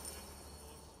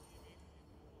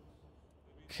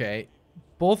 Okay.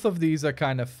 Both of these are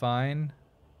kind of fine.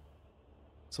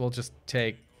 So we'll just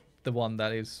take the one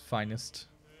that is finest.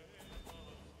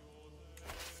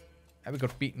 And we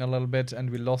got beaten a little bit and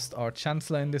we lost our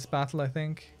Chancellor in this battle, I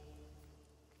think.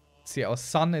 See, our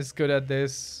son is good at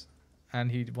this. And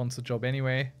he wants a job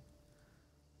anyway.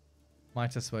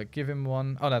 Might as well give him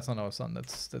one. Oh, that's not our son.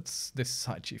 That's this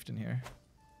High Chieftain here.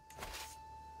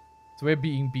 So we're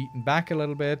being beaten back a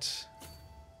little bit.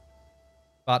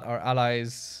 But our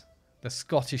allies, the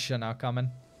Scottish, are now coming.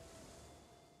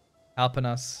 Helping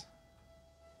us.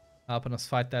 Helping us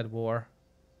fight that war.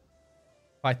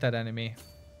 Fight that enemy.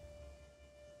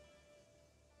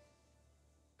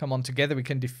 Come on, together we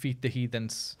can defeat the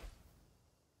heathens.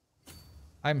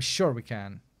 I'm sure we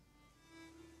can.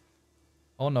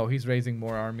 Oh no, he's raising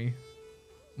more army.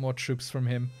 More troops from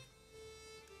him.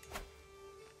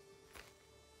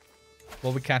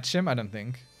 Will we catch him? I don't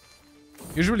think.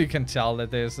 Usually you can tell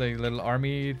that there's a little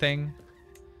army thing.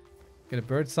 Get a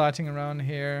bird sighting around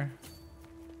here.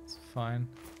 It's fine.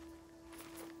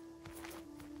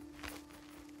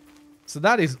 So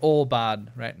that is all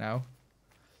bad right now.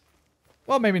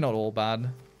 Well, maybe not all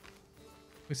bad.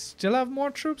 We still have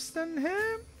more troops than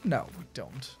him? No, we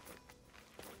don't.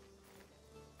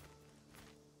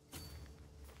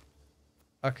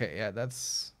 Okay, yeah,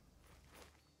 that's...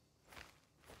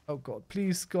 Oh god,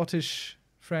 please, Scottish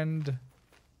friend.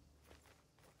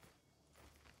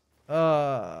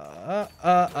 Yeah,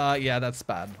 that's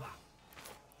bad.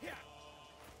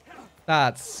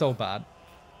 That's so bad.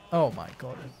 Oh my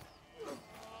god.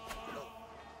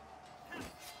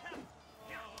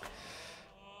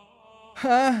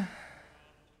 Huh?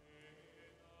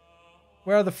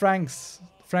 Where are the Franks?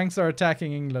 The Franks are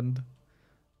attacking England.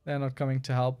 They're not coming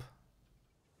to help.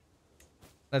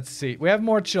 Let's see. We have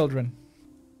more children.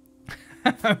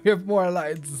 We have more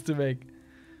alliances to make.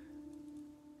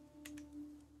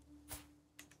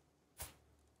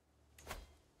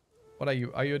 What are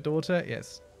you? Are you a daughter?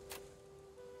 Yes.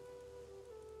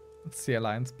 Let's see.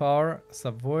 Alliance power.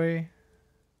 Savoy.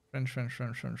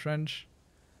 French.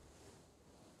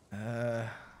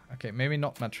 Okay, maybe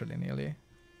not matrilineally.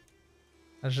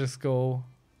 Let's just go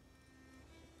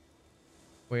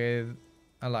with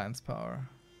alliance power.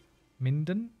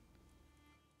 Minden?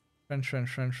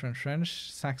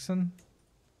 French, Saxon.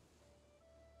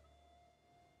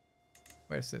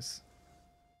 Where's this?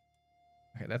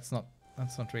 Okay, that's not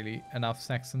really enough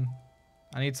Saxon.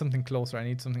 I need something closer. I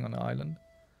need something on the island.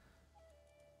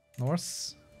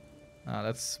 Norse? Ah,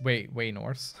 that's way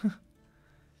Norse.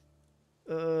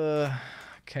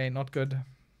 Okay, not good.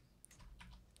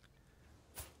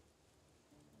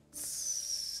 Let's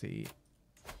see.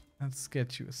 Let's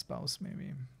get you a spouse,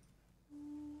 maybe.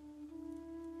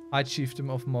 High Chiefdom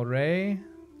of Moray.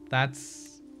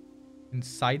 That's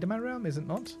inside my realm, is it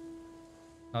not?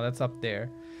 No, that's up there.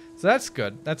 So that's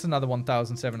good. That's another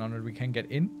 1,700 we can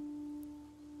get in.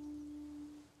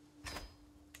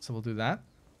 So we'll do that.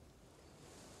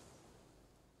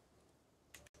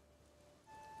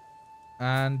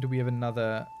 And do we have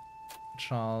another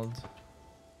child?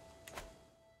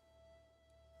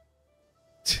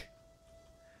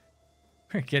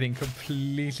 We're getting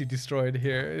completely destroyed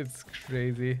here. It's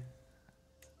crazy.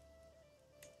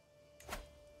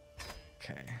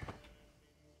 Okay.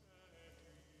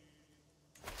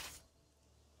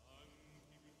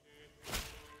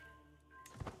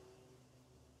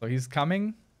 So he's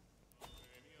coming.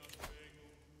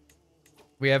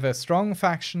 We have a strong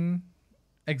faction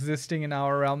existing in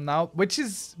our realm now, which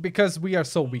is because we are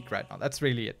so weak right now. That's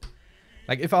really it.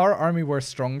 Like, if our army were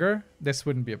stronger, this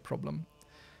wouldn't be a problem.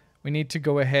 We need to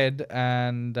go ahead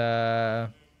and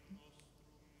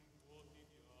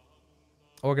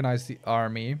organize the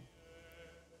army.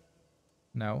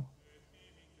 No.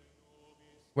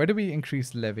 Where do we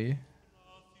increase levy?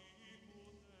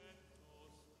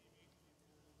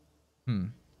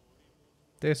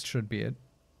 This should be it.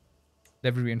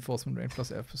 Levy reinforcement rate plus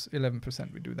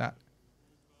 11%. We do that.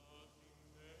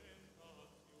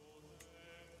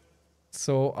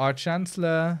 So our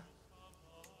Chancellor,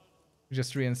 we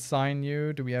just reassign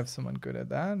you. Do we have someone good at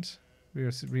that? We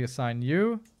reassign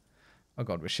you. Oh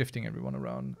god, we're shifting everyone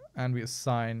around. And we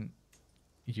assign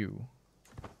you.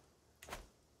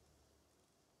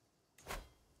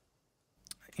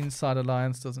 Inside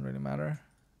alliance doesn't really matter.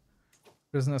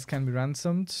 Prisoners can be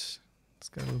ransomed. Let's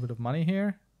get a little bit of money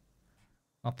here.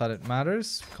 Not that it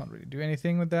matters. Can't really do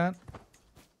anything with that.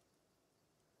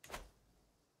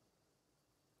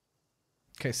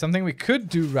 Okay, something we could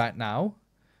do right now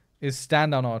is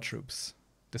stand on our troops.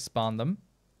 Disband them.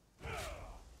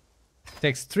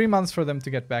 Takes 3 months for them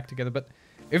to get back together, but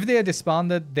if they are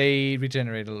disbanded, they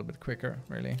regenerate a little bit quicker,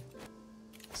 really.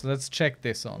 So let's check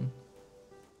this on.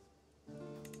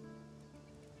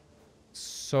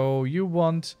 So you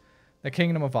want the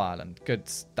Kingdom of Ireland. Good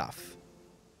stuff.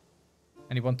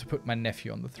 And you want to put my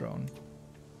nephew on the throne.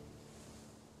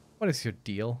 What is your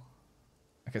deal?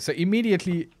 Okay, so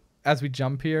immediately as we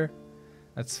jump here,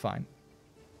 that's fine.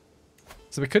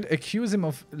 So we could accuse him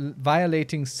of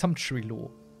violating sumptuary law.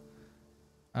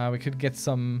 We could get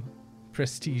some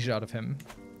prestige out of him.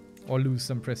 Or lose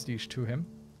some prestige to him.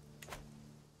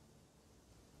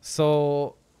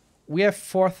 So we have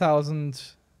 4,000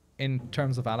 in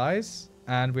terms of allies.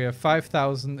 And we have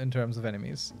 5,000 in terms of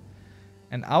enemies.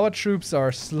 And our troops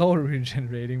are slowly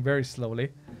regenerating, very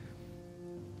slowly.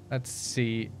 Let's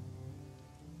see.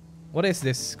 What is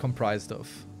this comprised of?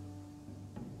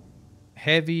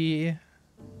 Heavy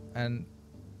and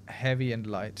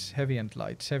light. Heavy and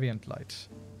light.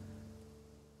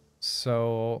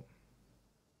 So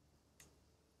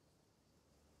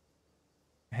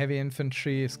heavy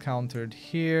infantry is countered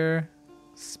here.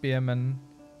 Spearmen.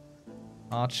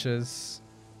 Archers.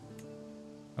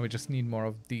 And we just need more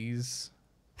of these.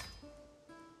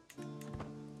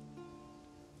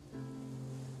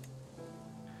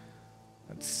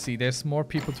 Let's see, there's more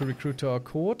people to recruit to our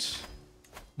court.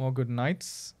 More good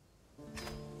knights.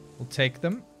 We'll take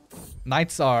them.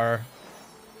 Knights are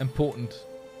important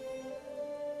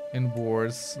in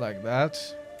wars like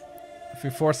that. If we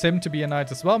force him to be a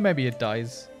knight as well, maybe it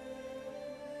dies.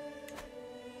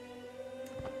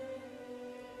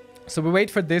 So we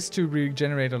wait for this to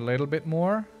regenerate a little bit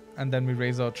more, and then we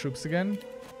raise our troops again.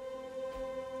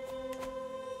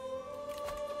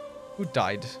 Who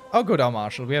died? Oh, good, our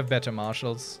marshal. We have better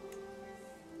marshals.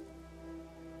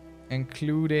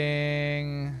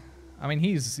 Including... I mean,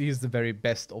 he's the very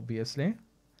best, obviously.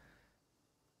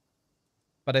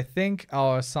 But I think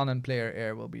our son and player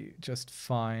heir will be just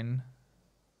fine.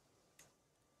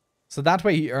 So that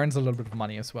way he earns a little bit of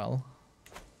money as well.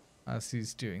 As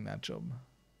he's doing that job.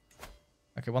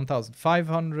 Okay,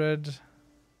 1,500.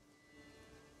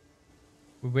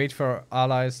 We wait for our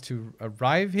allies to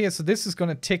arrive here. So this is going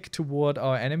to tick toward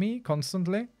our enemy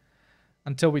constantly.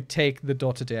 Until we take the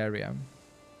dotted area.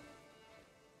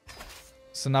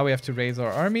 So now we have to raise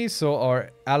our army so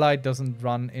our ally doesn't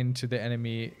run into the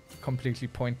enemy completely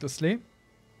pointlessly.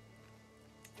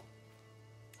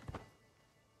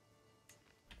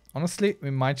 Honestly,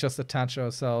 we might just attach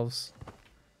ourselves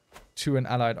to an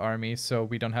allied army so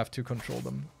we don't have to control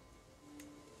them.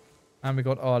 And we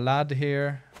got our lad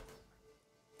here.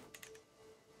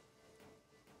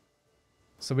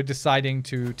 So we're deciding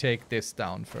to take this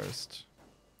down first.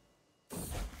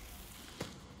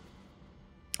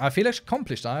 I feel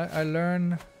accomplished. I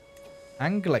learn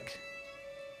Anglic.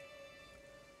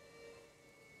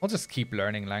 I'll just keep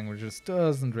learning languages.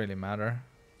 Doesn't really matter.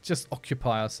 Just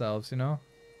occupy ourselves, you know?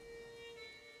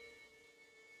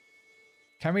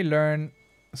 Can we learn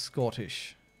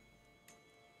Scottish?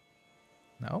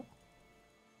 No?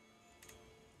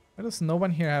 Why does no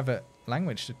one here have a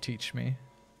language to teach me?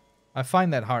 I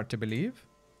find that hard to believe.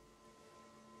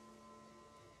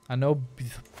 I know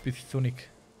Bithunic.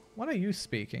 What are you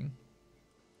speaking?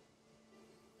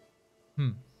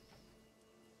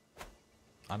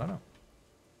 I don't know.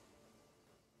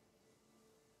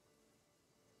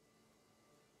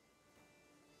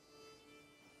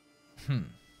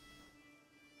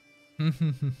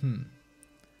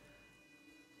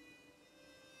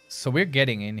 So we're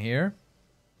getting in here.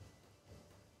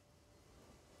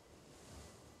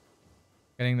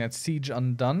 Getting that siege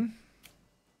undone.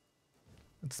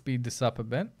 Let's speed this up a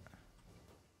bit.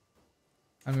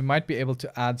 And we might be able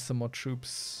to add some more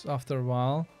troops after a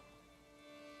while.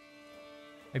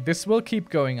 Like, this will keep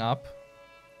going up.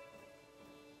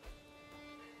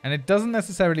 And it doesn't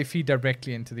necessarily feed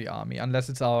directly into the army unless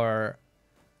it's our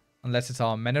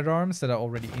men-at-arms that are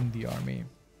already in the army.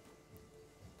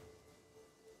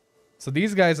 So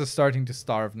these guys are starting to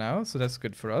starve now, so that's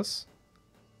good for us.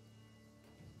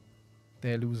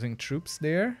 They're losing troops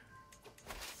there.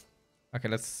 Okay,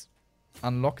 let's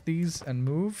unlock these and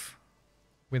move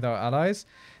with our allies.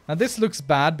 Now this looks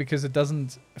bad because it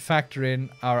doesn't factor in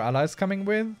our allies coming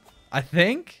with. I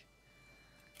think.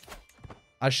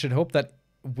 I should hope that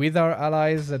with our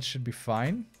allies that should be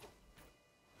fine.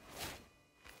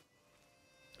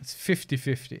 It's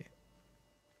 50-50.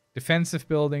 Defensive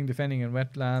building, defending in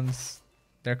wetlands.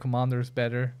 Their commander is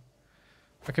better.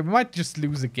 Okay, we might just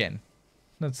lose again.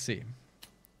 Let's see.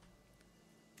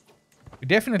 We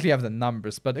definitely have the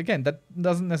numbers, but again, that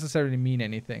doesn't necessarily mean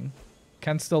anything.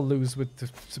 Can still lose with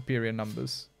the superior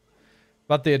numbers.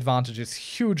 But the advantage is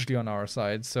hugely on our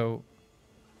side, so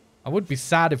I would be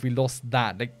sad if we lost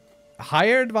that. Like,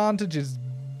 higher advantage is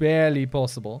barely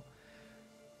possible.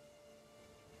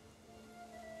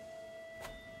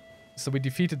 So we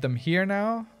defeated them here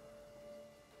now.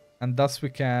 And thus we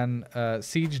can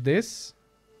siege this.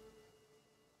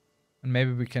 And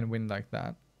maybe we can win like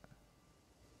that.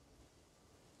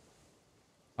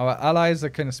 Our allies are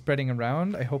kind of spreading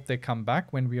around. I hope they come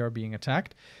back when we are being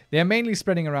attacked. They are mainly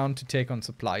spreading around to take on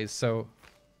supplies, so...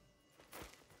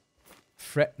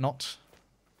 Fret not.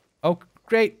 Oh,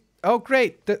 great. Oh,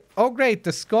 great. Oh, great.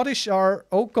 The Scottish are...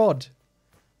 Oh, God.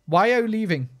 Why are you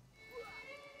leaving?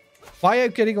 Why are you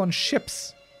getting on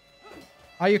ships?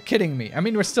 Are you kidding me? I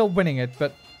mean, we're still winning it,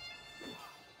 but...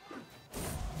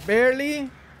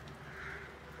 Barely?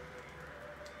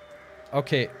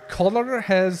 Okay, Collar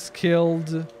has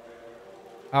killed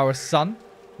our son,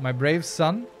 my brave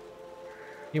son.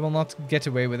 He will not get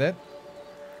away with it.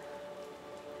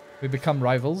 We become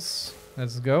rivals.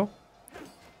 Let's go.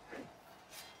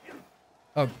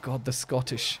 Oh God, the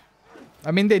Scottish.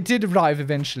 I mean, they did arrive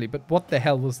eventually, but what the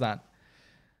hell was that?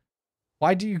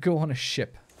 Why do you go on a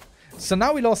ship? So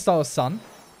now we lost our son.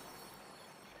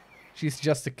 She's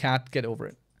just a cat, get over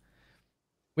it.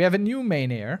 We have a new main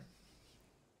heir.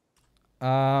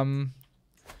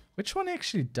 Which one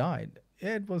actually died?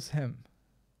 It was him.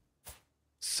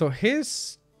 So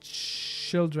his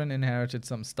children inherited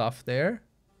some stuff there.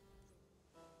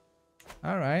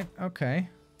 Alright, okay.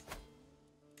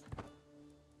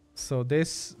 So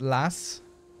this lass.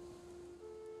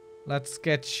 Let's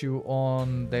get you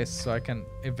on this so I can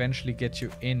eventually get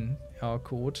you in our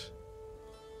court.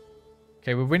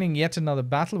 Okay, we're winning yet another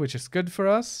battle, which is good for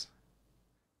us.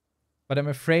 But I'm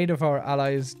afraid of our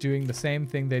allies doing the same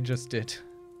thing they just did.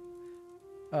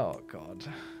 Oh, God.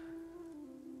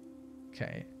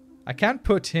 Okay. I can't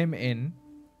put him in,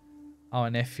 our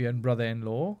nephew and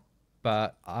brother-in-law,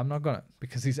 but I'm not gonna,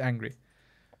 because he's angry.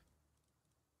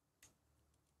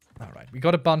 Alright, we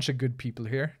got a bunch of good people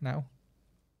here now.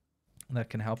 That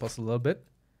can help us a little bit.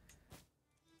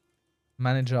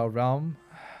 Manage our realm.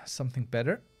 Something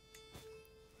better.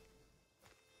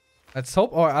 Let's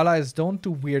hope our allies don't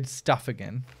do weird stuff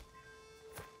again.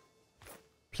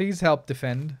 Please help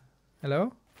defend.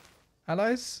 Hello?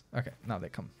 Allies? Okay, now they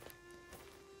come.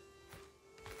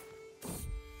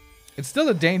 It's still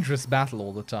a dangerous battle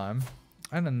all the time.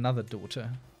 And another daughter.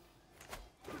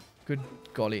 Good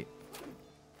golly.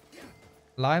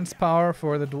 Alliance power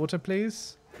for the daughter,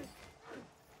 please.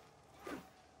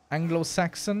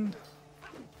 Anglo-Saxon.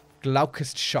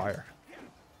 Gloucestershire.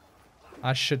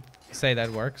 I should say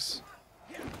that works.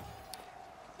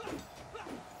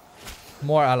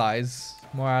 More allies.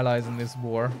 More allies in this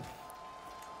war.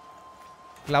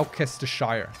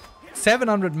 Gloucestershire.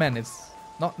 700 men. It's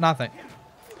not nothing.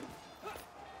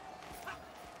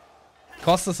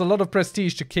 Costs us a lot of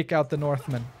prestige to kick out the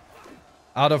Northmen.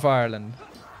 Out of Ireland.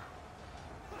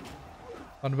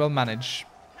 But we'll manage.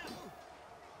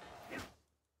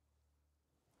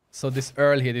 So this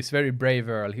Earl here, this very brave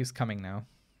Earl, he's coming now.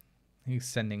 He's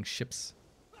sending ships.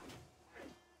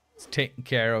 He's taking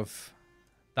care of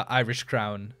the Irish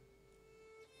crown.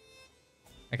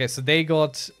 Okay, so they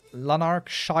got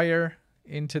Lanarkshire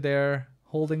into their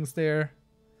holdings there.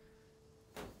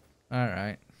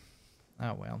 Alright.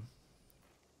 Oh well.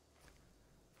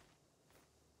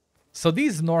 So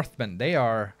these Northmen, they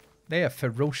are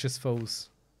ferocious foes.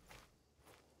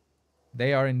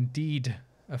 They are indeed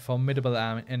a formidable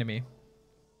enemy.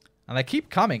 And they keep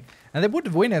coming. And they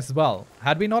would win as well.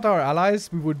 Had we not our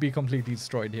allies, we would be completely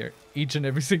destroyed here. Each and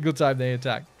every single time they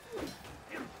attack.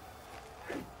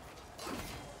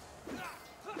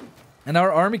 And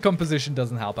our army composition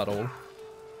doesn't help at all.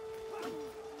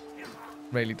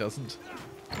 Really doesn't.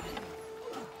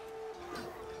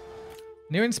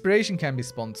 New inspiration can be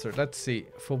sponsored. Let's see.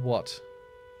 For what?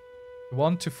 We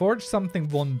want to forge something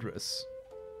wondrous.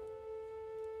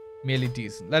 Merely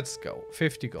decent. Let's go.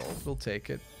 50 gold. We'll take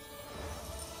it.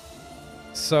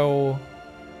 So,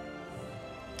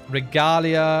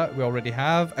 regalia. We already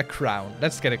have a crown.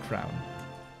 Let's get a crown.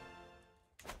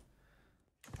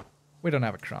 We don't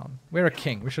have a crown. We're a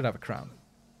king. We should have a crown.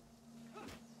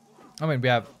 I mean, we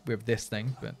have this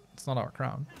thing, but it's not our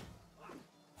crown.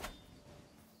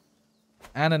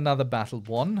 And another battle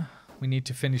won. We need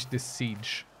to finish this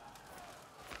siege.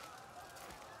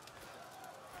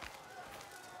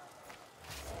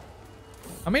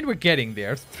 I mean, we're getting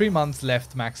there. 3 months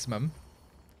left maximum.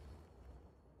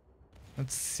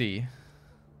 Let's see.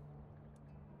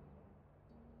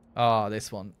 Ah,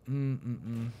 this one.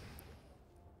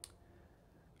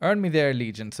 Earn me their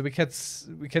allegiance. So we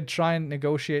could try and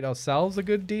negotiate ourselves a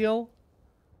good deal.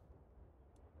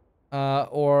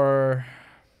 Or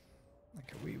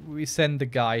okay, we send the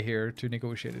guy here to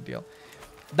negotiate a deal.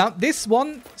 Now, this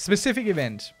one specific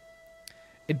event,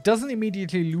 it doesn't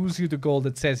immediately lose you the gold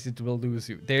that says it will lose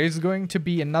you. There is going to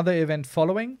be another event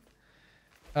following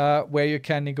where you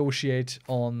can negotiate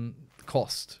on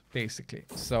cost, basically.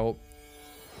 So,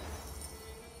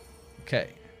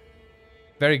 okay.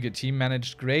 Very good. Team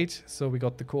managed great. So we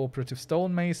got the cooperative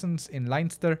stonemasons in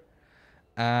Leinster.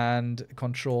 And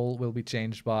control will be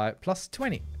changed by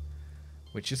 +20.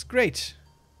 Which is great.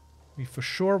 We for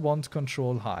sure want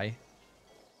control high.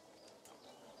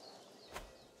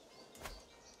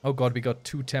 Oh god, we got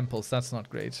 2 temples. That's not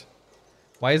great.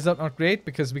 Why is that not great?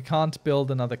 Because we can't build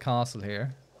another castle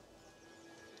here.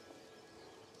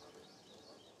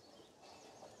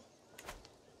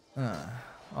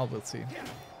 Oh, we'll see.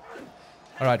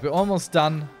 Alright, we're almost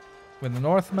done with the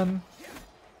Northmen.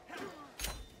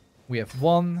 We have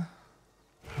won.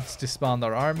 Let's disband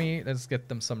our army. Let's get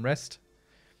them some rest.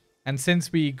 And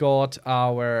since we got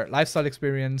our lifestyle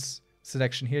experience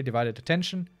selection here, divided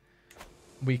attention,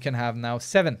 we can have now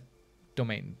 7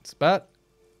 domains. But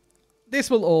this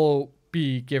will all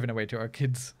be given away to our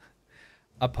kids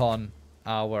upon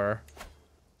our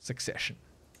succession.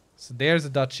 So there's a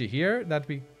duchy here that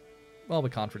we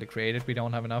can't really create it. We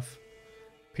don't have enough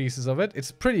pieces of it.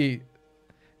 It's pretty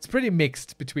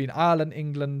mixed between Ireland,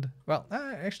 England. Well,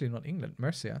 actually not England,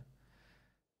 Mercia.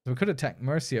 So we could attack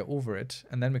Mercia over it,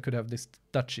 and then we could have this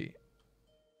duchy.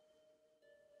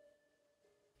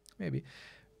 Maybe.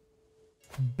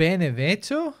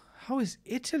 Benevento? How is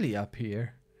Italy up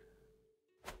here?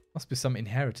 Must be some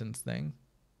inheritance thing.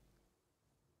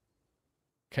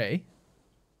 Okay.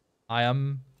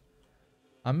 I'm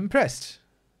impressed.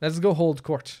 Let's go hold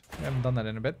court. We haven't done that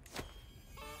in a bit.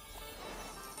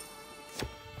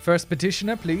 First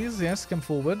petitioner, please. Yes, come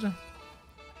forward.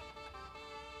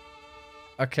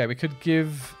 Okay, we could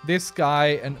give this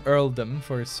guy an earldom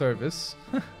for his service.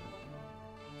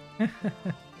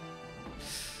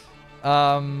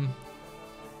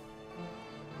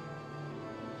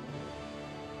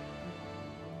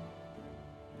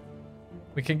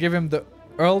 We can give him the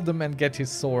earldom and get his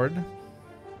sword.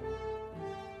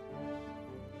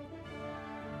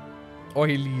 Or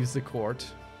he leaves the court.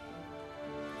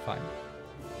 Fine.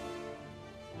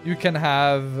 You can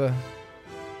have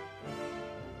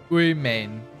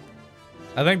Remain.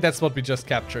 I think that's what we just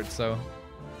captured, so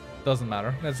doesn't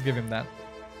matter. Let's give him that.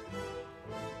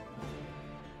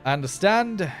 I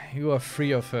understand you are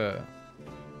free of her.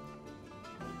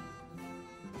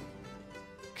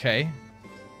 Okay.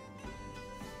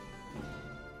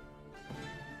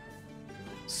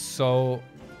 So,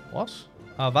 what?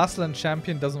 Our vassal and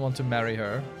champion doesn't want to marry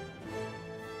her.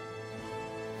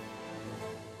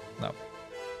 No.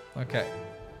 Okay.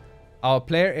 Our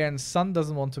player Aaron's son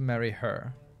doesn't want to marry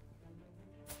her.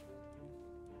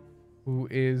 Who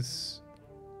is...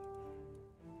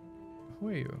 Who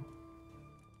are you?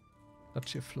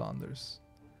 Duchy of Flanders.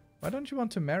 Why don't you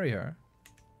want to marry her?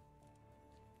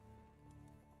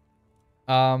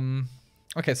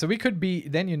 Okay, so we could be...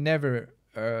 Then you never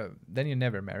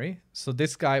marry. So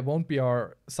this guy won't be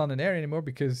our son and heir anymore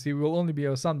because he will only be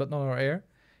our son but not our heir.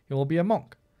 He will be a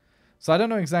monk. So I don't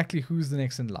know exactly who's the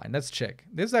next in line. Let's check.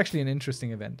 This is actually an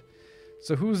interesting event.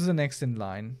 So who's the next in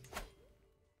line?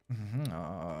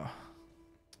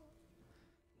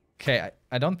 Okay,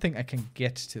 I don't think I can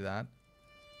get to that.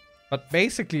 But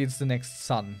basically it's the next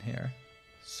son here.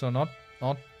 So not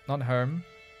Herm.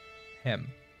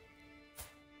 Him.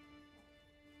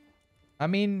 I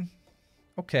mean,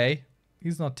 okay.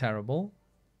 He's not terrible.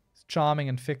 He's charming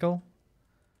and fickle.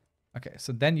 Okay,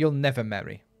 so then you'll never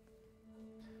marry.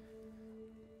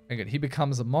 Very good. He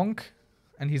becomes a monk,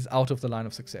 and he's out of the line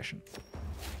of succession.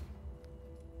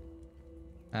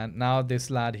 And now this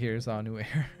lad here is our new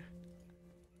heir.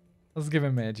 Let's give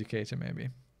him an educator, maybe.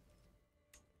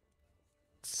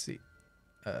 Let's see.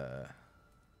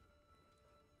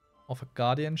 Offer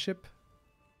guardianship.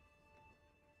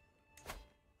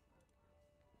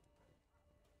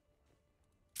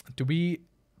 Do we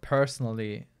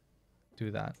personally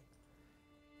do that?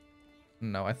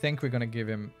 No, I think we're gonna give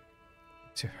him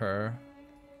to her.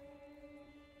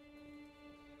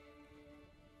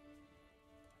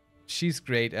 She's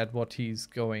great at what he's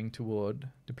going toward,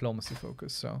 diplomacy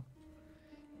focus, so.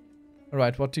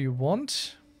 Alright, what do you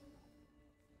want?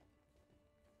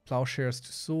 Plowshares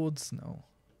to swords? No.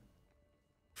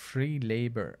 Free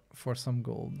labor for some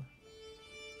gold.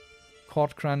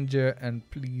 Court grandeur and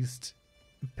pleased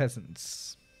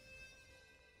peasants.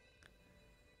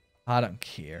 I don't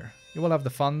care. You will have the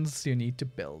funds you need to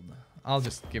build. I'll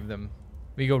just give them.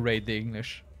 We go raid the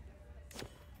English.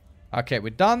 Okay, we're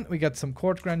done. We got some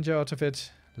court grandeur out of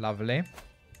it. Lovely.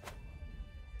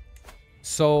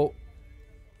 So,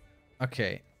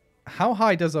 okay. How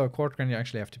high does our court grandeur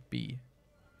actually have to be?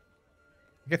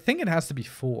 I think it has to be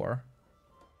 4.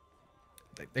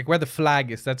 Like where the flag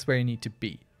is, that's where you need to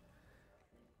be.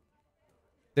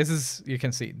 This is, you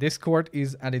can see, this court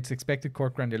is at its expected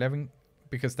court grandeur 11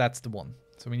 because that's the one.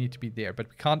 So we need to be there, but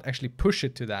we can't actually push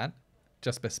it to that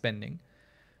just by spending.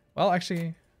 Well,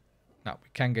 actually, no, we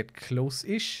can get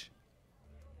close-ish,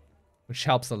 which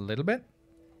helps a little bit.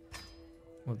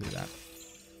 We'll do that.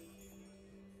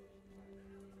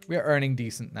 We are earning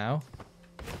decent now.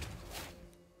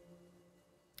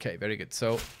 Okay, very good.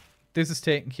 So this is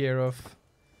taken care of.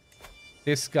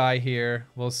 This guy here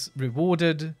was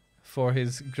rewarded for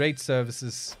his great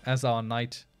services as our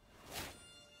knight.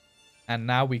 And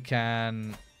now we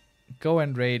can go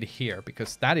and raid here,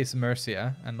 because that is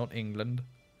Mercia and not England.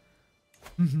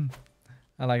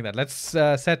 I like that. Let's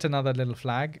set another little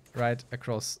flag right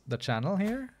across the channel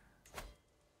here.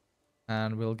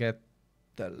 And we'll get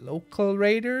the local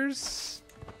raiders.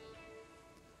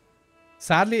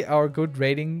 Sadly, our good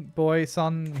raiding boy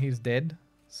son, he's dead.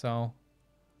 So...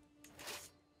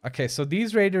 Okay, so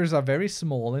these raiders are very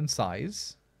small in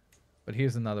size. But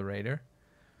here's another raider.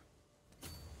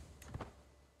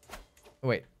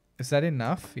 Wait, is that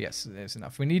enough? Yes, it is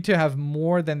enough. We need to have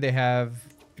more than they have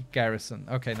garrison.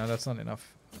 Okay, no, that's not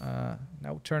enough.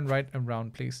 Now turn right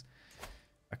around, please.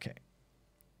 Okay.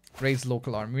 Raise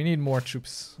local army. We need more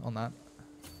troops on that.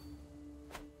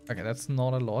 Okay, that's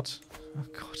not a lot. Oh,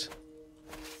 God.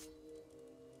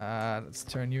 Let's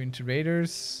turn you into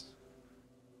raiders.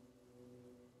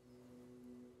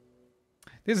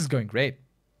 This is going great.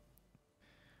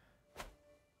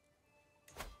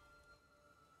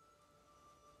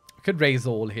 I could raise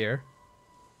all here.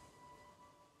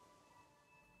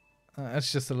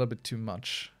 That's just a little bit too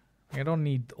much. I don't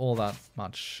need all that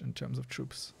much in terms of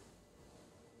troops.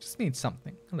 Just need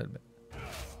something, a little bit.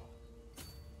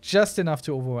 Just enough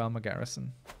to overwhelm a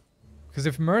garrison. Because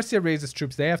if Mercia raises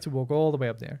troops, they have to walk all the way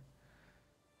up there.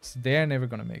 So they're never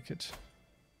going to make it.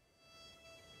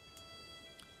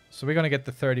 So we're going to get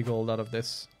the 30 gold out of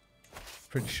this.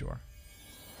 Pretty sure.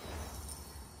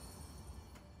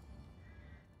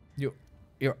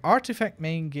 Your artifact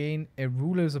may gain a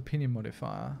ruler's opinion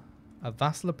modifier, a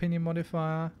vassal opinion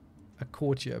modifier, a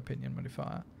courtier opinion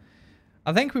modifier.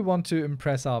 I think we want to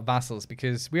impress our vassals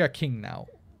because we are king now.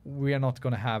 We are not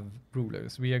going to have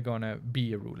rulers. We are going to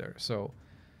be a ruler. So,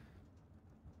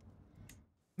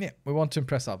 yeah, we want to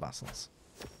impress our vassals.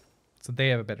 So they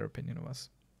have a better opinion of us.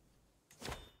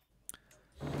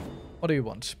 What do you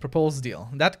want? Proposed deal.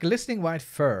 That glistening white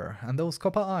fur and those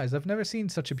copper eyes. I've never seen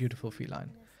such a beautiful feline.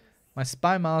 My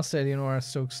spy master Eleonora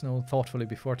strokes Snow thoughtfully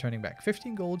before turning back.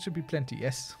 15 gold should be plenty.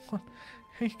 Yes. What?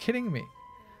 Are you kidding me?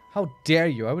 How dare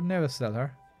you? I would never sell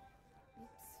her.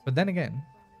 But then again...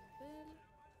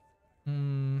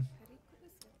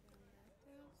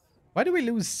 Why do we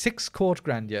lose 6 court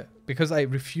grandeur? Because I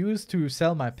refuse to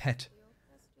sell my pet.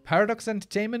 Paradox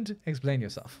Entertainment? Explain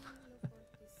yourself.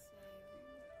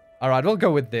 Alright, we'll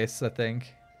go with this, I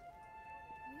think.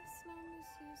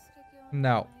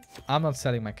 No. I'm not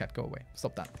selling my cat. Go away.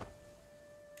 Stop that.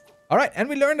 Alright, and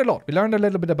we learned a lot. We learned a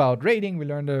little bit about raiding. We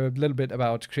learned a little bit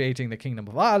about creating the Kingdom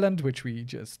of Ireland, which we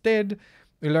just did.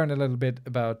 We learned a little bit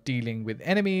about dealing with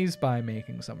enemies by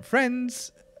making some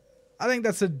friends. I think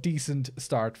that's a decent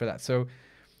start for that. So,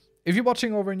 if you're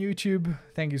watching over on YouTube,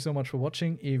 thank you so much for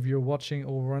watching. If you're watching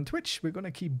over on Twitch, we're going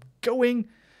to keep going.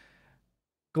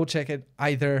 Go check it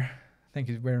either. Thank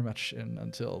you very much, and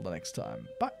until the next time.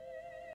 Bye.